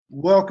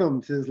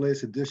Welcome to this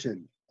latest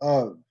edition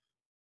of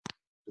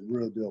the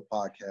Real Deal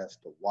Podcast,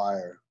 The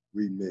Wire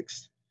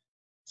Remixed,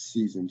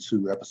 Season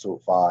 2,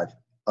 Episode 5,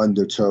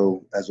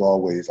 Undertow. As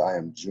always, I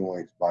am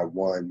joined by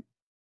one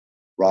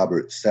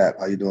Robert Sapp.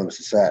 How you doing,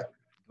 Mr. Sapp?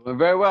 Doing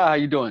very well. How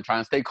you doing?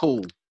 Trying to stay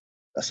cool.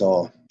 That's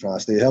all. Trying to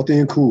stay healthy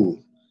and cool.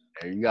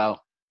 There you go.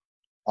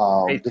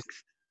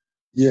 Basics.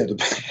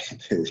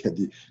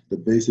 The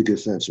basic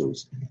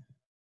essentials.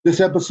 This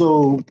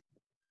episode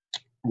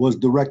was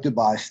directed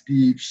by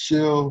Steve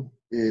Schill.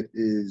 It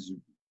is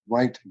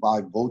ranked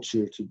by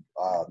Vulture to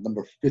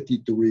number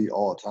 53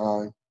 all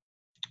time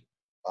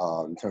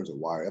in terms of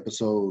Wire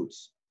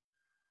episodes.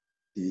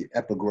 The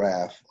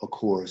epigraph, of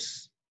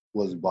course,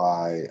 was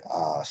by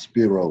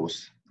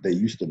Spiros. They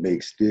used to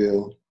make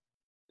steel.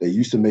 They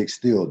used to make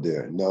steel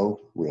there.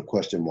 No, with a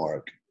question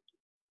mark.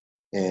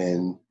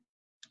 And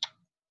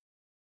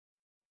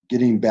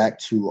getting back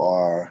to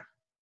our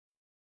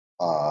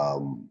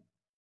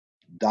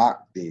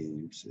doc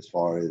themes as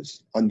far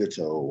as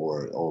undertow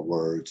or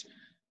words.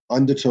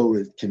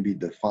 Undertow can be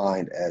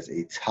defined as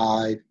a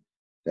tide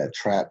that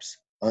traps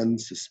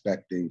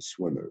unsuspecting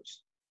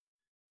swimmers.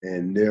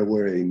 And there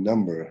were a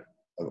number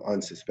of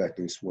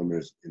unsuspecting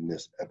swimmers in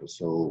this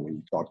episode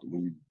when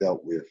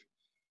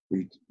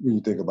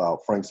you think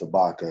about Frank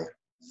Zabaka,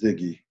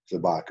 Ziggy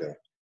Zabaka,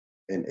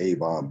 and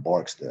Avon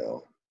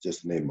Barksdale,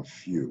 just to name a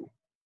few.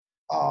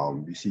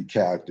 You see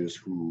characters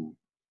who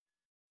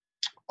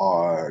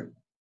are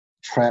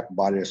trapped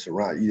by their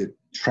either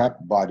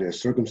trapped by their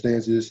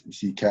circumstances. You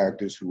see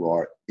characters who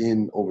are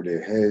in over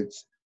their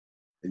heads,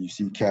 and you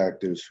see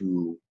characters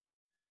who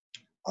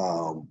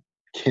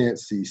can't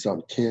see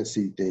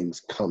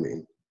things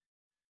coming.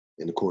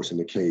 And of course, in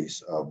the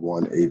case of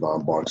one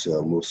Avon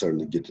Barksdale, we'll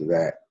certainly get to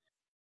that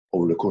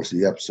over the course of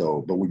the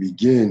episode. But we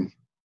begin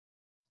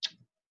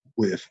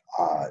with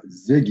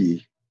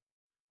Ziggy.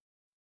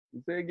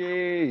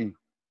 Ziggy.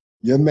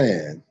 Your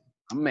man.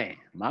 My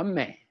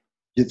man.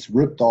 Gets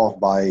ripped off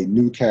by a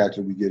new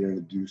character we get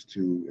introduced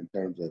to in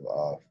terms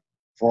of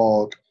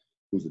Frog,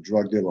 who's a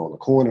drug dealer on the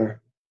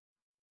corner.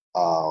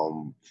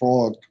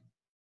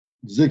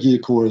 Ziggy,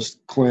 of course,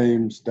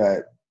 claims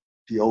that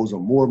he owes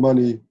him more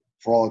money.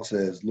 Frog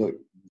says, look,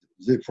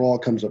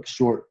 Frog comes up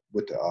short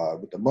with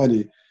the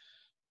money.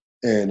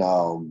 And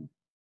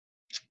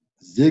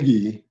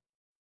Ziggy,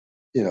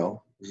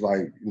 it's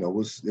like, it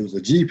was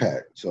a G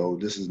pack. So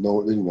this is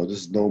no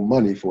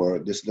money for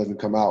it. This did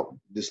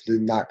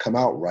not come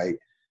out right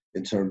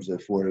in terms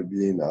of for it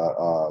being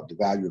the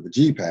value of a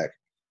G pack.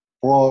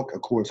 Frog,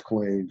 of course,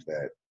 claims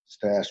that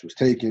stash was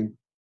taken.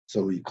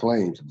 So he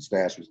claims that the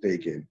stash was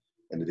taken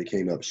and that they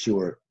came up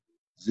short.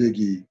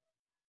 Ziggy,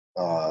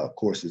 of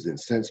course, is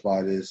incensed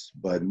by this,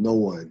 but no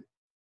one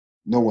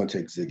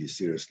takes Ziggy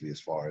seriously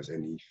as far as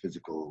any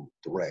physical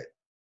threat.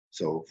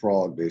 So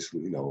Frog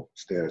basically,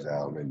 stares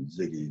out, and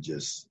Ziggy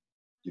just,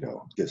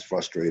 gets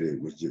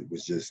frustrated,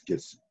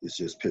 is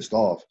just pissed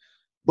off.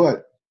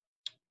 But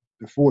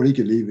before he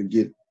could even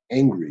get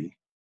angry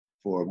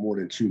for more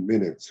than 2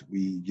 minutes,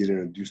 we get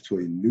introduced to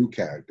a new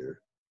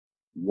character,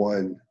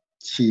 one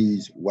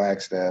Cheese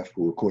Wagstaff,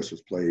 who of course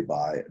was played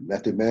by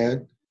Method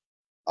Man.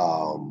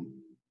 And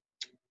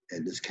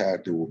this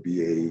character will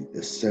be a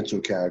essential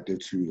character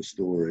to the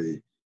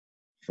story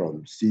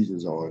from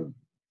seasons on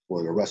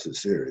for the rest of the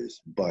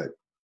series. But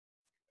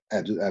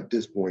at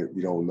this point,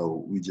 we don't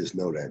know. We just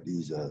know that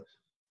he's a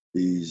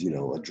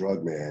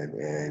drug man,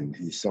 and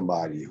he's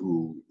somebody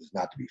who is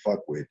not to be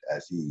fucked with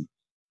as he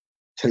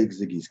takes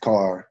Ziggy's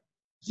car.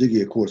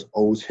 Ziggy, of course,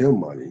 owes him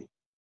money,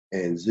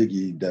 and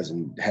Ziggy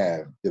doesn't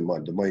have the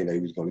money that he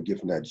was going to get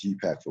from that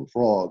G-Pack from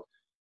Frog.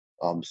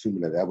 I'm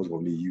assuming that was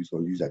going to be used.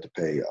 Going to use that to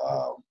pay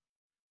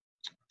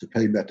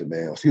Method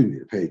Man,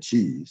 to pay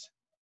Cheese.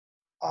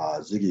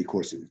 Ziggy, of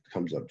course, it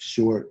comes up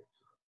short.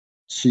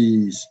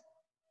 Cheese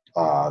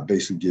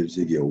basically gives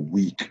Ziggy a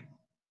week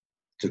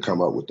to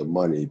come up with the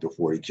money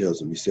before he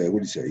kills him. What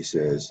did he say? He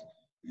says,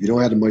 if you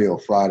don't have the money on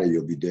Friday,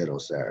 you'll be dead on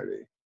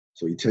Saturday.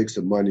 So he takes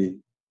the money,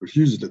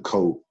 refuses the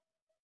coat,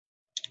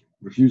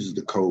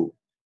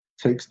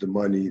 takes the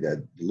money,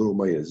 the little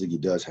money that Ziggy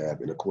does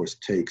have, and of course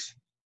takes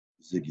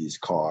Ziggy's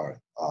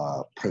car,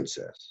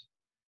 Princess.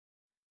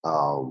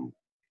 And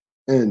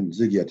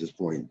Ziggy at this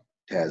point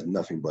has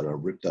nothing but a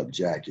ripped up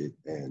jacket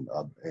and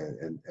a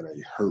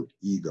hurt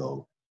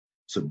ego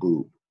to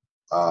boot.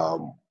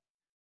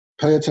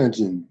 Pay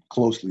attention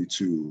closely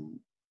to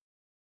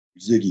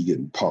Ziggy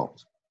getting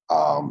pumped.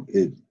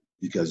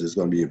 Because it's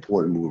going to be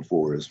important moving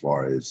forward as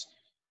far as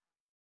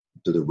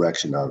the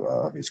direction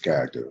of his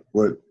character.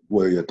 What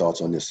are your thoughts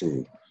on this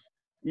scene?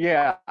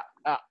 Yeah,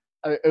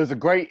 it was a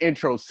great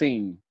intro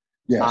scene.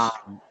 Yes.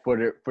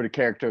 For the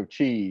character of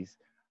Cheese.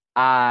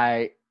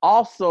 I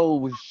also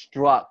was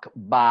struck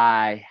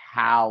by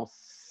how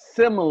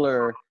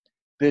similar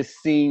this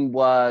scene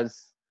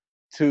was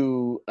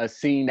to a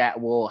scene that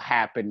will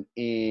happen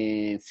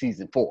in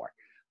season 4.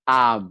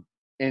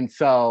 And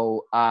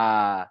so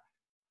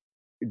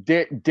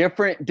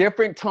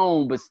different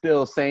tone, but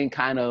still same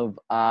kind of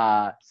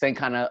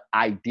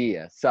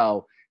idea.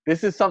 So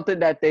this is something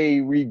that they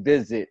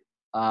revisit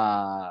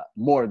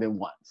more than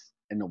once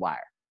in The Wire.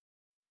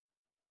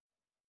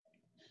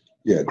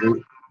 Yeah,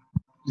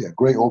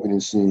 great opening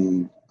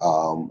scene.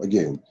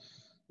 Again,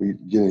 we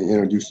getting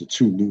introduced to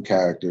two new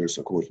characters.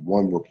 Of course,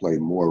 one will play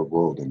more of a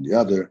role than the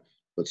other,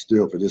 but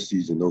still for this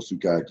season, those two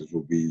characters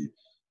will be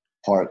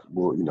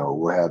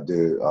will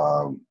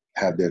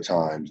have their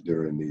times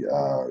during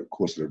the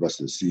course of the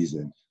rest of the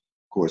season.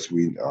 Of course,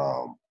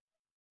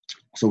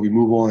 so we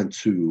move on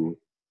to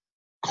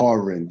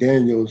Carver and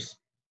Daniels.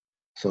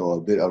 So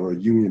a bit of a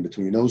union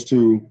between those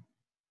two.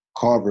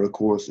 Carver, of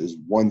course, is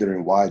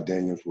wondering why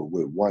Daniels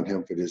would want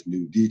him for this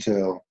new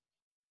detail.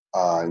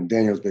 And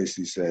Daniels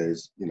basically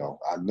says,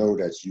 I know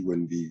that you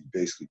wouldn't be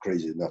basically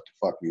crazy enough to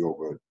fuck me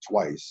over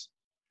twice.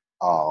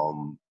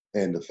 And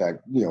the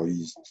fact,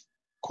 he's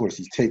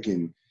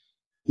taking,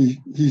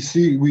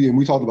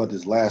 we talked about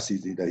this last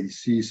season, that he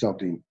sees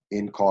something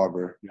in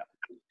Carver. Yeah.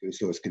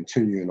 So it's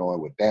continuing on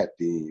with that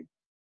theme.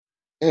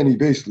 And he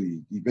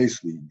basically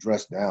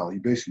dressed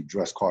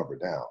Carver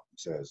down. He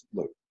says,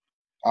 look,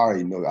 I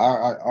already know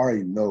I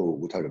already know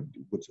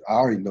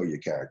your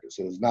character.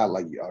 So it's not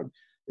like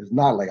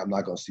I'm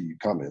not gonna see you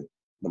coming.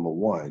 Number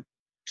one,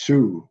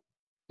 two,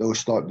 those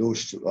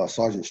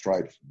sergeant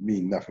stripes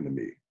mean nothing to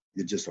me.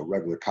 You're just a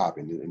regular cop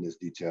in this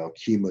detail.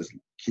 Kima's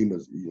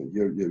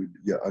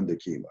you're under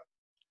Kima.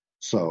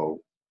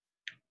 So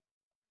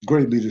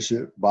great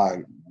leadership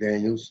by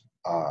Daniels,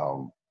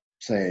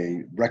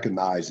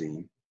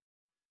 recognizing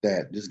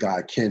that this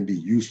guy can be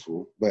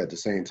useful, but at the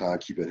same time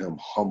keeping him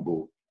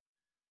humble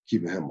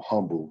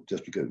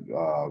just because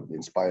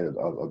in spite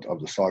of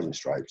the sergeant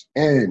stripes.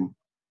 And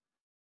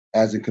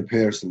as in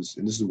comparisons,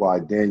 and this is why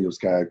we like Daniel's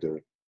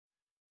character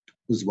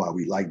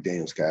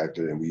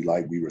and we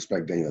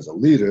respect Daniel as a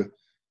leader.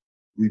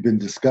 We've been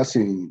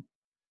discussing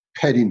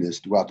pettiness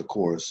throughout the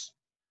course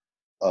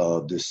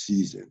of this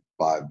season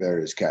by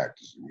various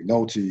characters.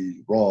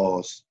 McNulty,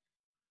 Ross,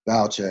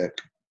 Valchek,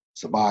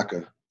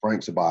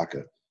 Frank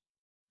Sabaka.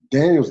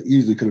 Daniels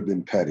easily could have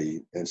been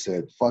petty and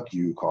said, fuck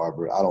you,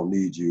 Carver, I don't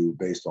need you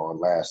based on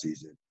last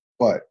season.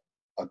 But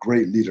a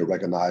great leader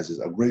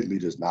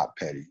is not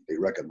petty. They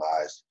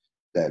recognize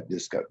that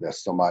that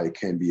somebody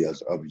can be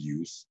of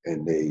use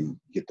and they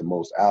get the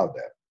most out of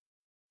that.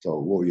 So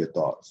what were your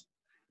thoughts?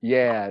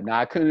 Yeah, no,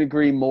 I couldn't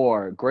agree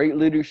more. Great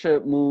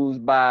leadership moves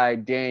by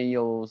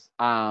Daniels.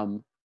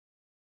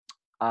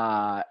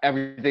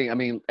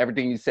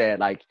 Everything you said,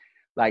 like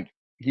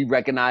he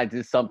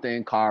recognizes something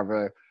in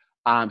Carver.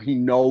 He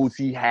knows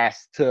he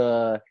has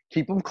to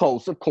keep him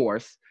close, of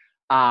course.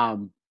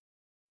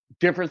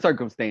 Different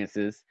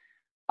circumstances.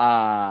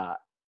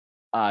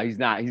 He's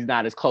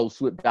not as close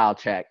with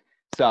Valchek.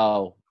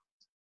 So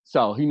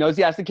he knows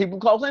he has to keep him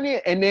close.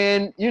 And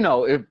then,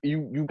 if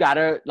you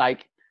gotta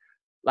like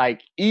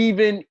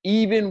even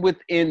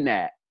within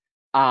that,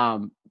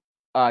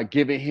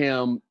 giving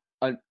him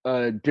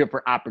a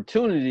different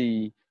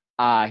opportunity,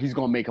 he's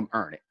gonna make him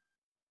earn it.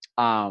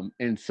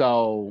 And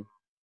so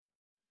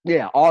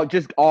yeah, all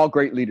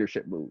great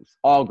leadership moves.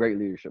 All great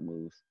leadership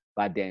moves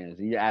by Daniels.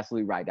 And you're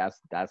absolutely right.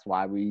 That's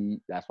why we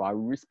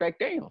respect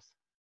Daniels.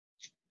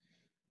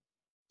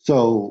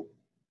 So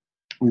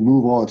we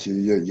move on to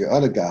your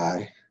other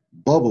guy,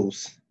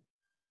 Bubbles.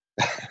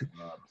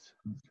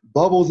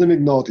 Bubbles and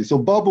McNulty. So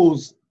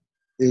Bubbles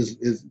goes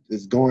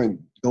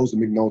to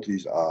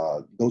McNulty's,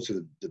 goes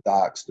to the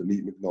docks to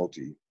meet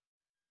McNulty.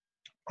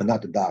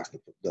 Not the docks,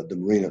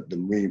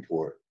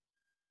 the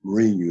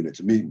Marine unit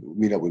to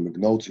meet up with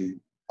McNulty,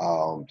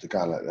 to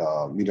kind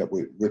of meet up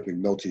with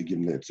McNulty,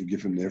 to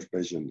give him the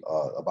information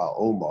about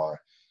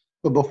Omar.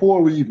 But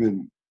before we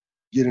even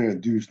get before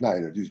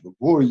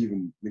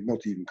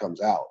McNulty even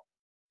comes out,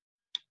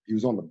 he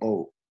was on the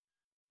boat.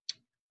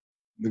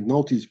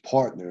 McNulty's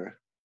partner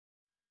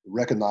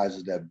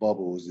recognizes that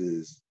Bubbles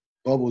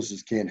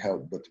just can't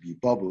help but to be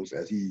Bubbles,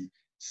 as he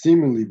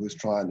seemingly was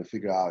trying to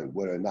figure out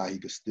whether or not he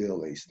could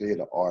steal a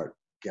state-of-the-art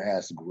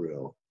gas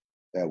grill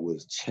that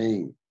was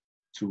chained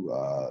to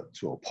a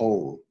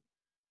pole.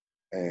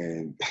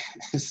 And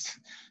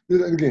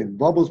again,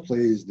 Bubbles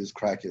plays this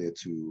crackhead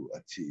to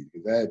a T.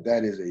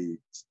 That is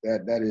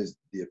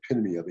the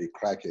epitome of a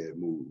crackhead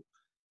move.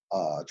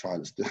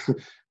 Trying to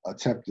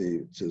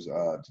attempting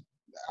to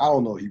I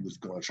don't know if he was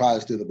going to try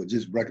to steal it, but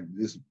just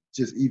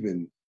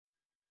even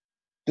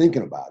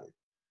thinking about it.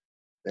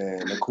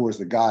 And of course,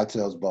 the cop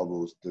tells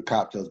Bubbles,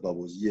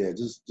 yeah,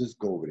 just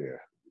go over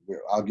there.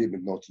 I'll give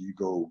McNulty, you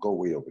go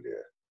way over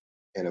there.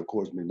 And of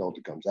course,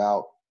 McNulty comes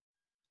out.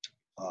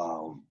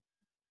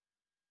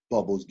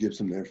 Bubbles gives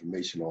him the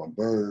information on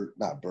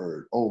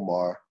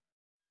Omar,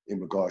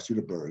 in regards to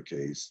the Bird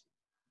case.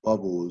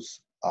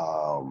 Bubbles,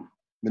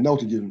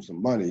 McNulty gives him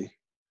some money,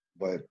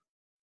 but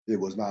it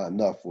was not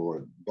enough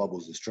for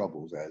Bubbles'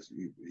 troubles, as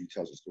he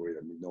tells the story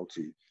that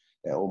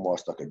Omar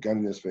stuck a gun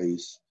in his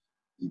face.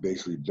 He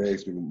basically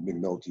begs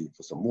McNulty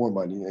for some more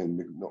money, and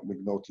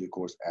McNulty, of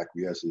course,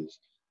 acquiesces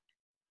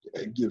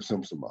and gives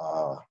him some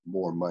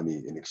more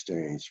money in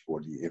exchange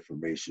for the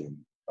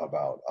information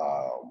about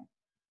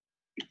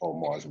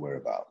Omar's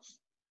whereabouts.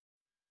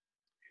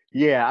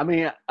 Yeah, I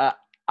mean,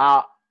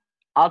 I'll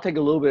I'll take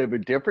a little bit of a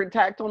different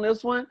tact on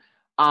this one.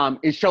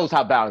 It shows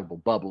how valuable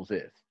Bubbles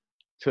is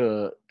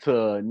to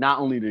not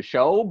only the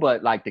show,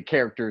 but like the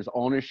characters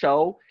on the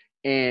show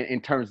and in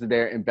terms of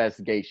their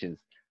investigations.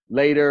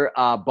 Later,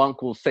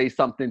 Bunk will say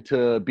something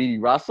to B.D.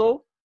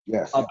 Russell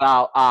Yes.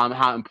 about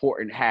how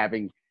important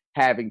having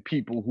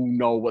people who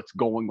know what's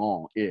going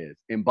on is,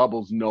 and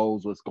Bubbles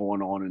knows what's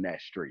going on in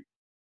that street.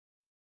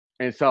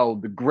 And so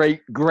the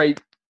great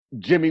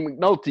Jimmy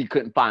McNulty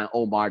couldn't find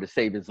Omar to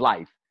save his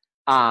life,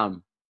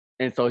 and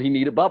so he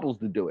needed Bubbles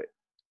to do it.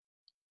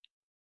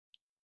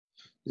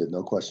 Yeah,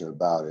 no question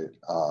about it.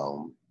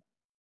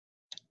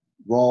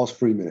 Rawls,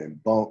 Freeman,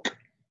 and Bunk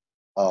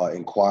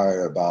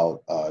inquire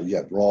about. You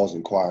have Rawls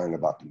inquiring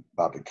about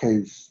the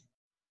case.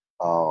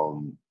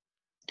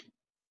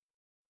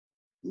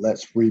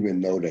 Lets Freeman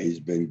know that he's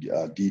been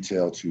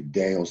detailed to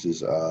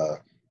Daniels's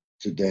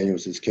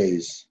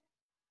case.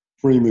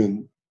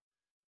 Freeman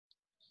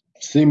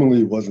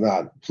seemingly was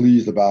not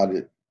pleased about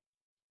it.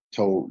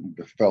 Felt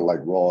like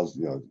Rawls,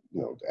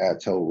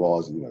 told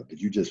Rawls,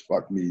 did you just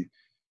fuck me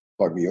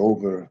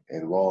over?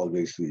 And Rawls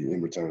basically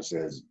in return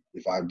says,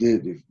 if I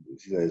did, he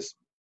says,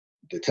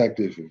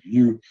 detective,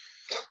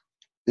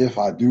 if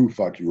I do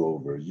fuck you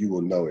over, you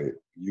will know it.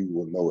 You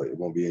will know it. It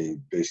won't be any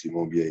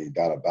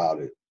doubt about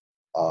it.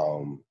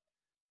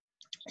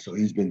 So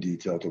he's been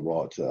detailed to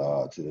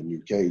the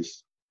new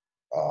case,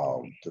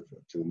 to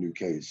the new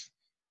case.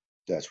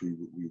 That's we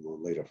will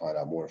later find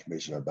out more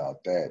information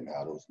about that and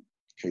how those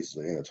cases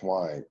are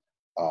intertwined.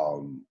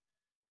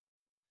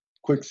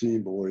 Quick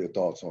scene, but what are your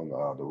thoughts on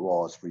the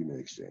Rawls Freeman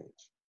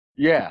exchange?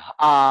 Yeah,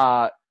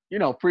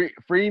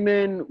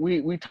 Freeman.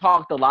 We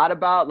talked a lot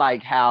about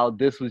like how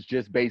this was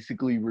just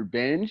basically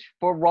revenge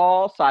for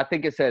Rawls. So I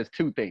think it says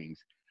two things.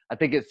 I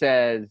think it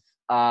says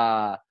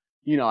how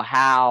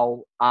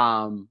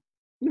how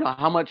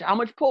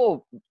much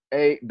pull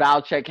a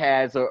Valchek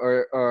has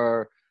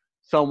or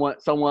someone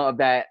of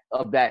that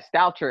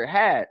stature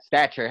has.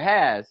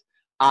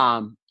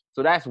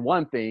 So that's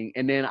one thing.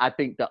 And then I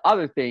think the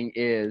other thing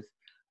is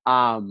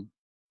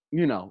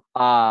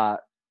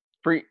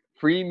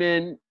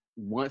Freeman,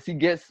 once he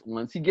gets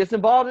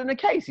involved in the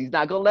case, he's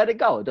not gonna let it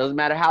go. It doesn't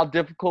matter how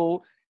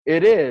difficult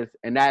it is.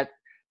 And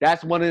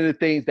that's one of the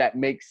things that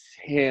makes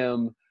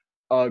him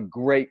a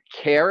great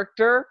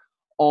character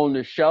on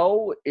the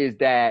show, is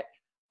that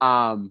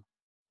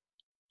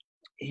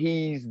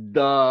he's him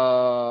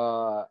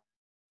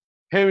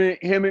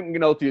and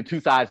Ganothi are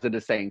two sides of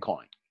the same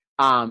coin.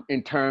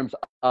 In terms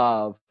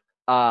of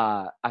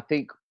I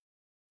think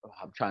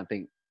I'm trying to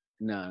think.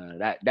 No,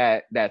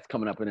 that's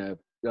coming up in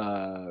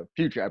a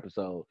future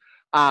episode.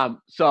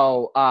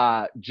 So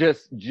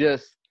just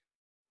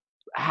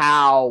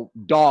how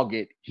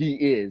dogged he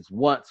is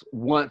once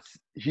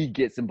he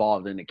gets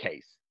involved in the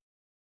case.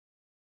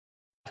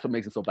 That's what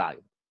makes it so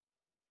valuable.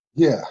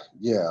 Yeah.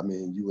 I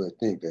mean, you would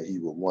think that he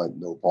would want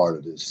no part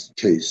of this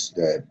case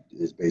that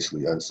is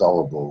basically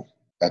unsolvable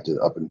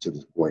up until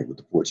this point with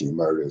the 14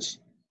 murders,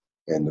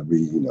 and to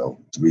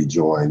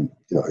rejoin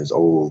his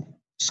old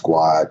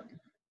squad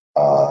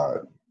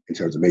in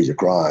terms of major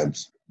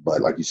crimes.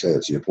 But like you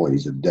said, to your point,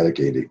 he's a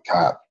dedicated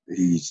cop.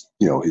 He's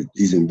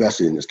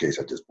invested in this case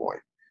at this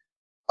point.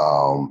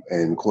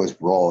 And of course,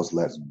 Rawls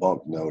lets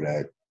Bunk know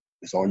that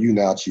it's on you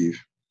now,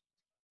 Chief.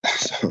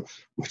 So,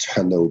 which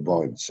I know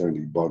Bunk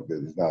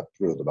that is not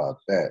thrilled about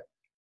that.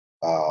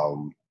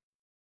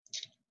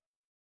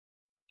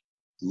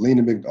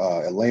 Elena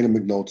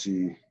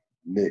McNulty,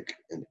 Nick,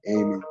 and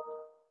Amy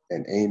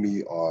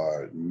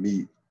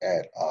meet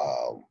at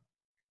a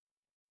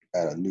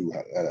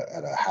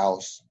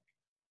house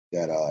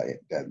that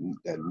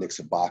Nick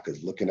Sabaka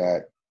is looking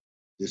at.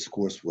 This, of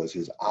course, was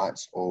his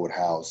aunt's old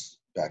house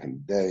back in the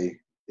day.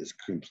 It's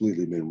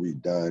completely been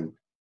redone.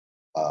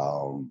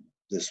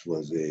 This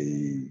was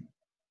a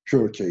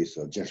pure case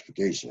of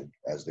gentrification,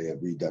 as they have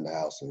redone the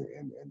house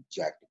and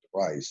jacked up the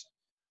price.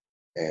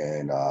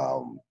 And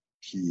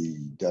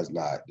he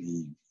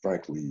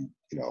frankly,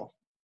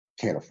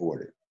 can't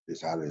afford it.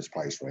 It's out of his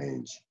price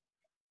range.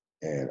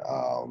 And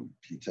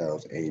he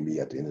tells Amy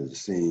at the end of the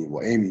scene,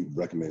 well, Amy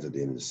recommends at the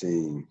end of the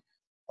scene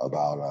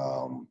about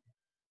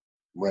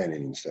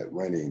renting instead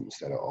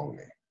of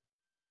owning.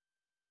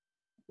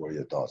 What are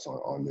your thoughts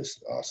on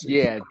this scene?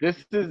 Yeah,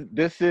 this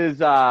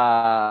is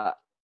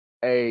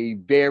a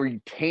very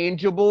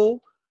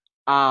tangible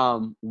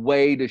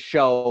way to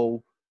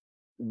show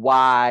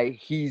why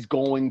he's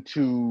going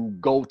to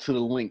go to the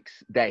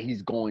lengths that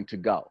he's going to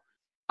go.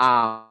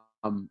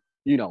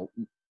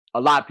 A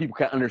lot of people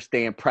can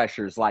understand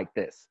pressures like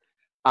this.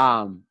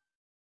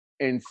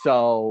 And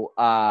so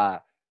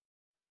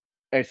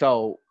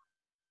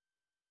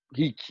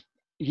he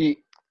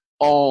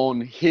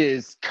on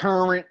his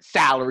current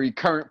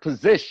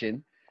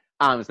position,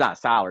 it's not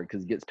salary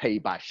because he gets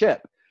paid by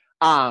ship.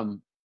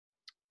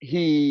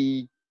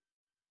 He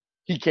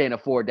can't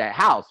afford that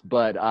house,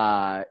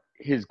 but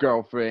his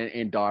girlfriend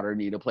and daughter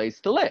need a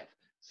place to live.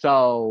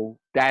 So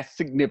that's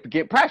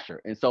significant pressure.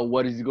 And so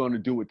what is he going to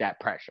do with that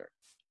pressure?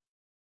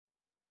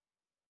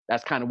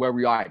 That's kind of where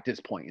we are at this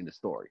point in the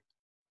story.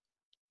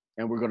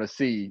 And we're going to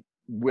see,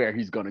 where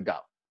he's gonna go.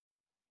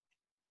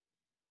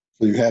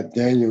 So you have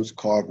Daniels,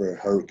 Carver,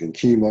 Herc, and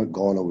Kima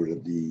going over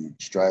the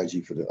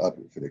strategy for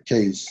the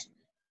case.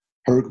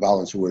 Herc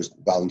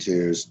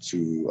volunteers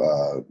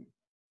to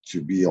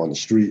be on the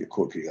street, of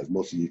course,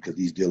 because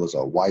these dealers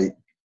are white.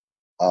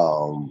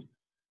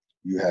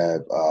 You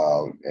have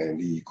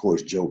and he of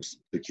course jokes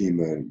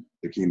Shakima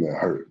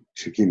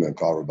and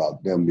Carver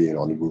about them being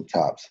on the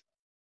rooftops,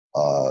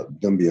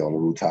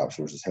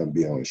 versus him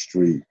being on the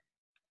street.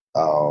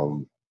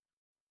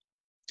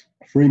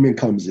 Freeman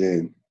comes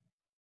in,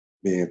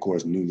 being of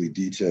course newly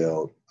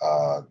detailed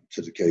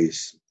to the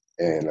case,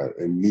 and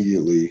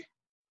immediately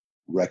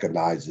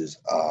recognizes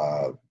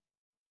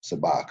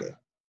Sabaka.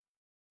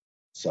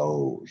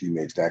 So he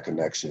makes that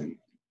connection.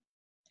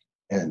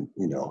 And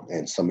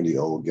and some of the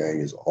old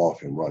gang is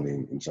off and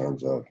running in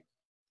terms of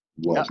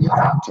this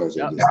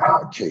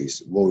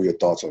case. What were your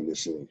thoughts on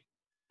this scene?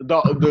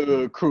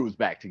 The crew's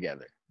back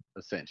together,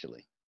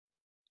 essentially.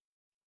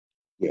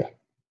 Yeah.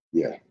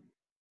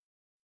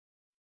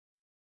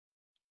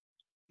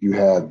 You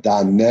have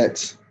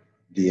Donette,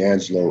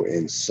 D'Angelo,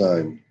 and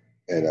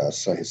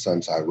his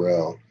son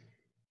Tyrell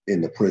in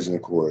the prison,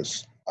 of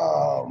course,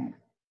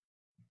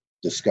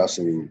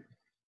 discussing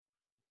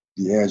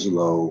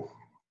D'Angelo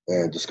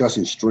and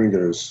discussing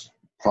Stringer's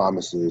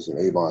promises and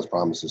Avon's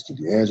promises to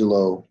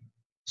D'Angelo,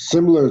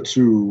 similar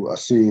to a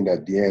scene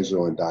that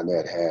D'Angelo and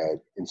Donette had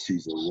in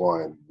season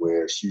 1,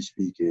 where she's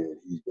speaking,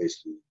 he's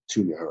basically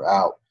tuning her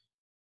out.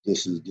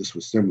 This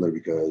was similar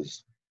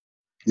because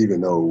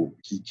even though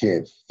he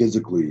can't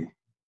physically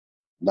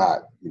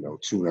not,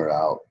 tune her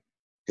out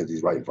because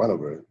he's right in front of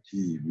her,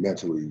 he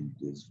mentally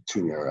is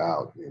tuning her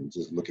out and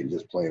just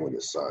playing with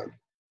his son.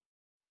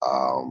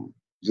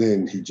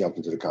 Then he jumped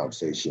into the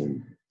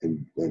conversation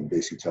and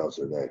basically tells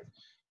her that,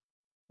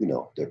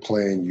 they're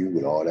playing you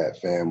with all that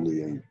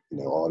family and,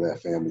 all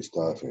that family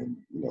stuff and,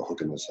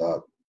 hooking us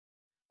up,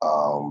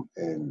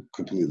 and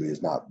completely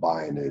is not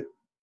buying it.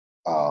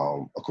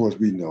 Of course,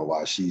 we know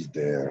why she's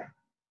there.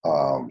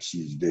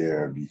 She's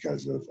there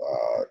because of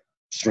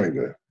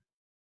Stringer.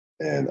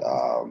 And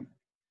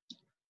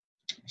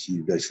she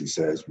basically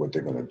says what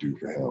they're going to do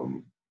for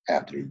him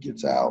after he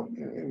gets out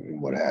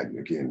and what have you.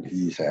 Again,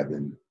 he's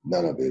having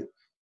none of it.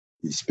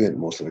 He spent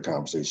most of the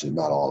conversation,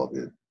 not all of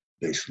it,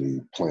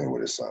 basically playing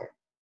with his son.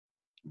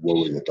 What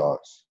were your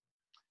thoughts?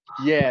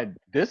 Yeah,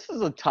 this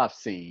is a tough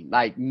scene.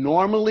 Like,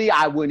 normally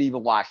I wouldn't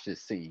even watch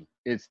this scene.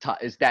 It's tough.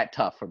 It's that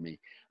tough for me.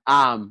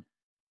 I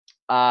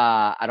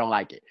don't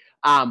like it.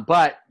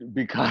 But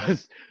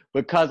because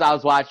I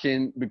was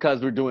watching,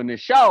 because we're doing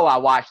this show, I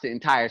watched the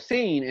entire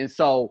scene. And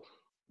so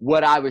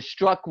what I was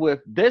struck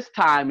with this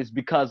time is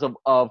because of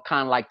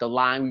kind of like the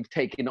line we've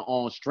taken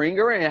on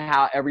Stringer and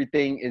how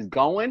everything is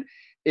going,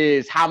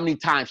 is how many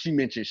times she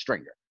mentioned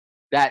Stringer.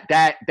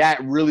 That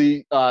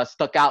really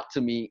stuck out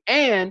to me.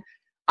 And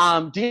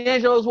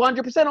D'Angelo is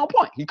 100% on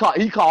point. He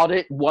called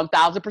it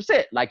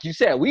 1,000%. Like you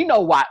said, we know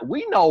why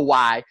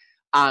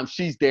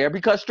she's there,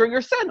 because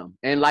Stringer sent him.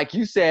 And like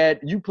you said,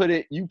 you put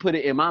it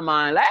in my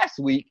mind last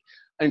week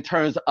in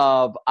terms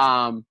of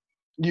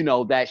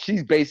that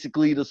she's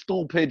basically the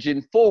stool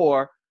pigeon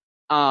for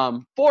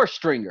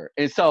Stringer.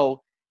 And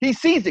so he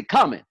sees it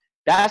coming.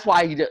 That's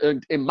why he,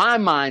 in my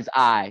mind's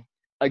eye,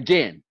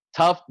 again,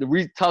 tough. The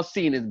reason tough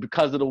scene is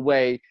because of the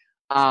way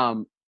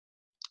the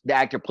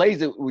actor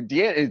plays it with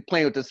is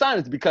playing with the son,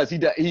 is because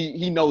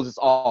he knows it's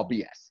all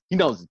BS. He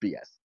knows it's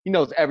BS. He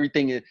knows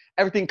everything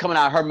coming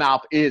out of her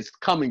mouth is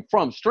coming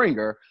from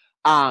Stringer,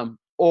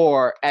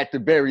 or at the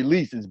very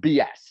least is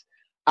BS.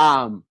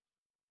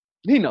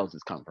 He knows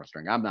it's coming from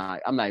Stringer. I'm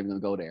not even gonna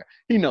go there.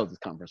 He knows it's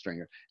coming from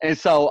Stringer. And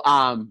so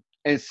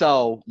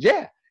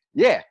yeah.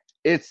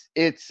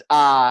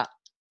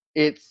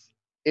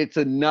 It's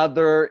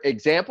another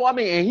example. I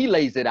mean, and he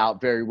lays it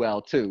out very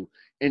well too,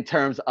 in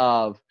terms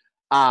of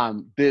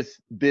this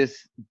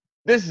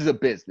is a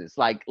business.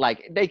 Like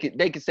they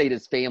could say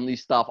this family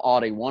stuff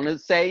all they want to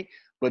say,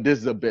 but this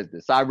is a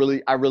business. I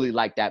really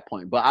like that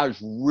point. But I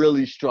was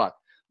really struck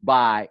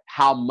by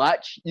how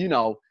much,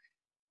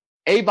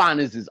 Avon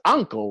is his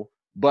uncle,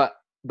 but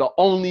the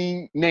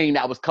only name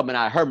that was coming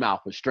out of her mouth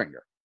was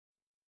Stringer.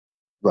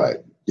 Right.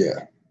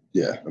 Yeah.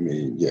 I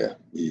mean, yeah.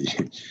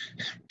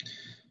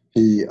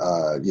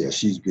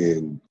 She's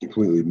been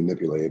completely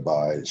manipulated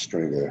by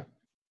Stringer,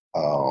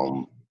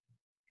 to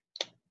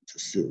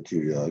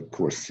of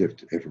course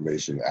sift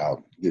information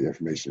out, get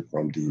information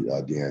from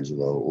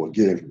D'Angelo, or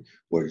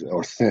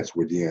sense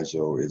where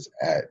D'Angelo is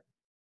at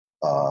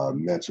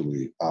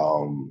mentally.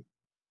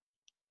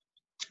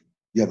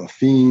 You have a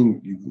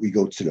fiend. We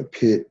go to the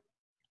pit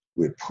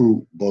with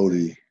Poop,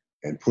 Bodie,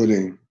 and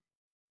Pudding.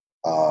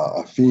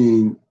 A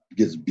fiend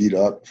gets beat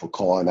up for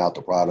calling out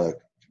the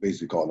product,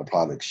 basically calling the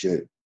product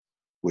shit,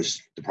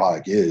 which the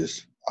product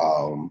is.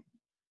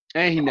 And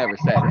he never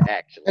said it,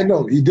 actually. And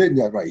no, he didn't.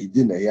 Yeah, right. He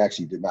didn't. He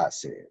actually did not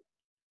say it.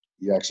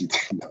 He actually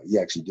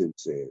didn't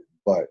say it.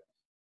 But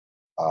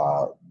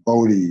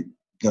Bodie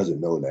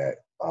doesn't know that.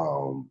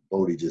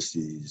 Bodie just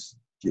sees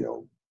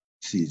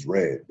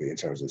red in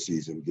terms of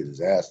sees him get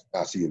his ass,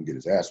 not see him get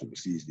his ass, but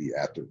sees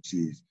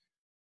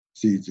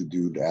sees the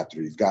dude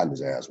after he's gotten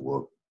his ass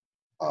whooped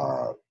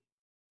by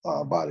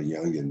the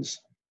youngins.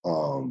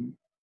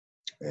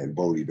 And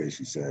Bodie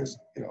basically says,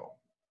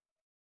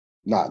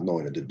 not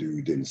knowing that the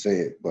dude didn't say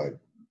it, but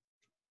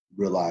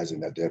realizing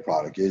that their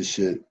product is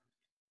shit,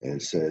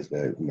 and says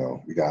that,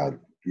 we got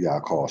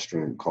call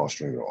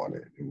Stringer on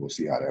it, and we'll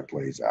see how that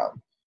plays out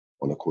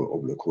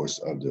over the course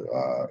of the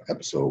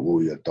episode. What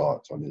were your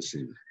thoughts on this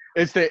scene?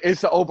 It's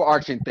the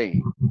overarching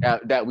thing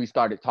that we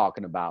started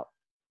talking about.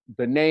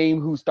 The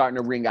name who's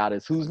starting to ring out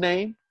is whose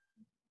name?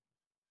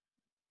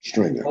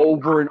 Stringer.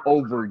 Over and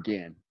over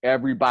again.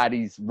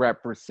 Everybody's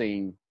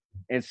referencing.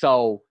 And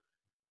so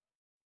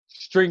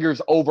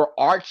Stringer's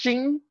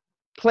overarching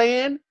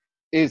plan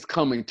is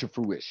coming to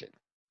fruition.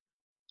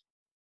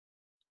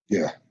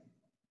 Yeah.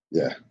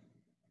 Yeah.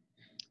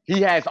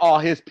 He has all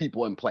his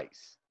people in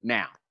place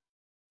now.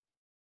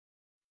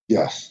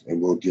 Yes,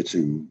 and we'll get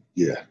to,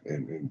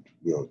 and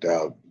we'll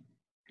doubt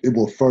it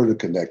will further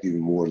connect even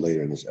more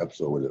later in this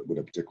episode with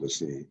a particular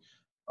scene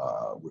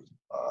with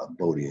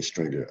Bodie and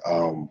Stringer.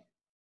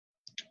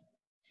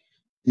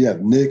 You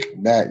have Nick,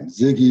 Matt, and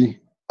Ziggy.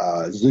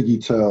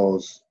 Ziggy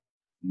tells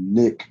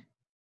Nick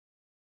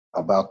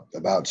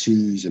about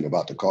Cheese and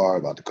about his car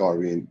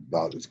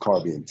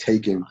being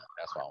taken.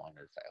 That's what I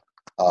wanted to say.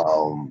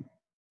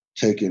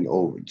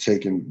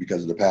 Taken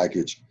because of the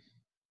package.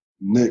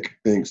 Nick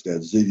thinks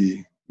that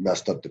Ziggy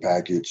messed up the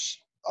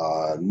package.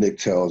 Nick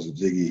tells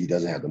Ziggy he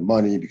doesn't have the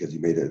money because he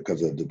made it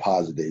because of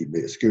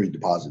a security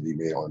deposit he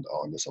made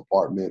on this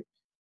apartment.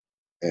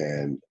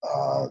 And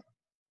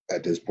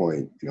at this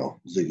point,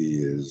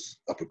 Ziggy is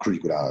up a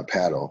creek without a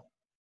paddle.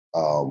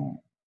 What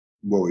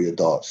were your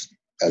thoughts?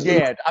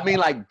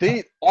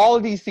 All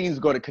of these scenes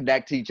are going to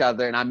connect to each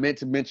other, and I meant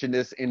to mention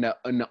this in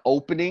the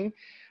opening.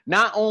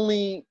 Not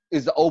only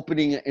is the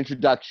opening an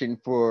introduction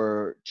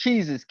for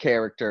Cheese's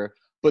character,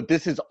 but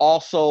this is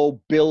also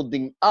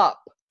building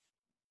up.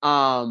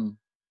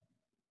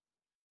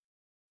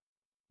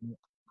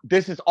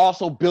 This is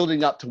also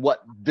building up to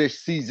what this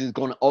season is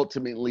going to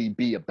ultimately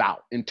be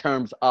about in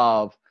terms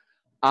of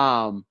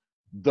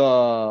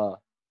the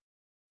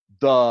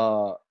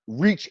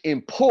reach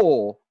and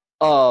pull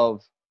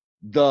of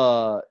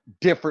the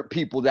different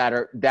people that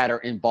are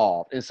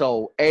involved. And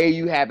so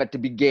you have at the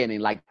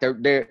beginning, like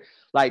they're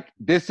like,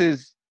 this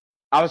is,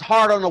 I was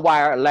hard on the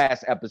wire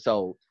last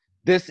episode.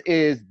 This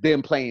is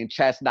them playing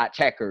chess, not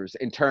checkers,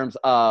 in terms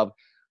of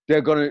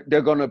they're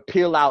gonna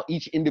peel out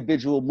each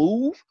individual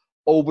move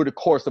over the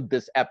course of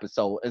this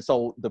episode. And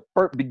so the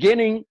first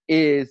beginning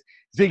is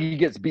Ziggy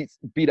gets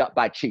beat up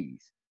by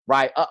Cheese,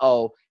 right?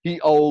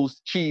 He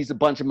owes Cheese a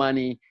bunch of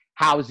money.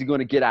 How is he going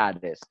to get out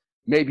of this?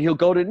 Maybe he'll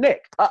go to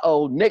Nick.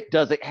 Nick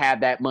doesn't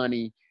have that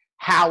money.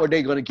 How are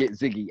they going to get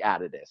Ziggy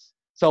out of this?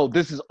 So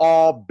this is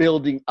all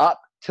building up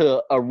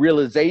to a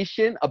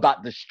realization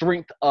about the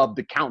strength of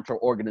the counter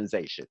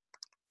organization.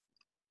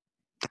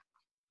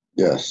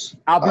 Yes.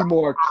 I'll be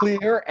more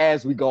clear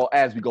as we go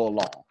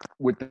along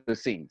with the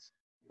scenes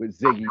with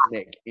Ziggy,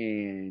 Nick,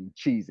 and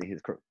Cheese and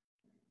his crew.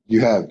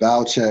 You have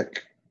Valchek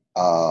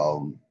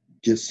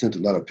gets sent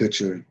another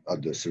picture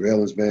of the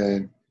surveillance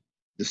van.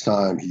 This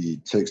time he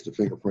takes the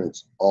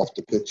fingerprints off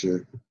the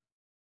picture.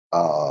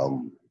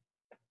 And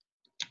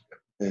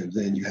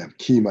then you have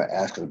Kima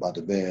asking about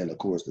the van. Of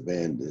course, the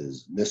van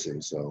is missing.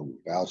 So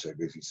Valchek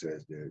basically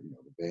says that,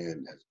 the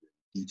van has been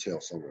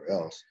detailed somewhere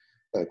else.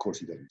 But of course,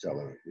 he doesn't tell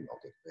her,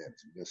 that the van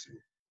is missing.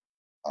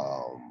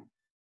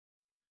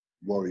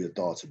 What are your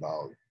thoughts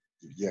about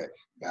Valchek?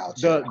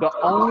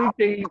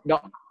 The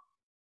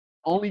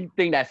only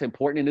thing that's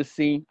important in this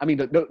scene, I mean,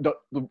 not the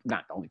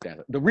only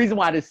thing. The reason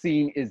why this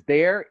scene is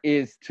there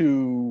is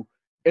to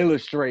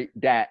illustrate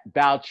that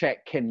Valchek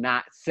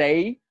cannot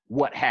say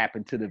what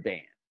happened to the van.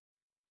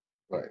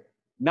 Right.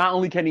 Not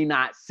only can he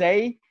not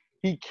say,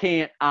 he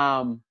can't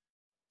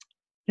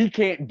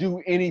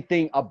do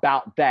anything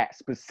about that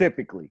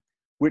specifically,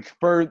 which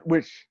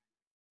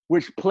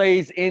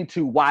plays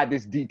into why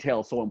this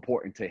detail is so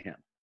important to him.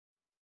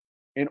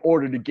 In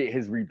order to get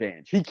his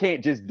revenge, he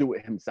can't just do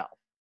it himself.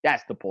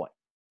 That's the point.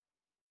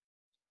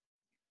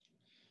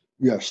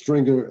 We have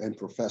Stringer and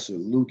Professor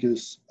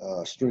Lucas.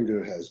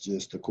 Stringer has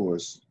just, of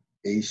course,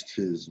 aced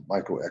his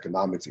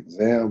microeconomics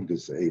exam.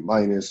 Gets an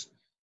A-.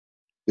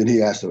 Then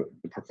he asks the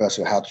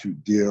professor how to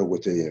deal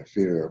with an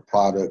inferior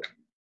product.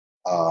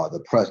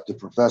 The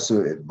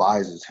professor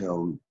advises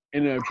him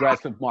in an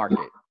aggressive market.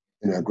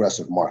 In an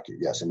aggressive market,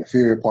 yes, an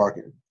inferior product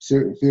in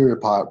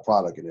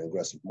an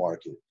aggressive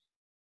market.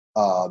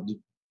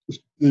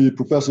 The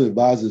professor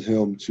advises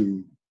him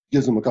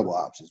gives him a couple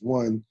options.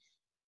 One,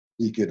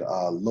 he could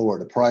lower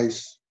the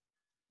price,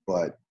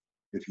 but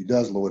if he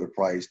does lower the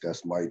price, that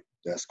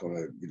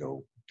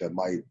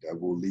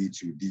will lead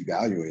to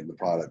devaluing the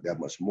product that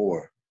much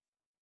more.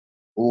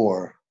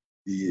 Or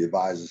he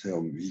advises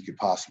him he could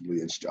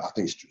possibly, I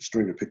think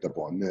Stringer picked up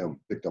on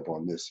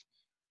this.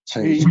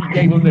 He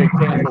gave him the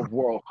example of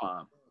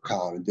WorldCom.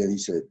 And then he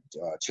said,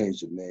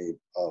 change the name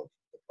of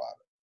the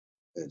product.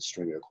 And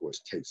Stringer, of course,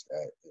 takes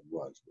that and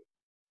runs with it.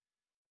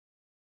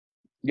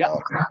 Yeah.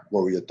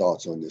 What were your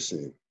thoughts on this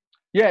scene?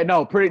 Yeah,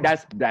 no, pretty.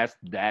 That's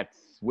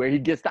where he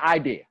gets the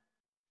idea.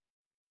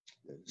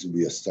 This would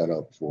be a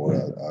setup for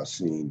a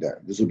scene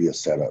that this would be a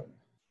setup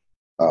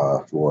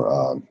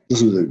for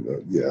this was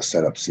a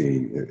setup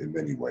scene in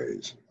many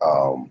ways.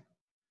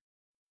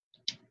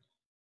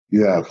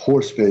 You have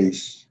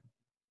Horseface,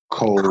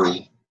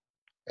 Cole,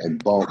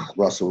 and Bunk,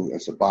 Russell, and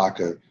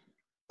Sabaka.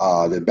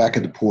 They're back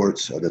at the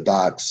ports or the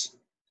docks,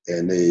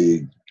 and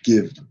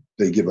give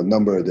a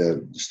number of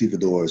the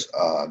stevedores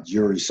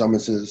jury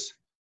summons,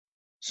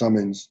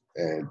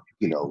 and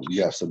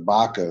you have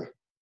Sabaka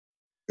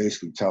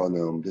basically telling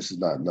them this is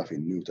not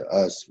nothing new to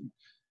us.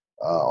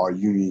 Our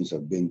unions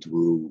have been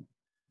through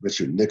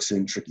Richard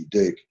Nixon, Tricky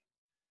Dick,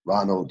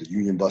 Ronald, the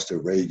Union Buster,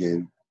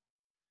 Reagan,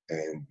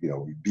 and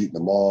we've beaten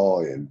them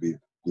all, and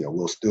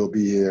we'll still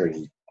be here. And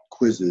he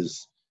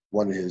quizzes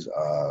one of his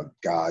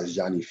guys,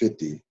 Johnny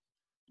 50,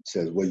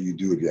 says, "What do you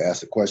do if you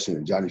ask a question?"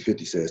 And Johnny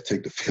 50 says,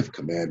 "Take the fifth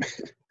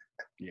commandment."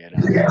 Yeah,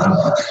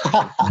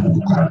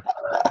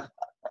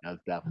 that's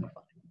definitely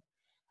funny.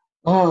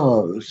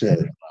 Oh shit,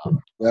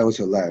 that was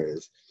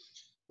hilarious.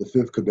 The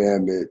fifth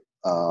commandment,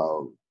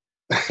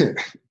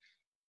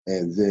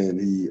 and then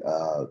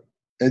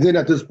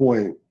at this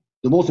point,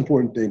 the most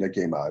important thing that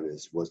came out of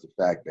this was the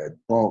fact that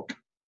Bunk,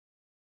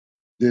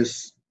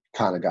 this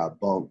kind of got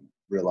Bunk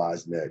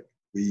realizing that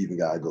we even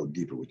got to go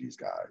deeper with these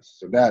guys.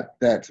 So that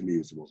to me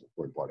was the most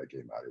important part that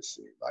came out of this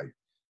scene. Like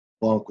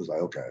Bunk was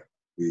like, okay,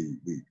 we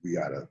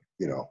gotta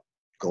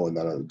go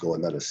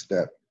another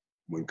step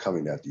when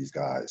coming at these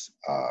guys.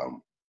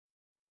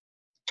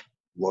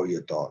 What are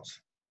your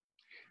thoughts?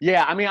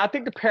 Yeah, I mean, I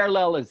think the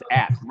parallel is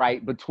apt,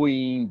 right,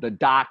 between the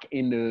dock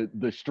and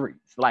the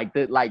streets. Like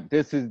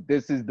this is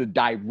the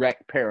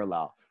direct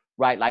parallel,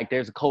 right? Like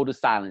there's a code of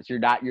silence. You're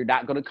not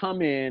going to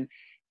come in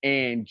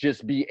and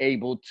just be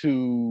able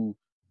to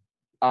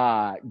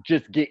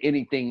just get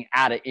anything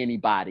out of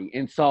anybody.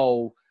 And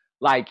so,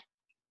 like,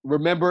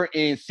 remember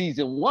in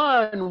season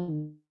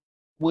 1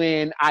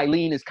 when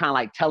Eileen is kind of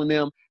like telling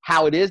them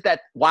how it is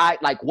that why,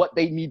 like, what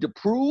they need to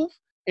prove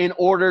in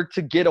order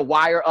to get a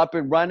wire up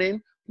and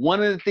running.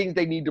 One of the things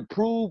they need to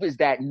prove is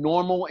that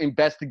normal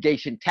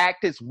investigation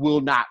tactics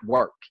will not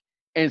work.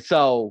 And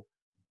so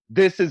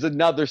this is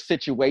another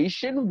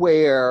situation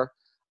where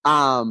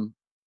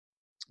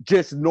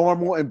just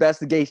normal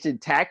investigation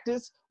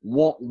tactics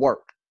won't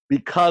work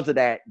because of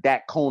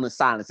that cone of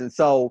silence. And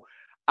so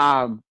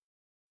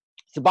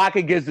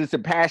Sabaka gives this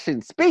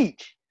impassioned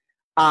speech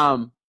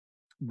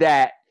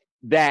that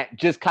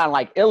just kind of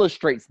like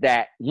illustrates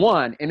that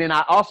one. And then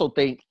I also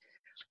think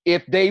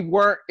if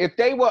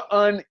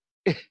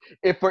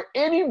for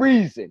any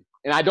reason,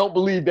 and I don't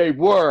believe they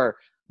were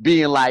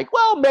being like,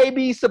 well,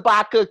 maybe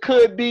Sabaka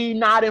could be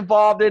not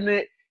involved in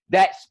it,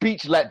 that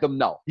speech let them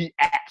know he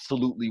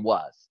absolutely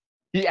was.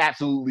 He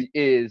absolutely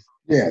is.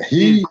 Yeah,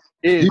 he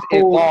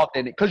involved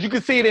in it because you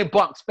can see it in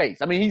Bunk's face.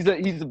 I mean, he's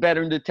a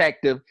veteran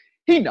detective.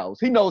 He knows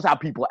how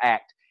people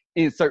act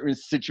in certain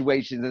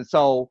situations, and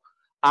so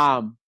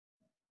that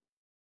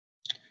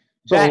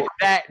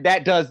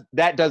does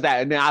that.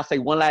 And then I'll say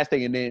one last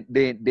thing, and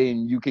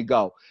then you can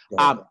go.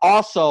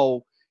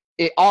 Also,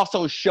 it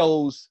also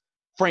shows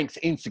Frank's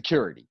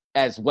insecurity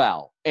as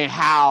well, and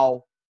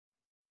how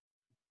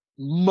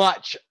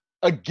much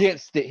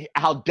against it,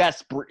 how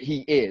desperate he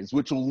is,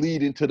 which will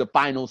lead into the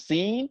final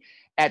scene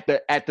at the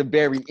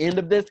very end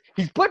of this.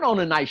 He's putting on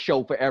a nice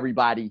show for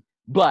everybody,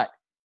 but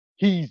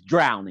he's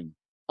drowning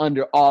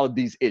under all of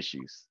these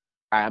issues.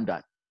 All right, I'm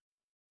done.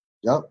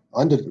 Yep.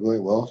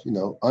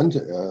 That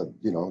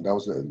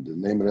was the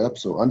name of the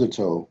episode,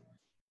 Undertow,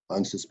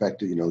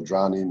 unsuspected,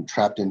 drowning,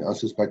 trapped in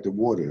unsuspected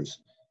waters,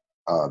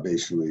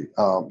 basically.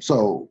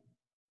 So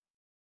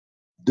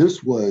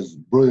this was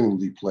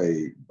brilliantly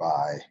played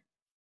by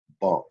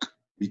Bunk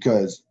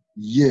because,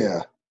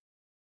 yeah,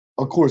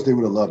 of course they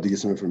would have loved to get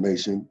some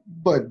information,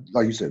 but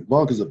like you said,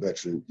 Bunk is a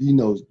veteran. He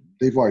knows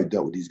they've already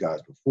dealt with these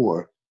guys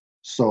before.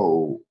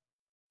 So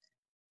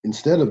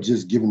instead of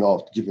just giving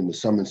the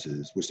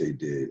summonses, which they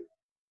did,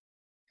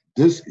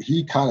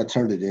 he kind of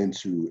turned it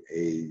into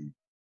a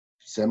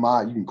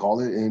you can call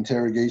it an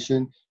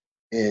interrogation.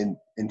 And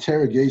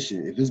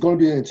interrogation, if it's going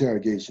to be an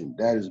interrogation,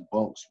 that is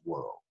Bunk's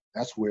world.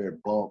 That's where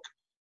Bunk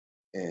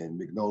and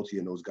McNulty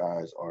and those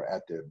guys are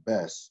at their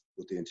best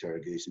with the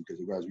interrogation,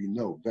 because as we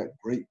know, that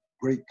great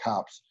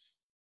cops,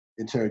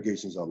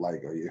 interrogations are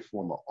like a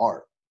form of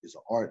art. It's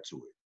an art to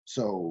it.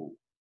 So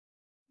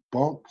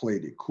Bunk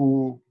played it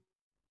cool.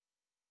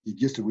 He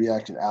gets the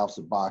reaction out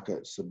of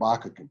Sabaka.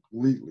 Sabaka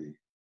completely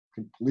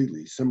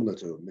similar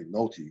to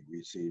McNulty.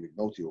 We've seen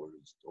McNulty over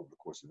the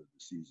course of the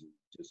season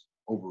just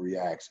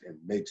overreacts and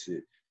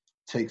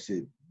takes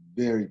it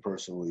very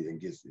personally,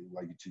 and gets,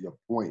 like, to your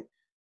point,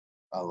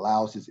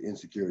 allows his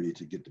insecurity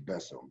to get the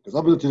best of him. Because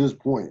up until this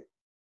point,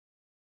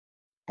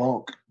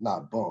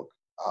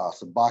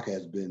 Sabaka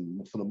has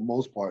been, for the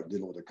most part,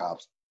 dealing with the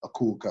cops, a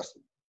cool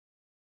customer.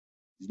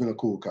 He's been a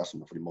cool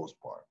customer for the most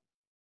part.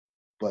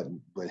 But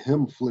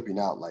him flipping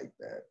out like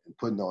that and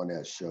putting on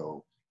that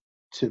show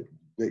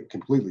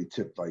completely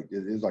tipped, like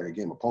it's like a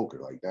game of poker.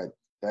 Like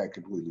that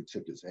completely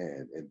tipped his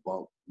hand. And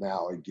Bunk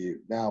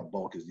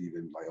Bunk is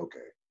even like,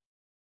 okay,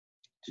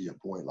 to your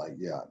point, like,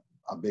 yeah,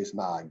 I basically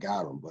I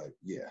got him, but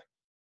yeah,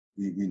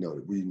 we know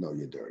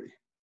you're dirty.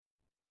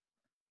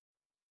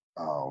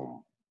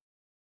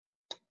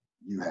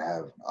 You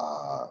have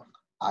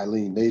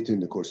Eileen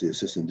Nathan, of course, the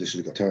assistant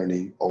district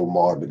attorney,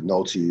 Omar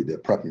McNulty. They're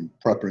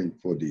prepping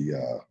for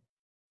the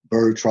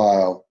Bird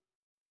trial.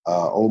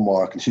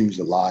 Omar continues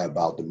to lie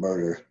about the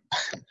murder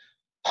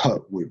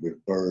with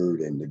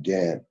Bird, and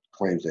again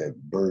claims that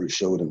Bird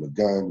showed him the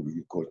gun. We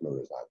of course know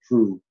that's not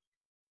true.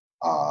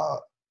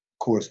 Of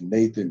course,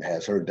 Nathan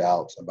has her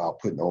doubts about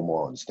putting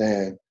Omar on the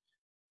stand.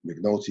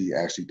 McNulty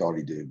actually thought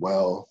he did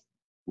well,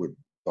 in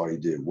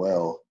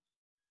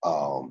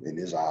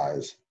his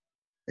eyes,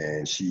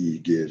 and she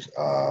gives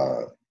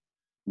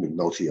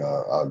McNulty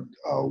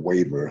a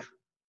waiver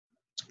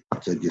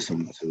to get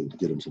him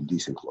some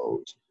decent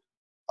clothes.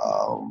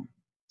 A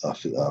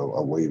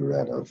waiver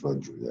at a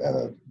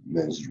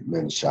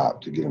men's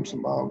shop to get him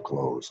some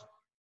clothes.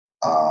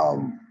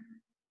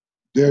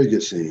 Very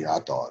good scene, I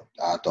thought.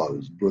 I thought it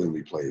was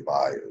brilliantly played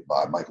by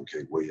Michael K.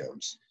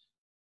 Williams.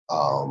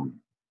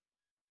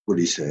 What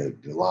he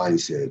said, the line he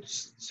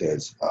says,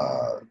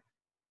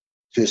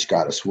 "Fish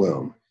gotta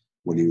swim,"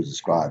 when he was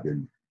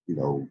describing,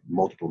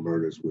 multiple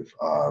murders with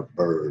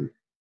Bird.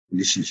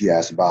 She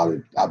asked about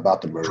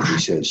the murder.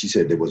 She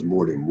said there was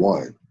more than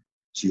one.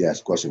 She asked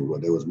the question, well,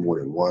 there was more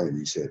than one, and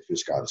he said,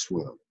 "Fish gotta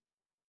swim."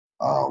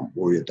 What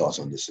were your thoughts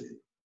on this scene?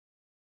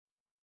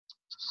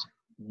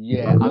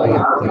 Yeah, I mean,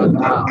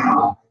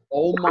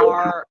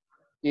 Omar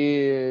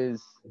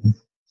is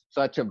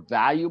such a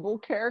valuable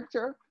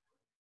character,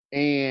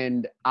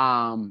 and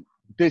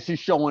this is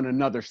showing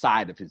another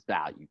side of his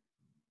value.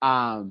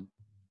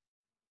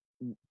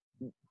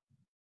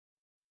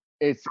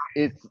 It's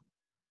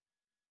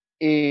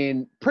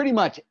in pretty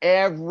much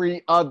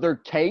every other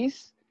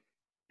case,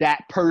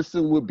 that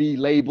person would be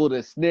labeled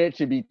a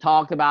snitch and be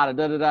talked about, and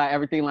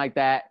everything like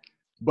that.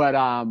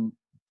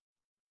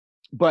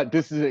 But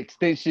this is an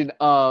extension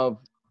of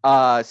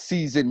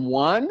season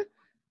 1,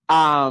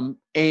 and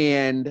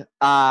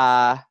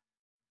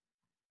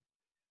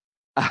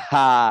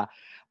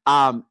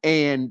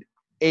and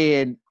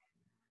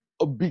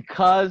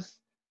because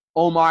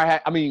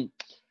Omar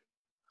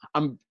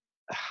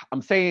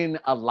I'm saying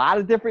a lot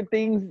of different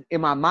things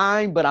in my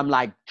mind, but I'm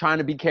like trying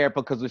to be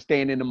careful because we're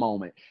staying in the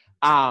moment.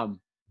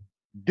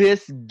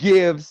 This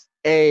gives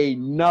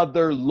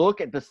another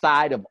look at the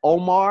side of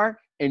Omar,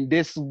 and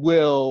this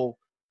will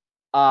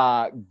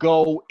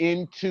go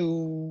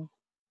into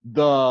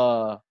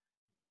the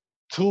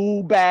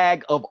tool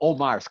bag of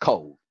Omar's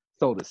code,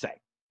 so to say.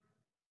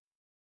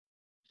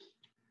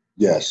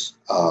 Yes.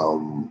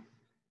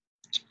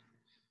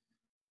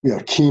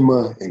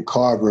 Kima and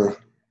Carver,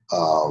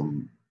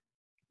 Kima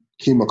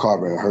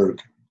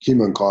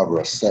and Carver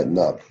are setting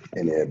up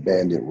in an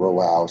abandoned row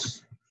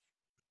house,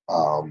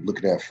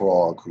 looking at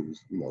Frog,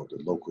 who's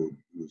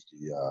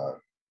the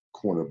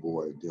corner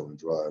boy dealing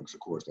drugs,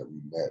 of course, that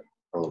we met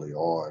early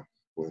on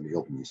or in the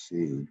opening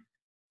scene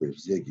with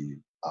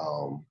Ziggy.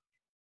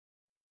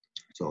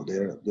 So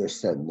they're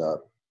setting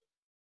up,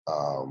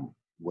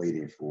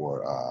 waiting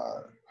for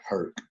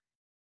Herc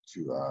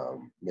to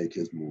make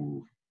his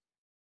move.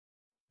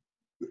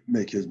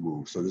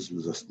 So this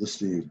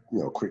scene,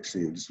 quick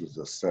scene. This was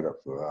a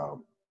setup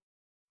for.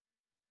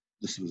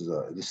 This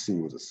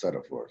scene was a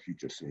setup for a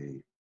future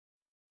scene.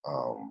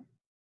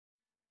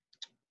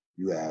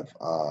 You have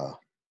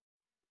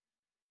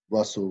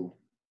Russell,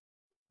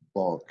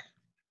 Bunk,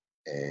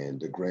 and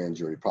the grand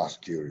jury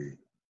prosecutor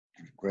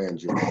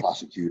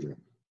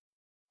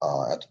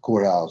at the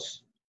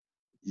courthouse.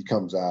 He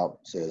comes out,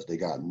 says they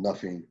got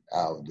nothing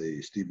out of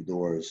the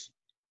stevedores,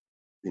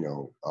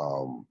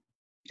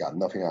 got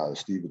nothing out of the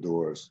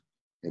stevedores,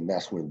 and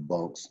that's when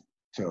Bunks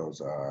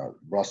tells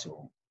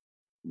Russell,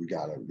 we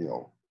gotta,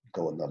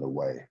 go another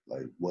way.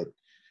 Like, what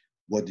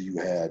do you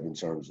have in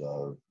terms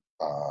of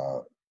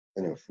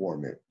an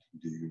informant?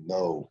 Do you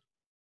know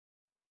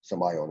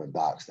somebody on the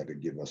docks that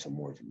could give us some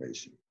more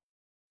information?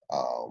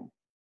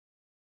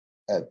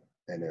 At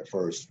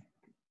first,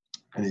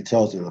 and he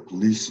tells her they say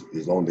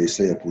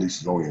the police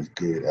is only as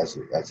good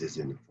as his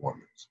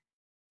informants.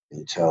 And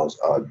he tells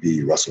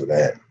B. Russell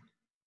that,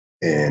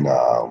 and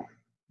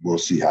we'll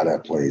see how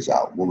that plays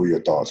out. What were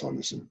your thoughts on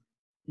this?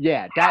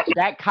 Yeah,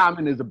 that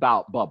comment is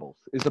about Bubbles.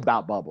 It's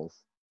about Bubbles.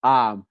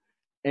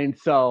 And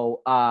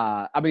so,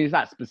 it's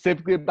not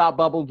specifically about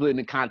Bubbles, but in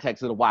the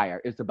context of The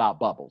Wire, it's about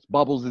Bubbles.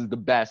 Bubbles is the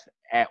best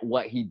at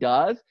what he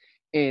does.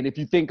 And if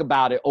you think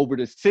about it over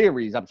the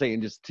series, I'm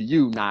saying just to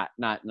you, not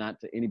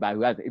to anybody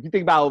who hasn't. If you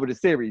think about it over the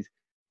series,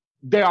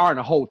 there aren't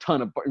a whole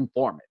ton of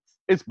informants.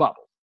 It's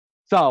Bubbles.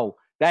 So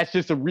that's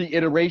just a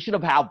reiteration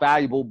of how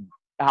valuable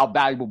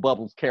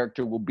Bubbles'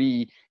 character will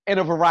be in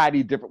a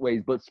variety of different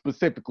ways, but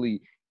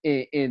specifically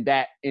in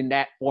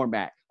that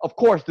format. Of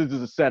course, this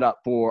is a setup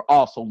for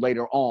also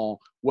later on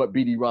what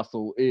B.D.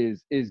 Russell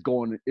is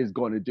going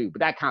to do. But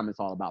that comment's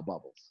all about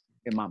Bubbles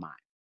in my mind.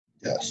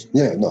 Yes.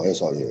 Yeah. No. That's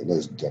all. Yeah.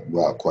 There's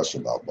without question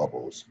about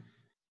Bubbles.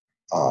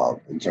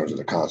 in terms of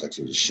the context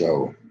of the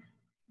show.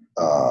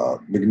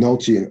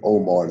 McNulty and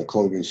Omar in the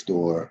clothing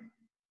store.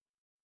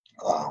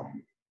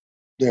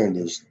 They're in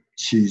this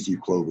cheesy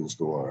clothing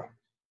store.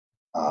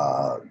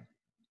 Of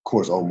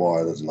course,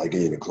 Omar doesn't like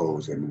any of the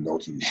clothes, and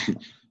McNulty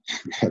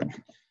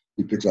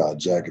he picks out a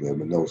jacket,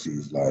 and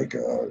McNulty's like,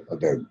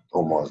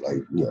 Omar's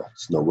like,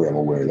 there's no way I'm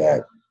gonna wear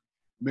that.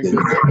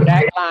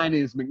 That line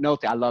is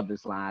McNulty. I love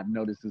this line. I've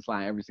noticed this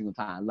line every single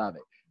time. I love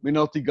it.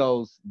 McNulty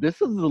goes,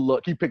 "This is the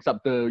look." He picks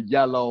up the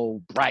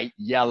yellow, bright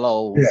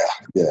yellow,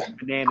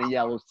 banana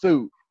yellow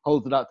suit,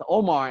 holds it up to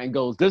Omar, and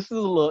goes, "This is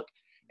the look."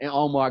 And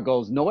Omar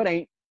goes, "No, it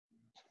ain't."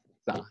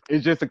 So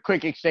it's just a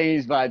quick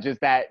exchange by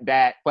just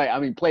that play. I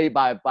mean, played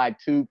by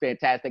two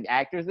fantastic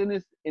actors in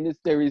this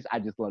series. I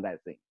just love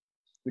that scene.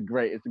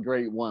 It's a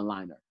great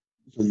one-liner.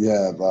 So you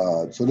have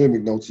so then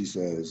McNulty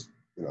says,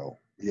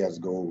 he has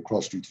to go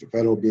across the street to the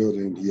federal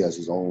building. He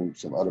has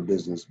some other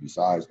business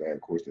besides that,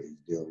 of course, that he's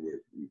dealing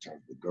with in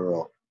terms of the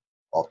girl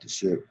off the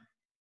ship.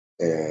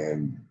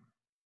 And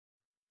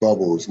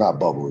Omar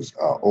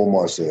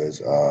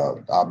says,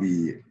 I'll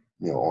be,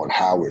 on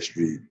Howard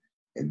Street.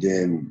 And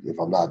then if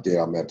I'm not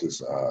there, I'm at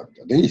this, I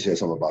think he said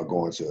something about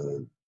going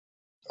to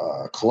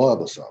a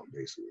club or something,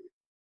 basically.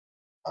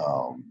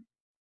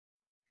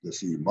 To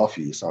see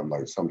Muffy or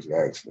something to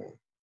that extent.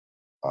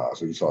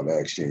 So you saw that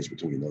exchange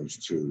between those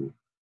two.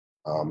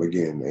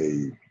 Again,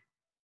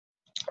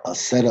 a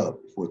setup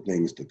for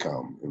things to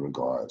come in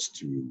regards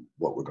to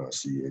what we're going to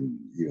see, and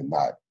even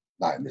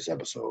not in this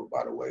episode,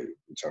 by the way,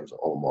 in terms of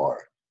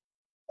Omar,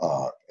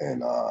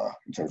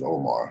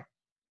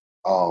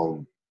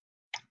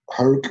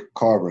 Herc,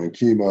 Carver, and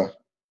Kima.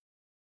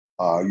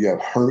 You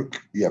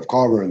have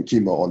Carver and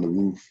Kima on the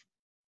roof,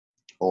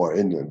 or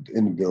in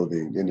the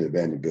building, in the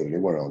abandoned building. They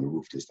weren't on the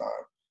roof this time.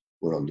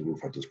 They weren't on the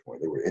roof at this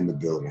point. They were in the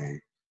building,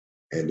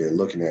 and they're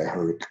looking at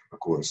Herc, of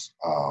course.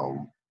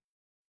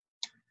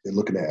 They're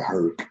looking at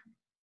Herc,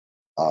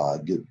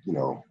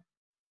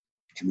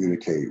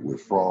 communicate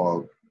with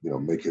Frog,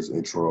 make his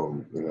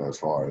intro, as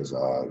far as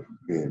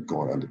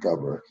going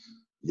undercover.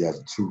 He has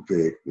a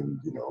toothpick, and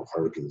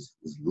Herc is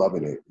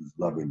loving it. He's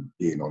loving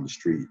being on the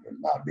street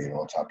and not being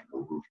on top of the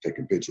roof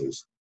taking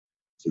pictures.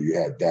 So you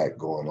had that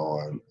going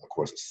on. Of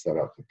course, it's set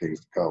up for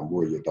things to come.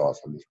 What are your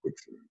thoughts on this quick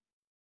scene?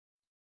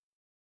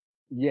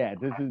 Yeah,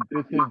 this is.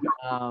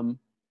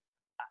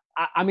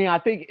 I mean, I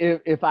think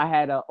if I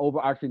had an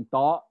overarching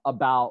thought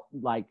about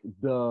like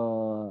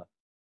the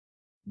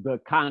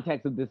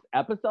context of this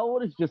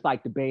episode, it's just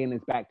like the band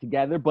is back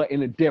together, but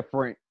in a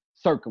different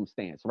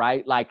circumstance,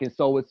 right? Like, and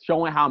so it's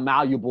showing how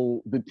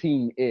malleable the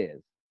team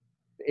is.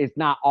 It's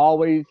not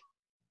always,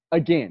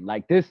 again,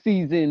 like this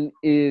season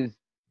is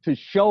to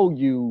show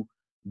you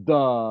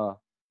the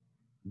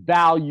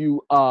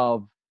value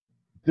of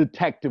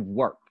detective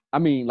work. I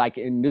mean, like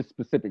in this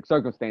specific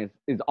circumstance,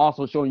 is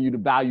also showing you the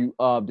value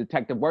of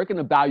detective work and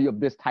the value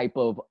of this type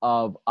of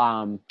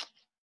not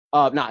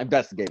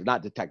investigative,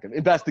 not detective,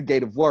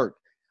 investigative work.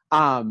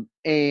 And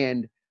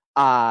it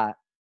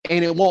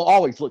won't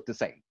always look the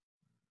same.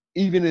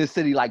 Even in a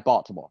city like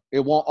Baltimore, it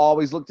won't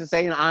always look the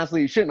same. And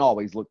honestly, it shouldn't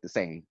always look the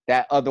same.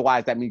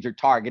 Otherwise, that means you're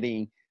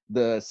targeting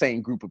the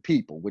same group of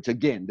people, which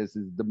again, this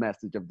is the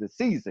message of this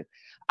season.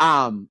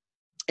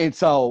 And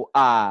so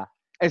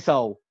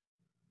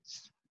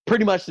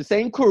pretty much the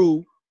same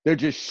crew, they're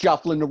just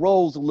shuffling the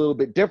roles a little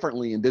bit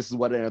differently. And this is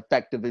what an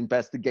effective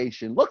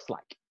investigation looks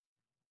like.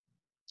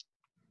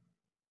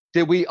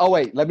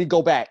 Let me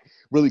go back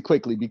really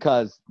quickly,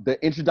 because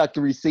the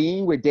introductory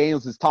scene where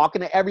Daniels is talking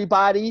to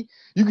everybody,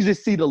 you can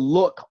just see the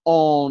look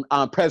on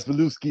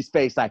Presveluski's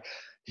face, like,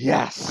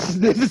 yes,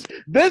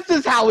 this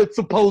is how it's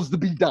supposed to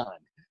be done.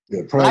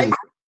 Yeah, right?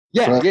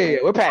 Yeah,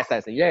 we're past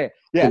that thing. Yeah.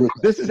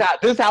 This is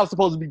how it's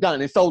supposed to be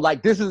done. And so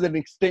like this is an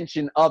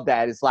extension of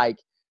that. It's like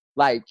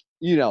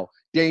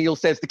Daniel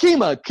says to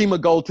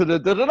Kima go to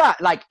the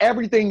like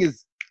everything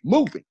is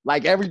moving.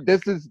 Like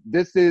this is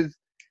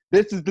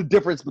the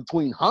difference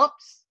between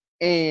humps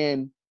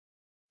and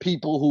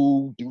people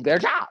who do their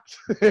jobs,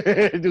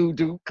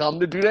 do come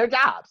to do their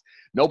jobs.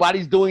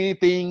 Nobody's doing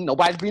anything.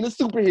 Nobody's being a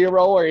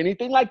superhero or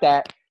anything like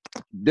that.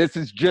 This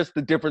is just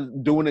the difference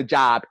doing a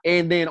job.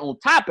 And then on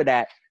top of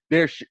that,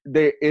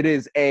 it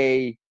is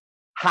a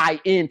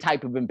high-end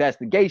type of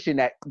investigation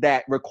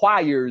that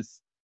requires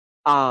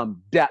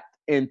depth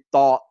and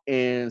thought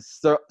and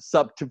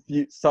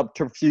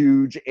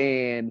subterfuge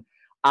and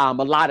a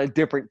lot of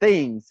different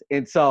things.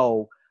 And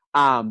so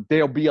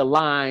there'll be a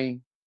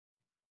line,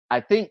 I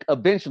think,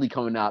 eventually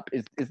coming up.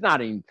 It's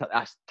not any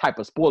type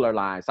of spoiler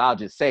line, so I'll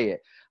just say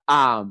it.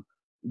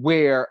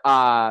 Where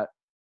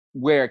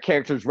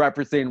characters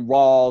referencing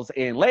Rawls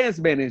and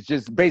Landsman is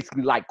just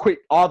basically like quick.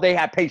 All they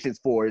have patience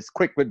for is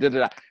quick.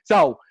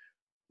 So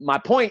my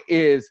point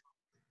is,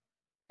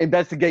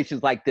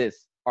 investigations like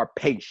this are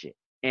patient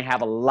and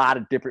have a lot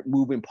of different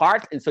moving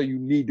parts, and so you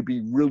need to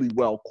be really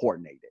well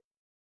coordinated.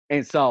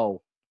 And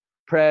so,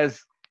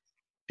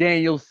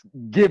 Daniels,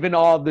 given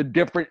all the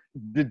different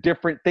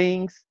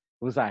things,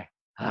 it was like,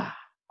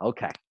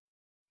 okay.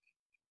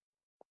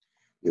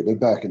 Yeah, they're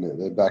back in there.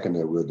 They're back in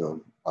their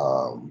rhythm.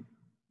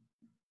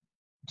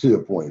 to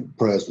your point,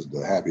 Perez was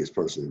the happiest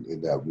person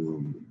in that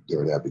room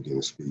during that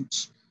beginning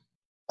speech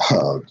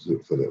for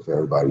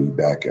everybody to be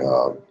back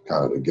kind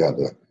of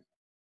together.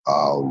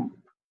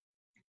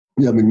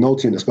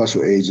 McNulty and the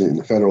special agent in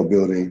the federal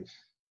building.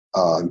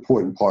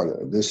 Important part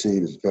of this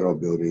scene is the federal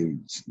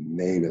building's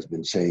name has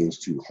been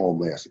changed to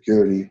Homeland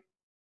Security,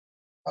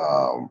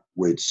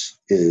 which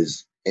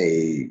is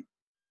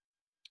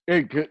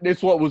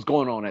it's what was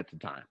going on at the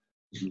time.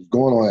 It was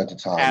going on at the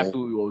time.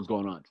 Absolutely what was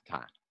going on at the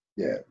time.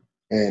 Yeah.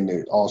 And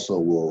it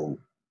also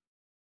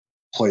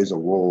plays a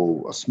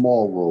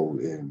small role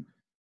in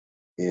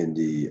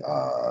the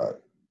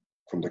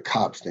from the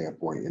cop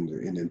standpoint in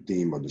the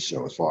theme of the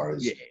show, as far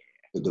as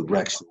the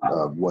direction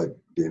of what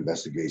the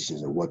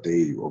investigations and what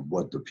the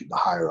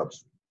higher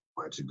ups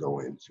want to go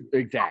into.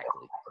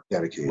 Exactly.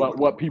 Dedicated.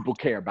 What people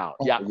care about.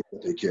 Yeah.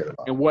 What they care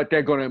about. And what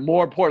they're going to,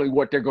 more importantly,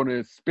 what they're going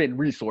to spend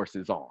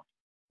resources on.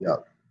 Yeah.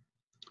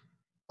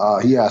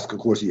 He asked,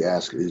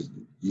 is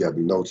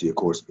McNulty, of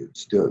course,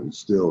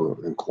 still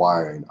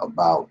inquiring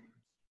about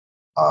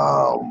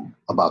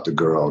the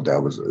girl that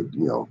was,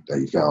 that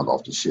he found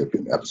off the ship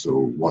in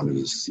episode 1 of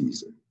this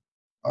season.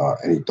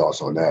 Any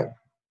thoughts on that?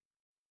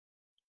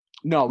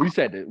 No, we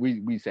said it.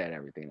 We said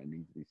everything that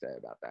needs to be said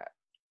about that.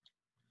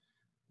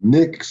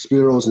 Nick,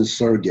 Spiros, and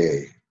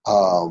Sergey,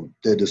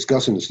 they're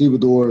discussing the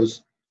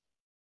stevedores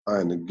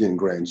and again,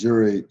 grand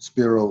jury.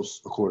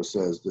 Spiros, of course,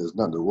 says there's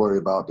nothing to worry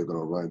about. They're going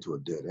to run into a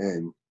dead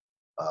end.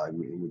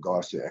 In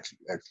regards to that,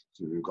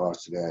 in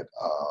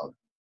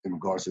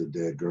regards to the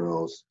dead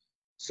girls,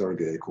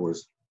 Sergey, of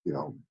course,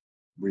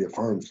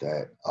 reaffirms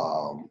that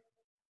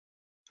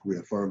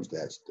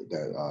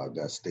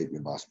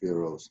statement by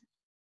Spiros,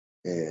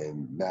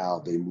 and now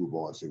they move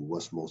on to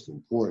what's most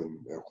important.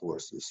 Of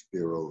course, is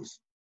Spiros,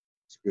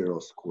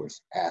 of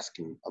course,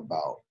 asking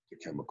about the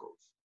chemicals.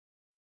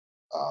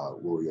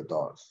 What were your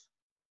thoughts?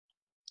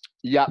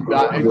 Yeah,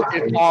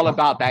 it's all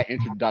about that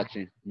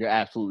introduction. You're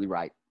absolutely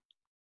right.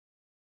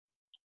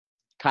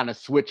 Kind of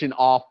switching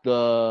off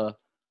the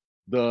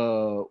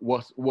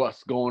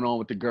what's going on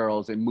with the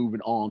girls and moving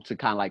on to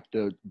kind of like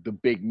the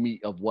big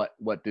meat of what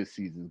this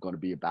season is going to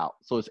be about.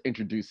 So it's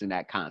introducing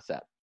that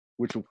concept,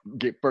 which will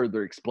get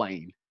further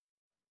explained.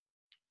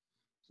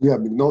 Yeah,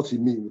 McNulty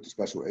meeting with the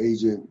special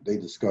agent. They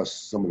discuss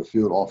some of the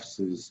field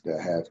officers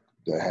that have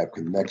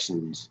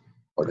connections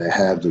or that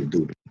have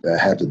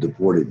the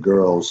deported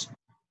girls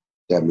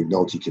that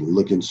McNulty can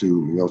look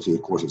into. McNulty,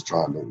 of course, is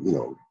trying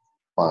to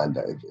find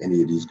out if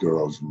any of these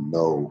girls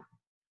know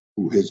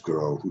who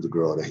the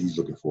girl that he's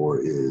looking for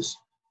is.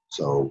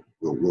 So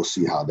we'll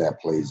see how that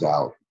plays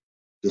out.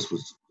 This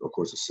was, of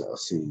course, a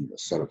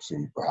setup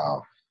scene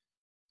for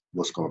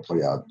what's going to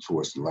play out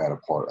towards the latter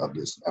part of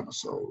this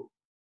episode.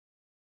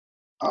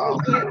 I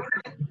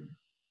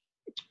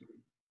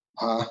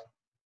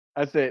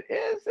said,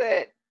 is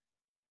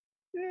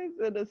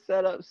it a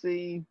setup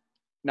scene?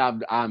 No,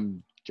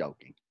 I'm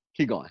joking.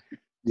 Keep going.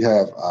 You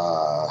have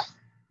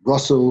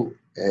Russell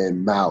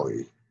and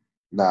Maui.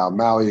 Now,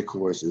 Maui, of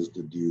course, is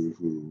the dude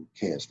who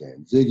can't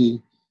stand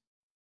Ziggy.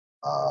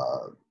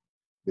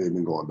 They've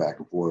been going back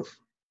and forth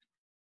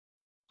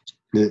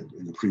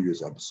in the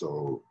previous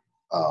episode.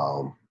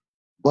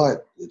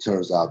 But it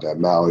turns out that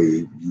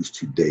Maui used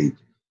to date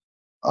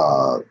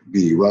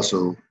B.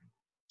 Russell.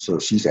 So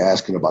she's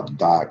asking about the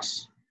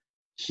docs.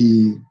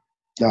 He's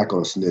not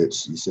going to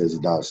snitch. He says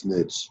he's not a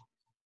snitch.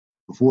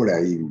 Before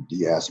that,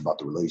 he asked about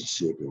the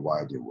relationship and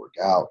why it didn't work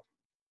out.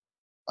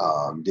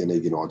 Then they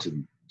get on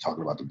to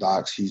talking about the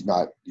docs. He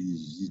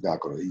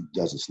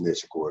doesn't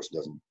snitch, of course,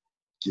 doesn't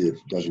give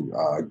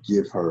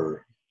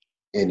her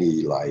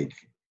any like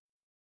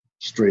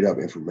straight up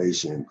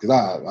information, because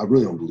I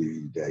really don't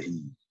believe that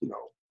he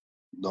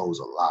knows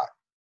a lot.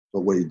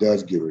 But what he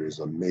does give her is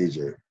a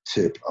major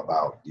tip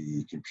about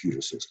the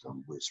computer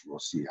system, which we'll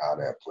see how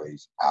that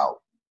plays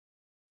out.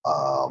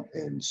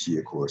 And she,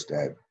 of course,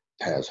 that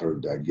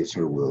gets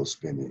her wheels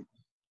spinning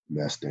from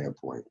that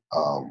standpoint.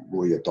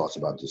 What are your thoughts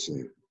about this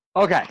scene?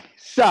 Okay,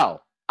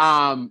 so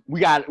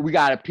we got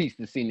to piece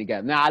the scene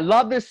together. Now I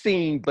love this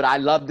scene, but I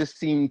love this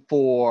scene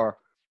for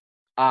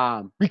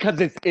because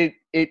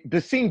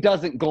the scene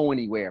doesn't go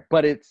anywhere,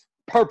 but it's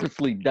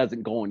purposely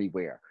doesn't go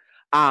anywhere.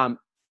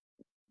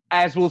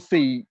 As we'll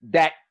see,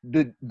 that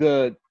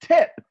the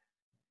tip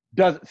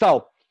does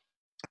so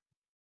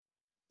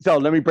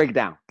let me break it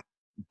down.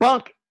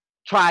 Bunk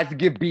tries to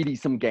give Beatty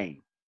some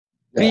game.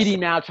 Yes. Beatty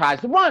now tries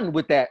to run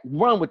with that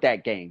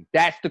game.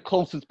 That's the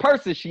closest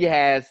person she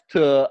has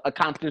to a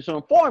confidential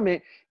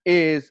informant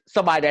is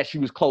somebody that she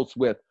was close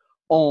with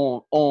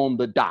on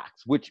the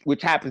docks,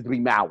 which happens to be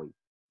Maui.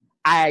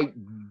 I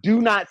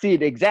do not see it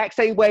the exact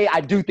same way.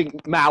 I do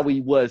think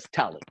Maui was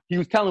telling. He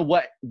was telling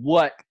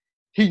what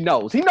he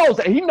knows. He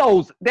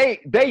knows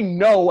they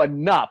know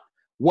enough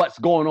what's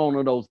going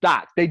on those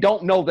docks. They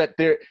don't know that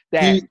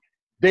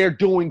they're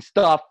doing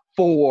stuff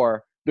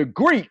for the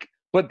Greek,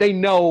 but they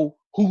know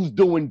who's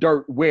doing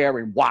dirt where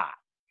and why.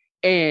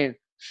 And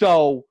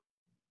so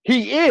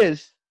he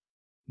is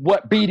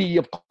what Beatty,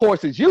 of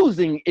course, is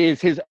using is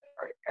his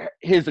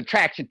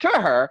attraction to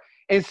her.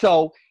 And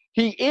so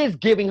he is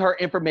giving her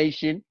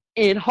information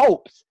in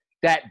hopes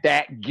that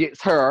that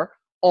gets her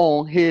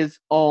on his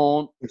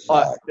own,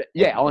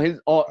 on his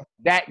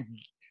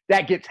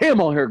that gets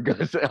him on her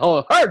good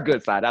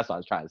side. That's what I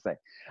was trying to say.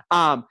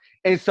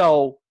 And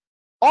so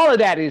all of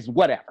that is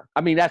whatever.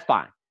 I mean, that's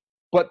fine.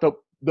 But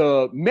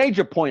the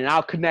major point, and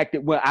I'll connect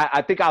it when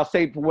I think I'll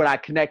say for what I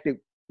connected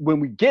when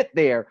we get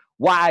there.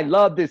 Why I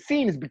love this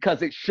scene is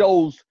because it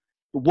shows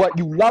what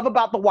you love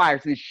about The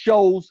Wires. It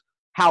shows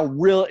how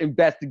real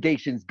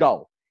investigations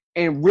go.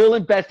 And real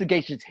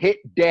investigations hit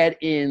dead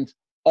ends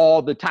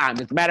all the time.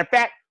 As a matter of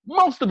fact,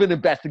 most of an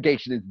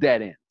investigation is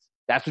dead ends.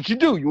 That's what you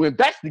do. You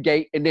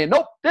investigate, and then,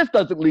 nope, this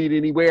doesn't lead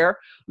anywhere.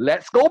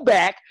 Let's go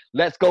back.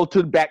 Let's go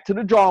back to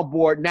the drawing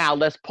board. Now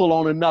let's pull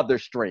on another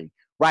string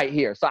right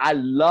here. So I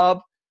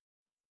love,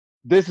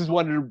 this is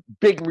one of the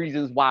big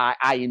reasons why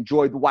I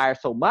enjoy The Wire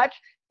so much,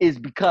 is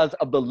because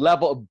of the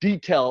level of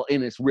detail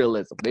in its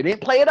realism. They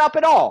didn't play it up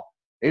at all.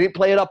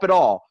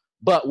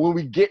 But when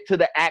we get to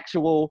the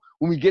actual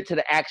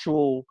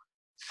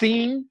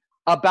scene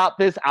about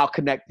this, I'll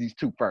connect these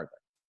two further.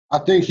 I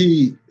think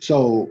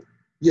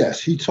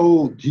yes, he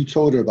told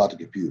her about the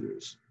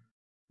computers,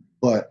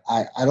 but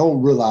I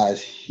don't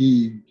realize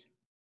he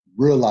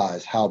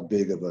realized how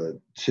big of a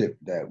tip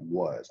that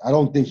was. I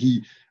don't think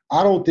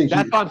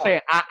that's what I'm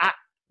saying. I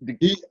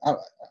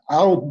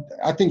don't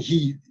think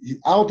he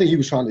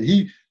was trying to,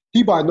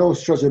 he by no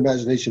stretch of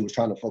imagination was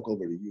trying to fuck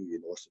over the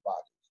Union or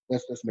Sabaka.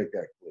 Let's make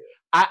that clear.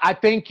 I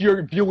think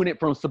you're viewing it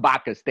from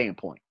Sabaka's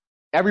standpoint.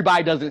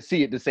 Everybody doesn't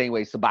see it the same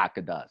way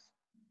Sabaka does.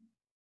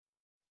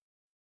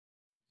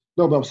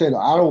 No, but I'm saying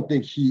I don't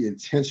think he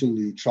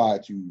intentionally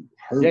tried to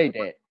hurt. Yeah, he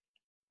did.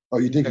 Oh,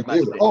 you think he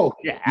did? Oh,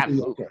 yeah,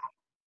 absolutely.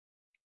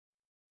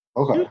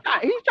 Okay.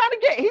 He's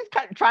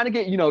trying to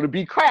get, to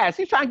be crass.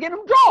 He's trying to get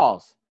him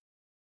draws.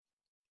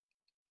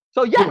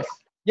 So yes,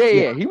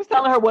 yeah. He was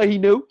telling her what he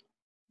knew.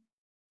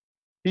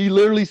 He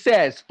literally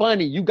says,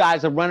 "Funny, you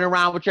guys are running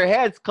around with your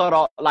heads cut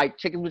off, like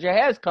chickens with your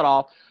heads cut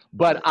off.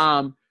 But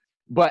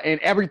and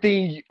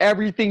everything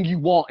you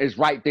want is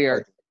right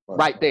there,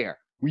 right there.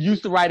 We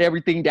used to write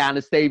everything down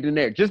and saved in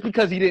there. Just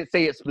because he didn't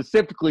say it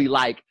specifically,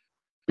 like,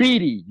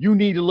 Beatty, you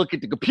need to look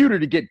at the computer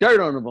to get dirt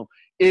on them,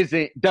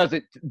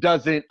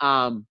 doesn't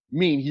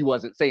mean he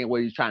wasn't saying what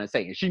he was trying to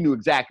say. And she knew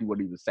exactly what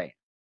he was saying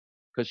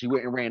because she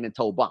went and ran and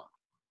told Bond.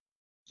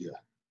 Yeah.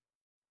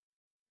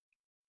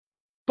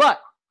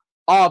 But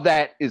all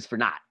that is for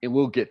naught, and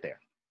we'll get there.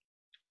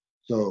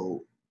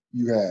 So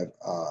you have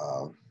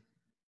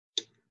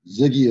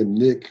Ziggy and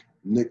Nick.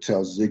 Nick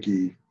tells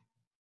Ziggy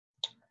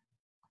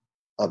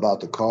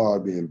about the car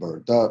being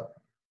burnt up.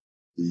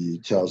 He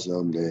tells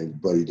them,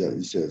 but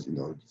he says,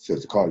 your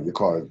car, you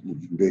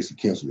can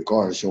basically cancel your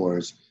car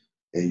insurance,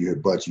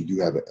 but you do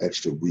have an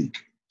extra week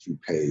to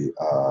pay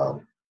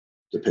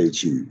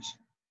Cheese.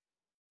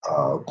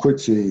 Quick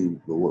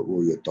scene, what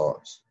were your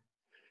thoughts?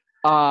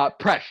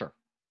 Pressure.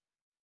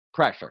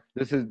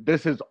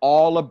 This is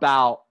all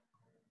about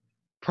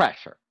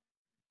pressure.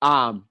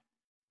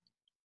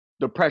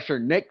 The pressure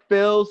Nick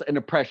feels and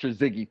the pressure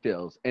Ziggy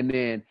feels, and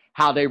then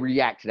how they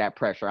react to that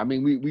pressure. I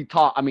mean, we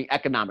talk. I mean,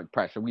 economic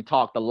pressure. We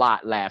talked a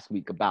lot last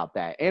week about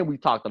that, and we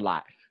talked a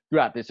lot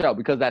throughout the show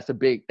because that's a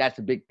big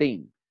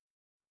theme.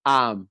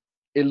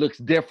 It looks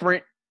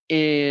different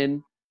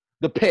in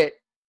the pit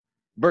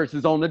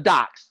versus on the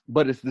docks,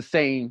 but it's the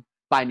same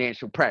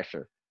financial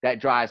pressure that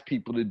drives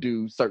people to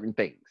do certain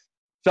things.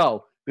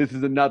 So this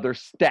is another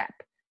step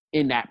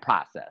in that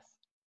process.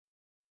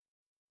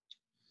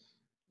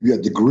 You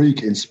had the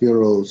Greek and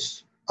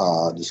Spiros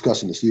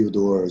discussing the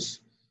stevedores.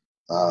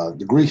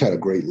 The Greek had a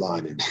great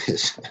line in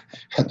this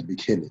at the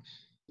beginning.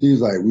 He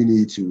was like, we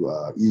need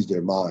to ease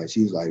their minds.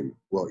 He was like,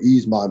 well,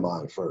 ease my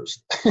mind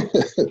first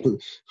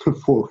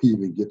before we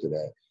even get to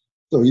that.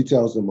 So he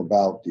tells them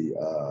about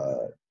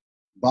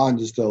Bond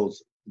just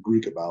tells the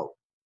Greek about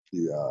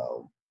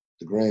the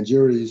grand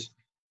juries,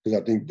 because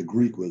I think the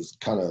Greek was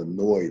kind of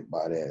annoyed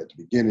by that at the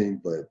beginning,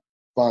 but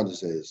Bond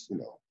just says,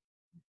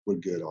 we're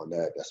good on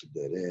that. That's a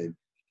dead end.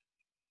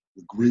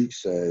 The Greek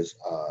says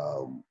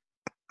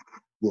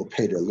we'll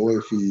pay their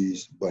lawyer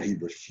fees, but he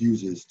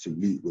refuses to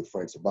meet with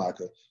Frank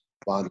Sabaka.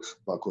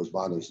 Of course,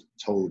 Bond has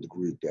told the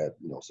Greek that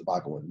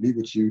Sabaka wanted to meet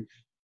with you.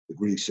 The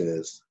Greek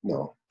says,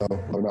 no,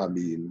 we're not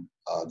meeting.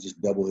 Just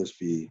double his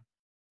fee,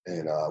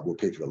 and we'll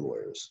pay for the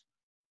lawyers.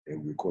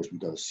 And of course, we're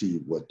going to see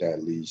what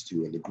that leads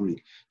to in the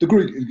Greek.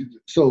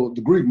 So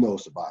the Greek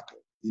knows Sabaka.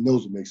 He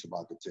knows what makes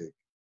Sabaka tick.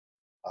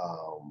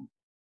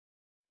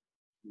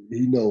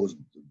 He knows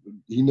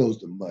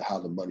how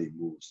the money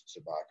moves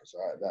Sabaka. So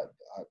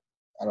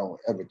I don't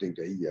ever think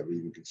that he ever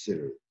even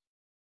considered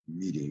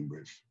meeting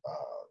with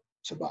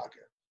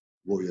Sabaka.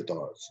 What were your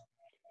thoughts?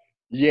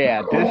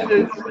 Yeah,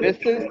 this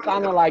is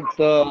kind of like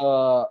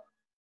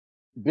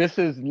this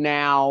is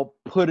now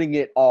putting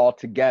it all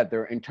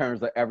together in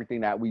terms of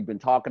everything that we've been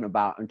talking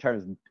about in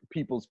terms of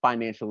people's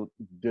financial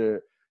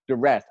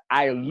duress.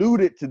 I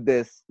alluded to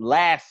this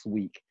last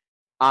week.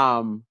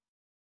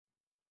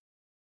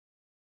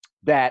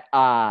 That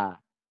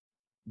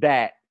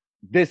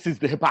this is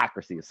the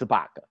hypocrisy of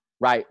Sabaka.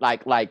 right?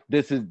 Like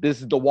this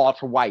is the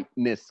Walter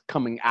Whiteness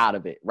coming out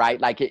of it,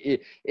 right? Like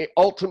it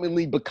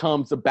ultimately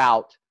becomes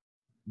about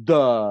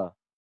the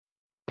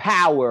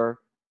power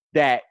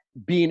that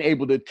being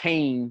able to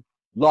attain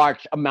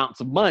large amounts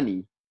of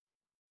money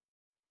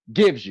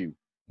gives you.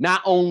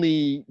 Not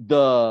only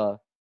the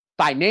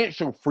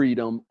financial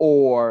freedom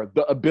or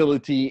the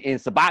ability, in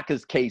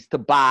Sabaka's case, to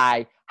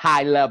buy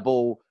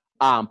high-level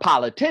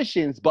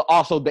politicians, but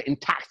also the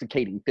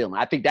intoxicating feeling.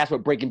 I think that's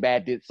what Breaking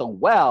Bad did so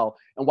well,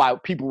 and why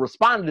people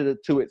responded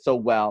to it so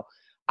well,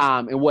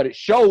 and what it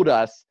showed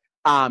us.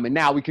 And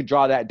now we could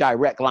draw that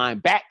direct line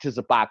back to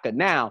Sabaka.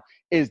 Now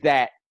is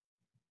that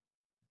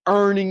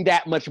earning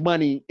that much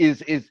money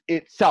is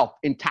itself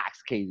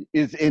intoxicating,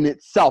 is in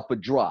itself a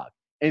drug.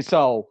 And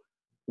so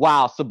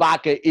while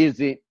Sabaka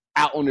isn't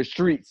out on the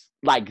streets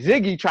like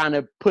Ziggy trying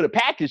to put a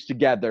package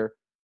together,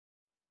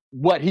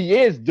 what he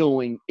is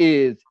doing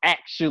is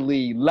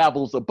actually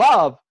levels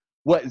above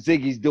what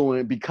Ziggy's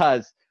doing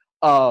because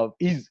of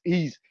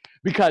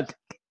because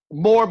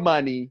more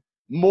money,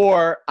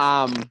 more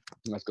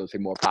let's go say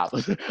more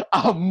problems,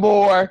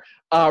 more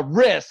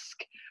risk,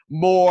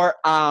 more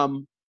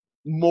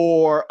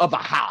of a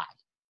high.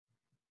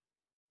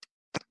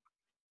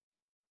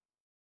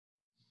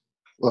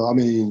 Well, I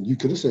mean, you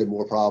could have said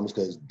more problems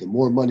because the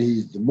more money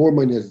he's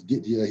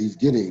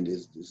getting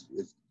is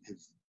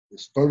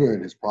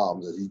furthering his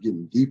problems as he's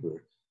getting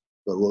deeper.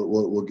 But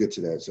we'll get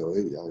to that. So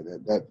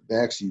that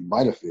actually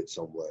might have fit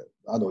somewhat.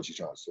 I know what you're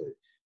trying to say.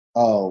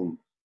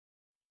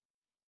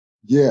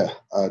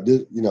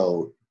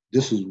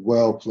 This is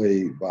well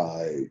played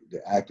by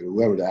the actor,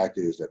 whoever the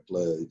actor is that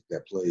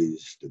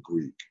plays the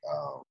Greek.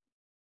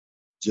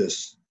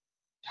 Just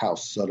how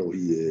subtle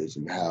he is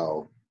and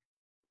how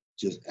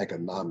just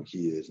economic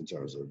he is in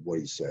terms of what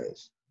he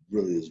says.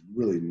 Really, is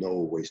really no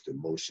wasted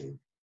motion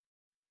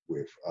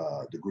with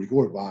the Greek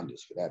or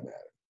Vandas for that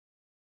matter.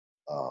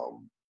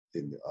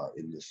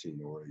 In this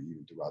scene or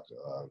even throughout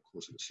the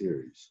course of the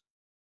series.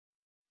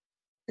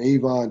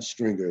 Avon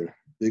Stringer,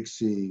 big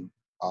scene.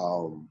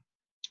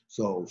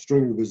 So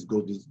Stringer goes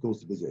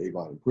to visit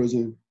Avon in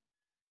prison.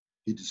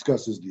 He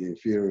discusses the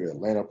inferior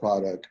Atlanta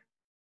product.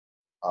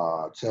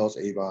 Tells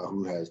Avon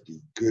who has the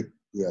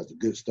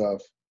good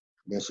stuff.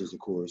 Mentions, of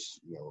course,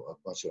 a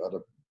bunch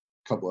of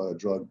couple other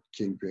drug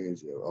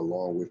kingpins,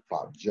 along with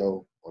Pop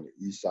Joe on the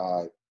east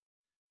side.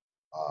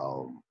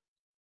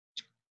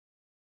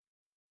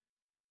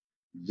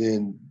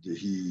 Then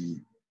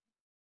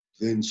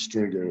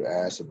Stringer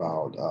asks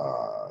about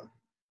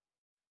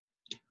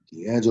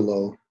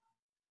D'Angelo,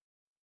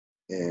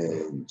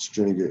 and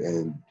Stringer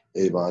and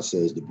Avon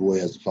says the boy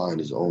has to find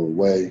his own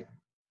way.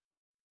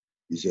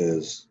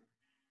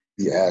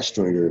 He asks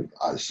Stringer,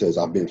 says,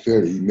 I've been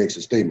fair to him. He makes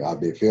a statement,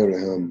 I've been fair to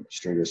him.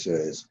 Stringer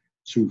says,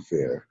 too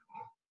fair.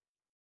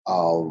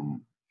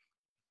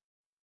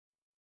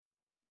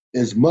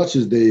 As much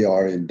as they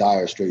are in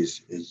dire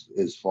straits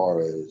as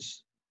far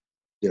as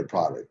their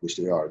product, which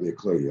they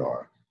clearly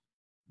are,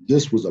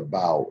 this was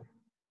about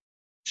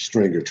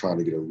Stringer trying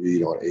to get a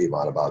read on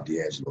Avon about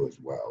D'Angelo as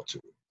well,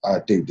 too. I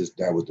think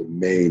that was the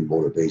main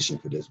motivation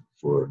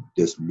for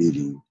this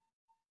meeting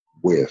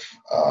with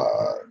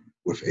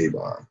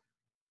Avon.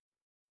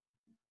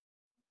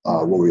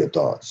 What were your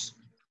thoughts?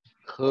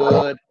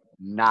 Could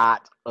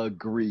not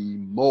agree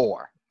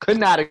more. Could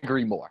not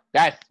agree more.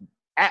 That's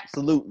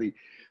absolutely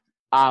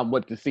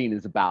what the scene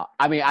is about.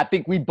 I mean, I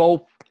think we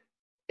both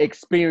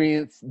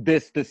experienced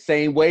this the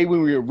same way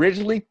when we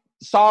originally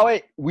saw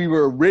it. We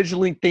were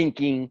originally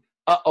thinking,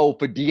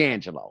 for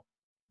D'Angelo,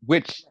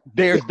 which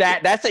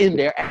that's in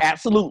there,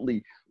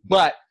 absolutely.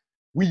 But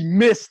we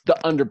missed the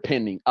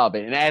underpinning of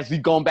it. And as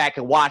we've gone back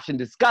and watched and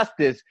discussed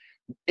this,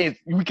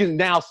 we can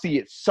now see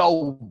it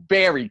so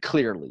very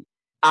clearly.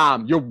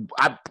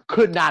 I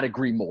could not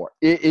agree more.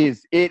 It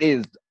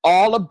is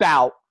all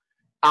about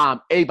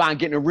Avon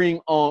getting a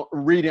reading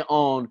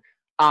on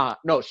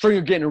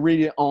Stringer getting a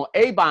reading on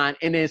Avon.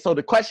 And then so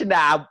the question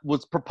that I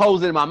was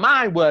proposing in my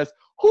mind was,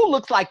 who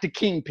looks like the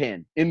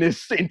kingpin in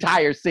this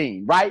entire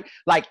scene, right?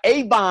 Like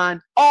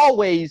Avon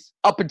always,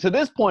 up until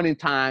this point in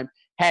time,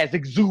 has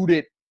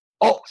exuded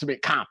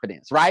ultimate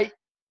confidence, right?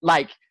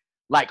 Like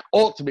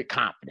ultimate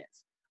confidence.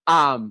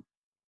 And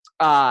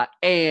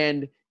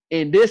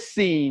in this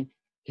scene,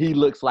 he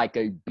looks like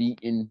a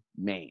beaten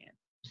man.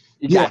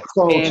 He got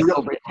hands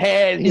over his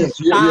head, he's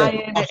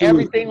dying and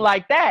everything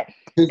like that.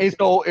 And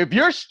so if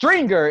you're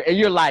Stringer and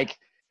you're like,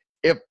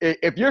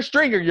 if you're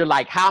Stringer, you're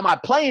like, how am I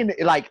playing?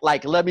 Like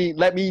let me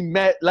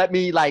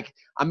like,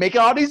 I'm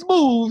making all these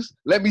moves.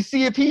 Let me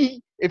see if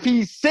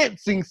he's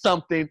sensing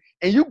something.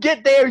 And you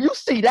get there, you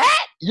see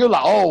that, you're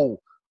like,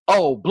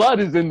 oh, blood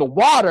is in the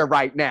water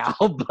right now.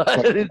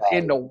 Blood is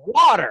in the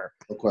water.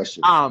 No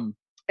question.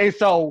 And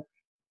so,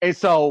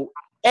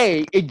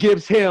 it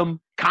gives him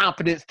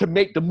confidence to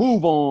make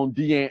moves on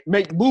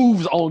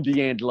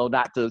D'Angelo,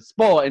 not to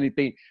spoil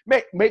anything.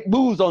 Make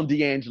moves on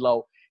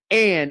D'Angelo.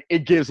 And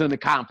it gives him the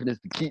confidence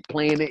to keep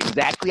playing it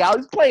exactly how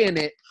he's playing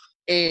it.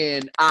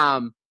 And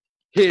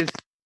his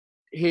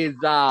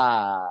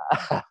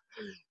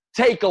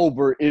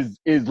takeover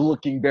is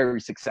looking very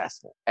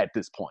successful at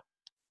this point.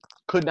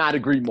 Could not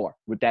agree more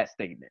with that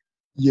statement.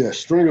 Yeah,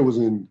 Stringer was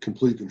in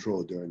complete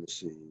control during the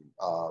scene.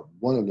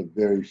 One of the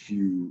very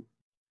few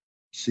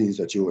scenes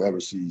that you'll ever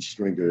see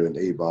Stringer and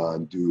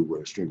Avon do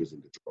where Stringer's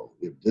in control.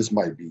 It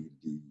might be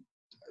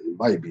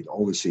the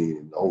only scene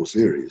in the whole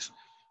series,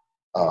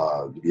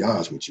 to be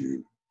honest with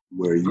you,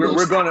 where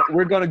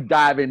we're gonna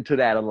dive into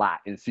that a lot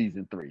in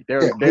season 3.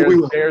 There's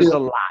a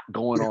lot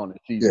going on in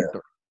season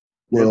 3.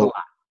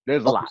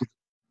 There's a lot.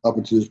 Up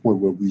until this point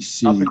where we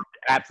see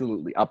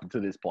absolutely up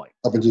until this point.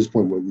 Up until this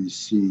point where we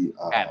see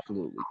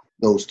absolutely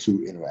those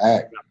two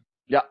interact.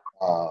 Yep.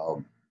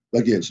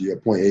 Again, to your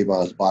point,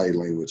 Avon's body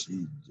language,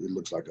 it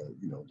looks like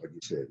like you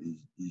said,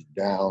 he's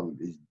down.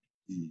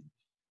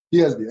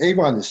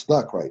 Avon is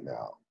stuck right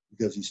now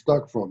because he's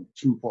stuck from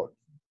two parts.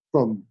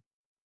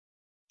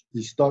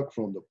 He's stuck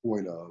from the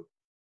point of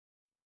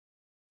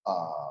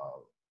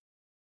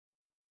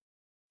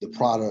the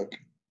product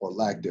or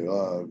lack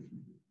thereof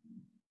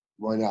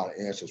running out of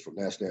answers from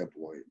that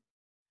standpoint,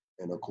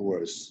 and of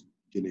course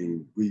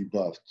getting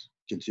rebuffed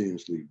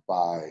continuously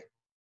by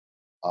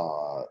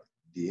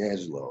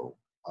D'Angelo.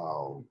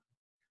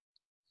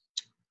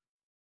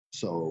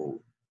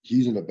 So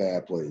he's in a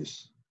bad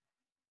place,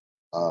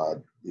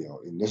 and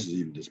this is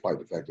even despite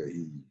the fact that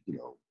he,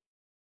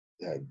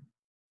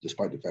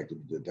 despite the fact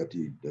that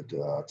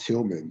the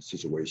Tillman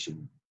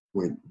situation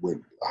went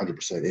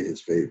 100% in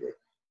his favor.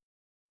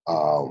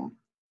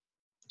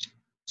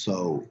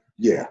 So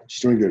yeah,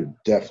 Stringer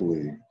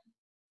definitely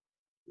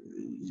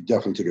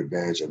took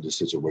advantage of the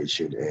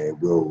situation,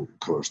 and will, of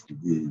course,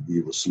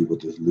 we will see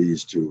what this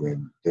leads to,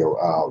 and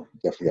I'll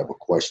definitely have a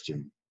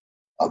question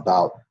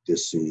about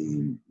this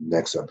scene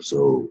next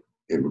episode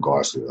in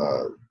regards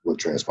to what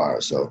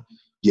transpired. So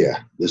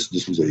yeah, this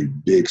was a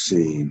big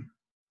scene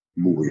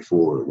moving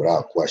forward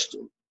without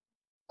question.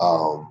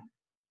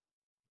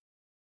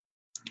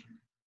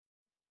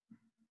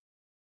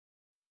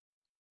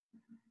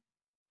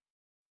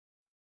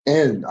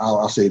 And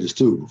I'll say this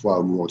too before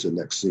I move on to the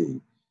next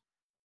scene.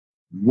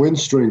 When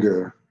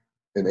Stringer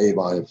and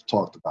Avon have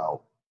talked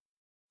about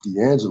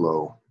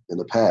D'Angelo in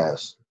the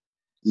past,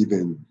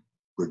 even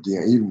when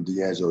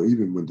D'Angelo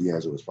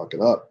was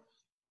fucking up,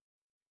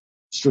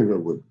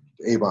 Avon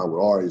would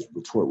always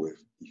retort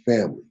with, "He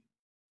family.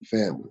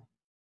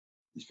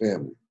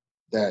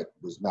 That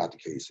was not the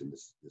case in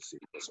this scene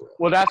as well.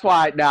 Well, that's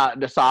why now,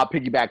 so I'll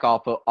piggyback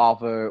off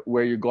of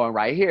where you're going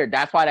right here.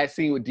 That's why that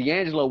scene with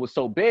D'Angelo was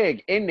so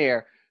big in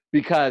there,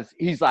 because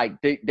he's like,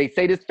 they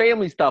say this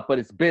family stuff, but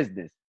it's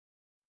business.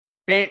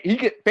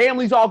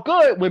 Family's all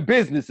good when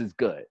business is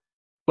good,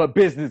 but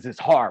business is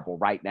horrible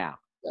right now.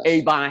 Yes.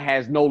 Avon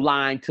has no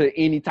line to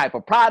any type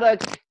of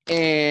product,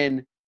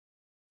 and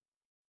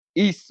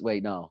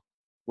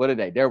what are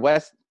they? They're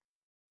west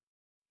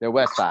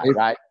side,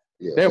 right?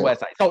 Yeah, they're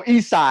west side. So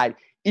east side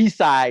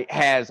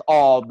has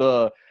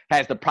the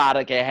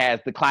product and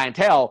has the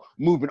clientele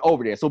moving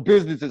over there. So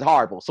business is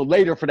horrible. So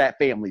later for that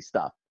family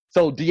stuff.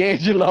 So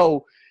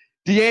D'Angelo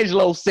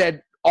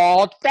said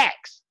all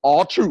facts,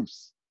 all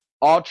truths.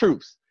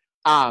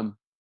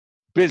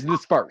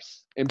 Business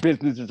first, and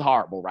business is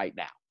horrible right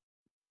now.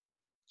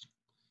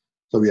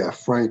 So we have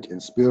Frank and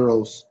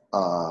Spiros.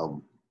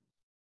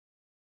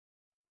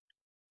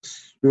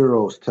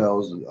 Spiros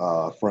tells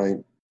Frank,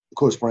 of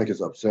course, Frank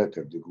is upset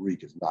that the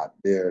Greek is not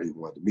there. He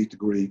wanted to meet the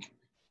Greek.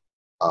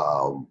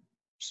 And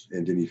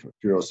then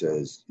Spiros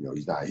says,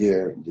 he's not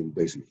here. And then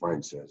basically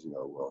Frank says,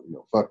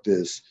 fuck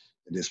this.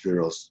 And then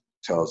Spiros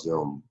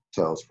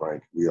tells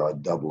Frank, we are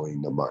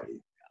doubling the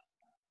money,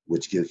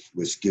 which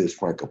gives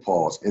Frank a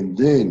pause. And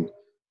then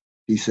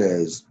he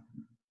says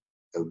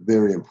a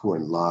very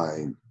important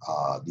line,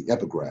 the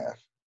epigraph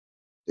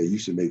that you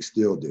should make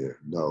still there.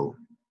 No,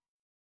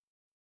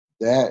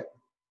 that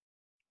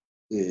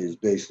is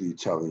basically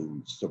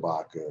telling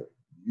Sabaka,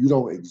 you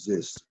don't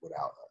exist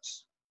without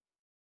us.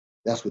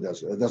 That's what he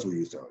was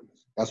telling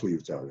us. That's what he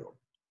was telling him.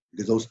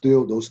 Because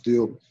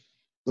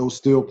those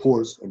steel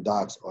ports and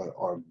docks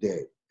are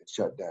dead and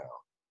shut down.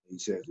 And he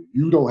says, if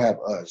you don't have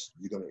us,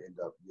 your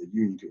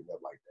union could end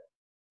up like that.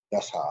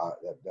 That's how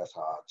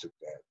I took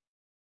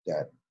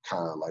that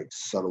kind of like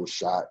subtle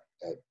shot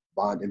at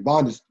Bond. And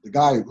Bond is the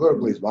guy who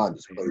plays Bond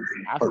is played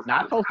perfect.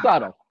 Not so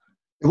subtle.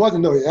 It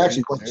wasn't. No, it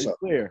actually wasn't very subtle.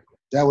 Clear.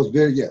 That was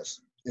very, yes,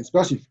 and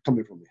especially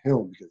coming from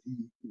him, because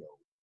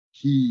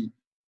he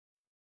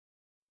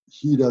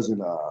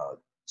doesn't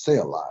say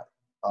a lot.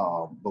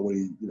 But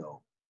when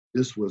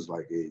this was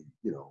like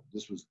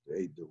this was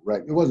a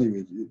direct. It wasn't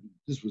even.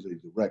 This was a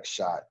direct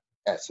shot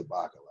at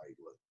Sabaka. Like,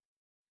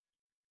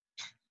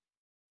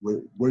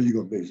 look, what are you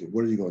gonna basically?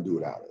 What are you gonna do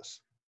without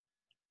us?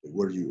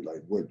 What are you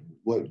like? What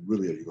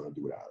really are you gonna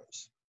do without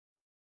us?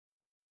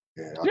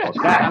 And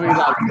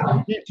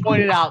he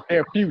pointed out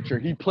their future.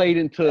 He played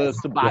into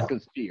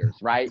Sabaka's fears,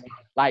 right?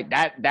 Like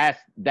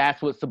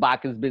that's what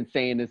Sabaka's been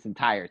saying this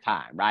entire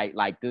time, right?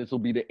 Like, this will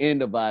be the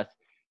end of us,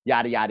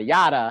 yada yada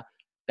yada.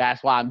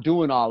 That's why I'm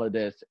doing all of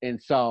this, and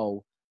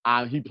so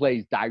he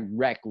plays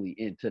directly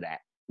into that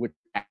with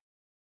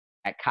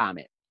that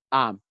comment.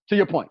 To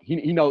your point,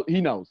 he knows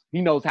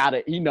how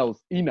to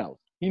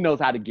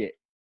get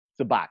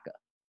Sabaka.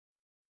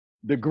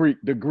 The Greek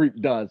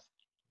does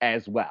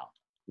as well,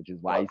 which is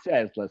why he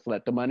says, let's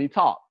let the money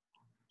talk.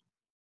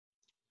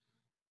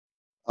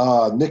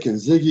 Nick and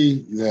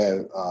Ziggy, you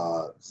had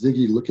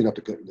Ziggy looking up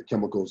the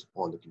chemicals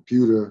on the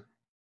computer.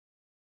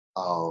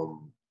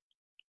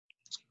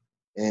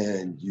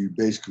 And you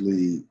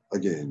basically,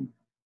 again,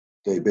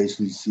 they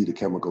basically see the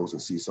chemicals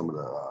and see some of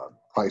the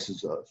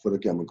prices for the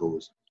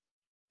chemicals.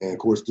 And of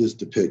course, this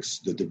depicts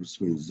the difference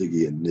between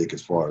Ziggy and Nick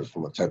as far as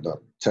from a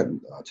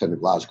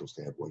technological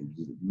standpoint.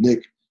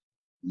 Nick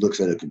looks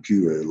at a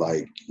computer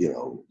like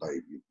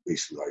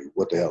basically like,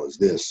 what the hell is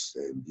this?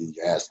 And he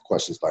asks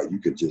questions like, you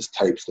could just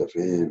type stuff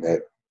in,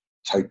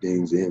 type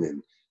things in,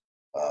 and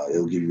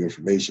it'll give you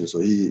information. So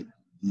he's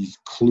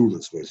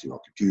clueless basically on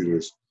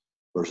computers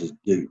versus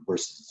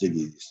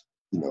Ziggy's,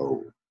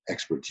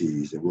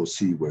 expertise. And we'll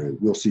see where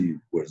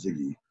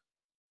Ziggy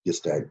gets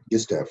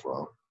that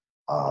from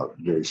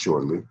very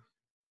shortly.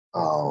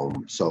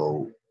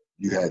 So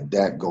you had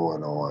that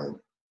going on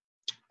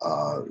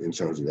in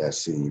terms of that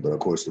scene. But of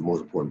course, the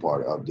most important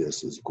part of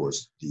this is, of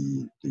course,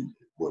 the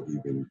what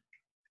we've been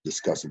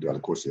discussing throughout the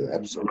course of the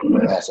episode.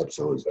 The last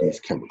episode is these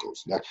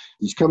chemicals. Now,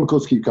 these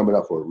chemicals keep coming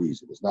up for a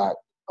reason. It's not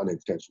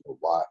unintentional.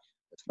 Why?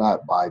 It's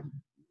not by.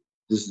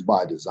 This is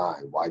by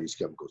design. Why these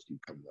chemicals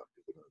keep coming up?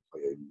 They're going to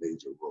play a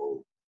major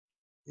role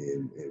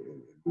in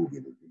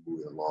moving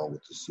along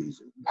with the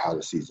season, how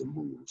the season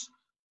moves.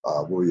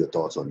 What are your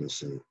thoughts on this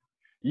scene?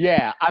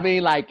 Yeah, I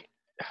mean,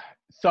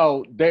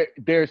 so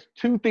there's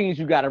two things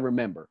you got to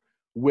remember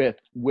with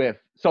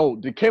so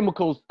the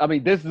chemicals. I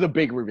mean, this is a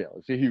big reveal.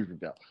 It's a huge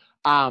reveal.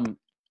 And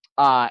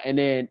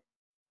then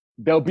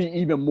there'll be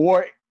even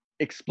more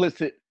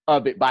explicit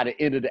of it by the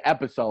end of the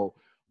episode.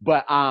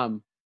 But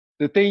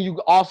the thing you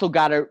also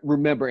got to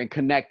remember and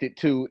connect it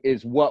to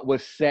is what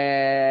was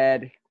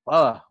said.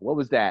 What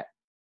was that?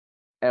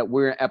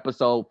 We're in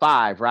episode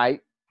 5, right?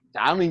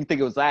 I don't even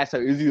think it was last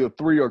time. It was either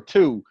 3 or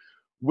 2,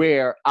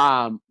 where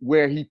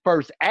he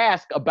first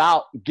asked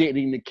about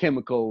getting the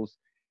chemicals,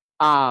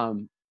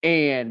 and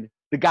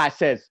the guy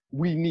says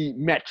we need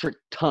metric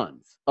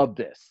tons of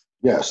this.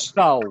 Yes.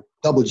 So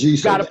Double G.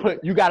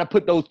 You got to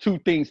put those two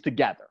things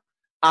together,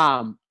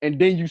 and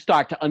then you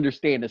start to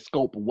understand the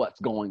scope of what's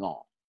going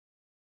on.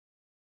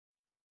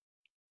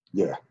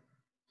 Yeah.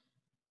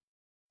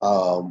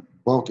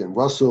 Bunk and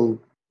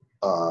Russell,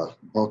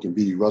 Bunk and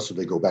B.D. Russell,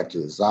 they go back to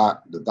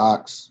the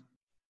docks.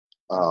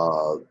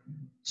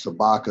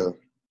 Sabaka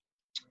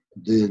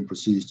then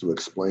proceeds to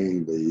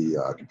explain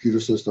the computer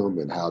system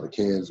and how the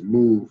cans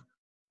move.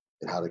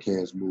 You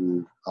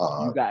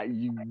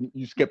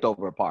skipped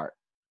over a part.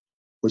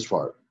 Which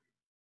part?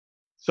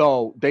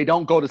 So they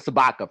don't go to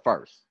Sabaka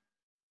first.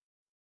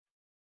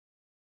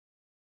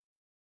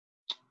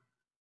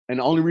 And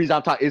the only reason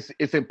I'm talking,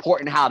 it's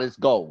important how this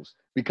goes,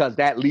 because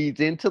that leads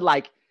into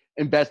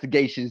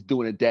investigations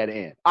doing a dead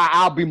end.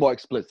 I'll be more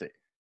explicit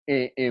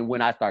in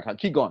when I start talking.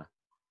 Keep going.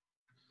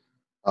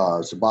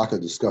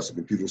 Sabaka discussed the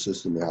computer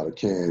system and how the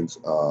cans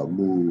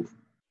move.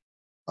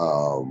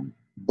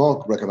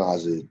 Bunk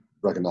recognizes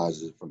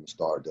from the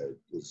start that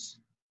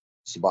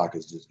Sabaka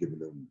is just giving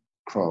them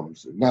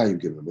crumbs, not even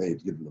giving them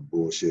anything, giving them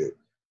bullshit,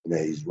 and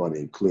that he's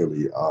running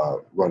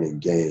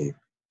game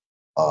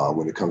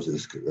when it comes to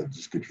this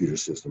computer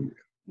system.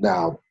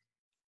 Now,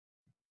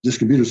 this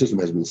computer system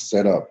has been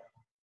set up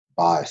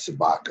by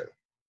Sabaka.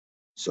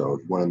 So if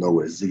you want to know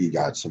where Ziggy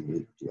got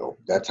some,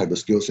 that type of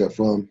skill set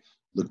from,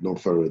 look no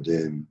further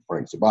than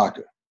Frank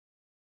Sabaka.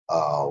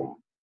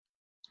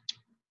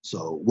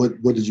 So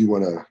what did you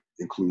want to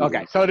include?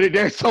 Okay, so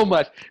there's so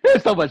much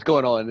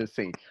going on in this